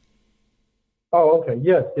 Oh, okay.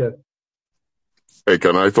 Yes. Hey,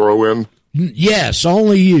 can I throw in? Yes,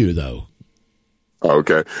 only you though.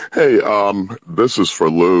 Okay. Hey, this is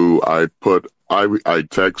for Lou. I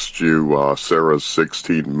text you Sarah's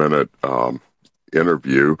 16-minute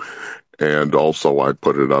interview, and also I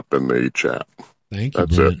put it up in the chat. Thank you,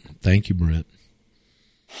 Brent. Thank you, Brent.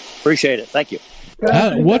 Appreciate it. Thank you.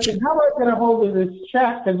 How am I going to hold this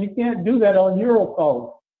chat? Because you can't do that on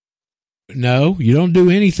Europhone. No, you don't do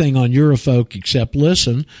anything on Eurofolk except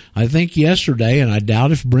listen. I think yesterday, and I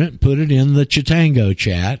doubt if Brent put it in the Chitango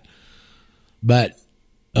chat, but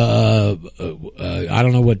I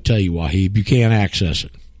don't know what to tell you, Wahib. You can't access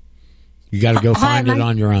it. You got to go find it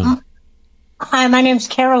on your own. Hi, my name's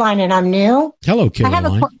Caroline, and I'm new. Hello,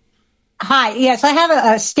 Caroline. Hi. Yes, I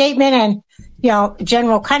have a statement and,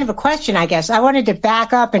 general kind of a question, I guess. I wanted to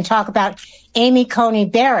back up and talk about Amy Coney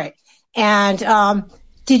Barrett. And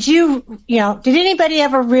did anybody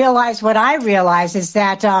ever realize what I realize is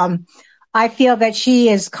that I feel that she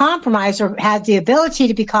is compromised or has the ability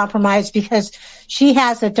to be compromised because she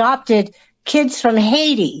has adopted kids from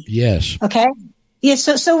Haiti. Yes. Okay. Yeah.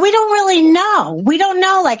 So we don't really know. We don't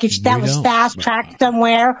know, like, if that was fast tracked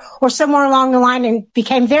somewhere or somewhere along the line and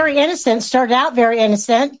became very innocent, started out very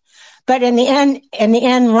innocent, but in the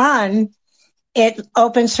end run, it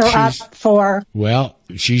opens her up for. Well,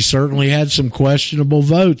 she certainly had some questionable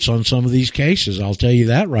votes on some of these cases. I'll tell you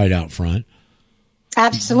that right out front.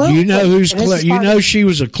 Absolutely. You know who's you know she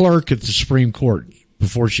was a clerk at the Supreme Court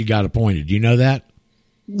before she got appointed. Do you know that?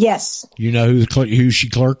 Yes. You know who she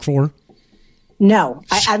clerked for? No,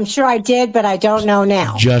 I'm sure I did, but I don't know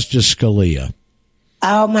now. Justice Scalia.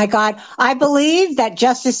 Oh my God. I believe that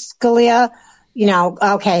Justice Scalia,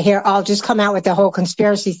 okay, here, I'll just come out with the whole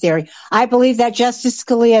conspiracy theory. I believe that Justice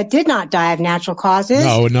Scalia did not die of natural causes.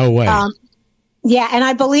 No way. Yeah, and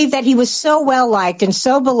I believe that he was so well liked and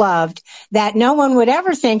so beloved that no one would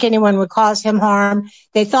ever think anyone would cause him harm.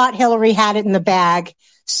 They thought Hillary had it in the bag.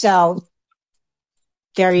 So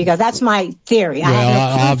there you go. That's my theory. Well,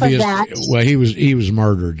 I have no proof of that. Well, he was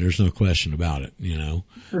murdered. There's no question about it,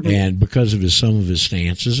 Mm-hmm. And because of some of his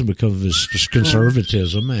stances and because of his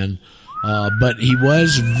conservatism and but he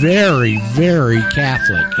was very, very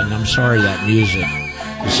Catholic. And I'm sorry that music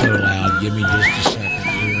is so loud. Give me just a second.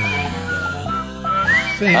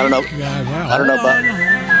 I don't know. I don't know about.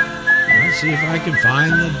 Let's see if I can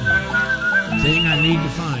find the thing I need to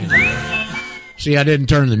find. See, I didn't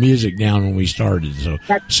turn the music down when we started, so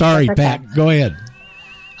sorry, Pat. Go ahead.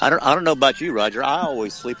 I don't know about you, Roger. I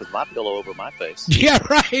always sleep with my pillow over my face. Yeah,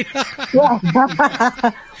 right.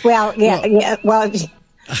 Well, yeah.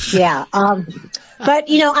 But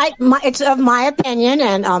it's of my opinion,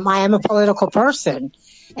 and I am a political person,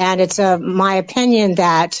 and it's my opinion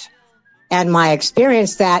that. And my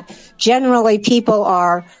experience that generally people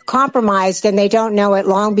are compromised and they don't know it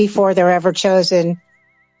long before they're ever chosen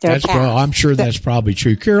their path. Well, I'm sure that's probably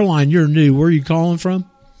true. Caroline, you're new. Where are you calling from?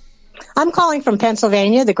 I'm calling from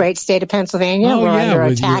Pennsylvania, the great state of Pennsylvania. We're under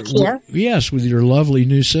attack here. Yes, with your lovely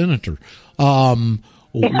new senator. How'd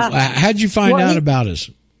you find out about us?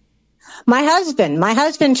 My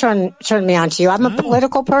husband turned me on to you. I'm a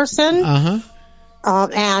political person. And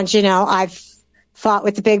I've fought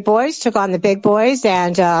with the big boys, took on the big boys,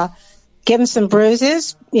 and give them some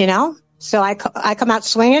bruises, So I come out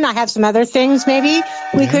swinging. I have some other things maybe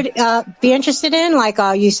we could be interested in. Like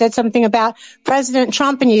you said something about President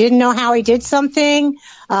Trump and you didn't know how he did something,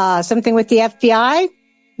 something with the FBI.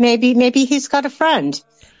 Maybe he's got a friend.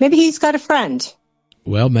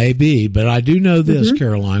 Well, maybe, but I do know this,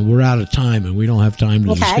 Caroline. We're out of time and we don't have time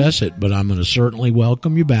to discuss it, but I'm going to certainly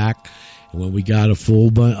welcome you back. When we got a full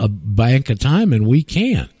bank of time, and we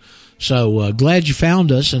can. So glad you found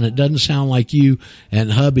us, and it doesn't sound like you and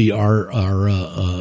hubby are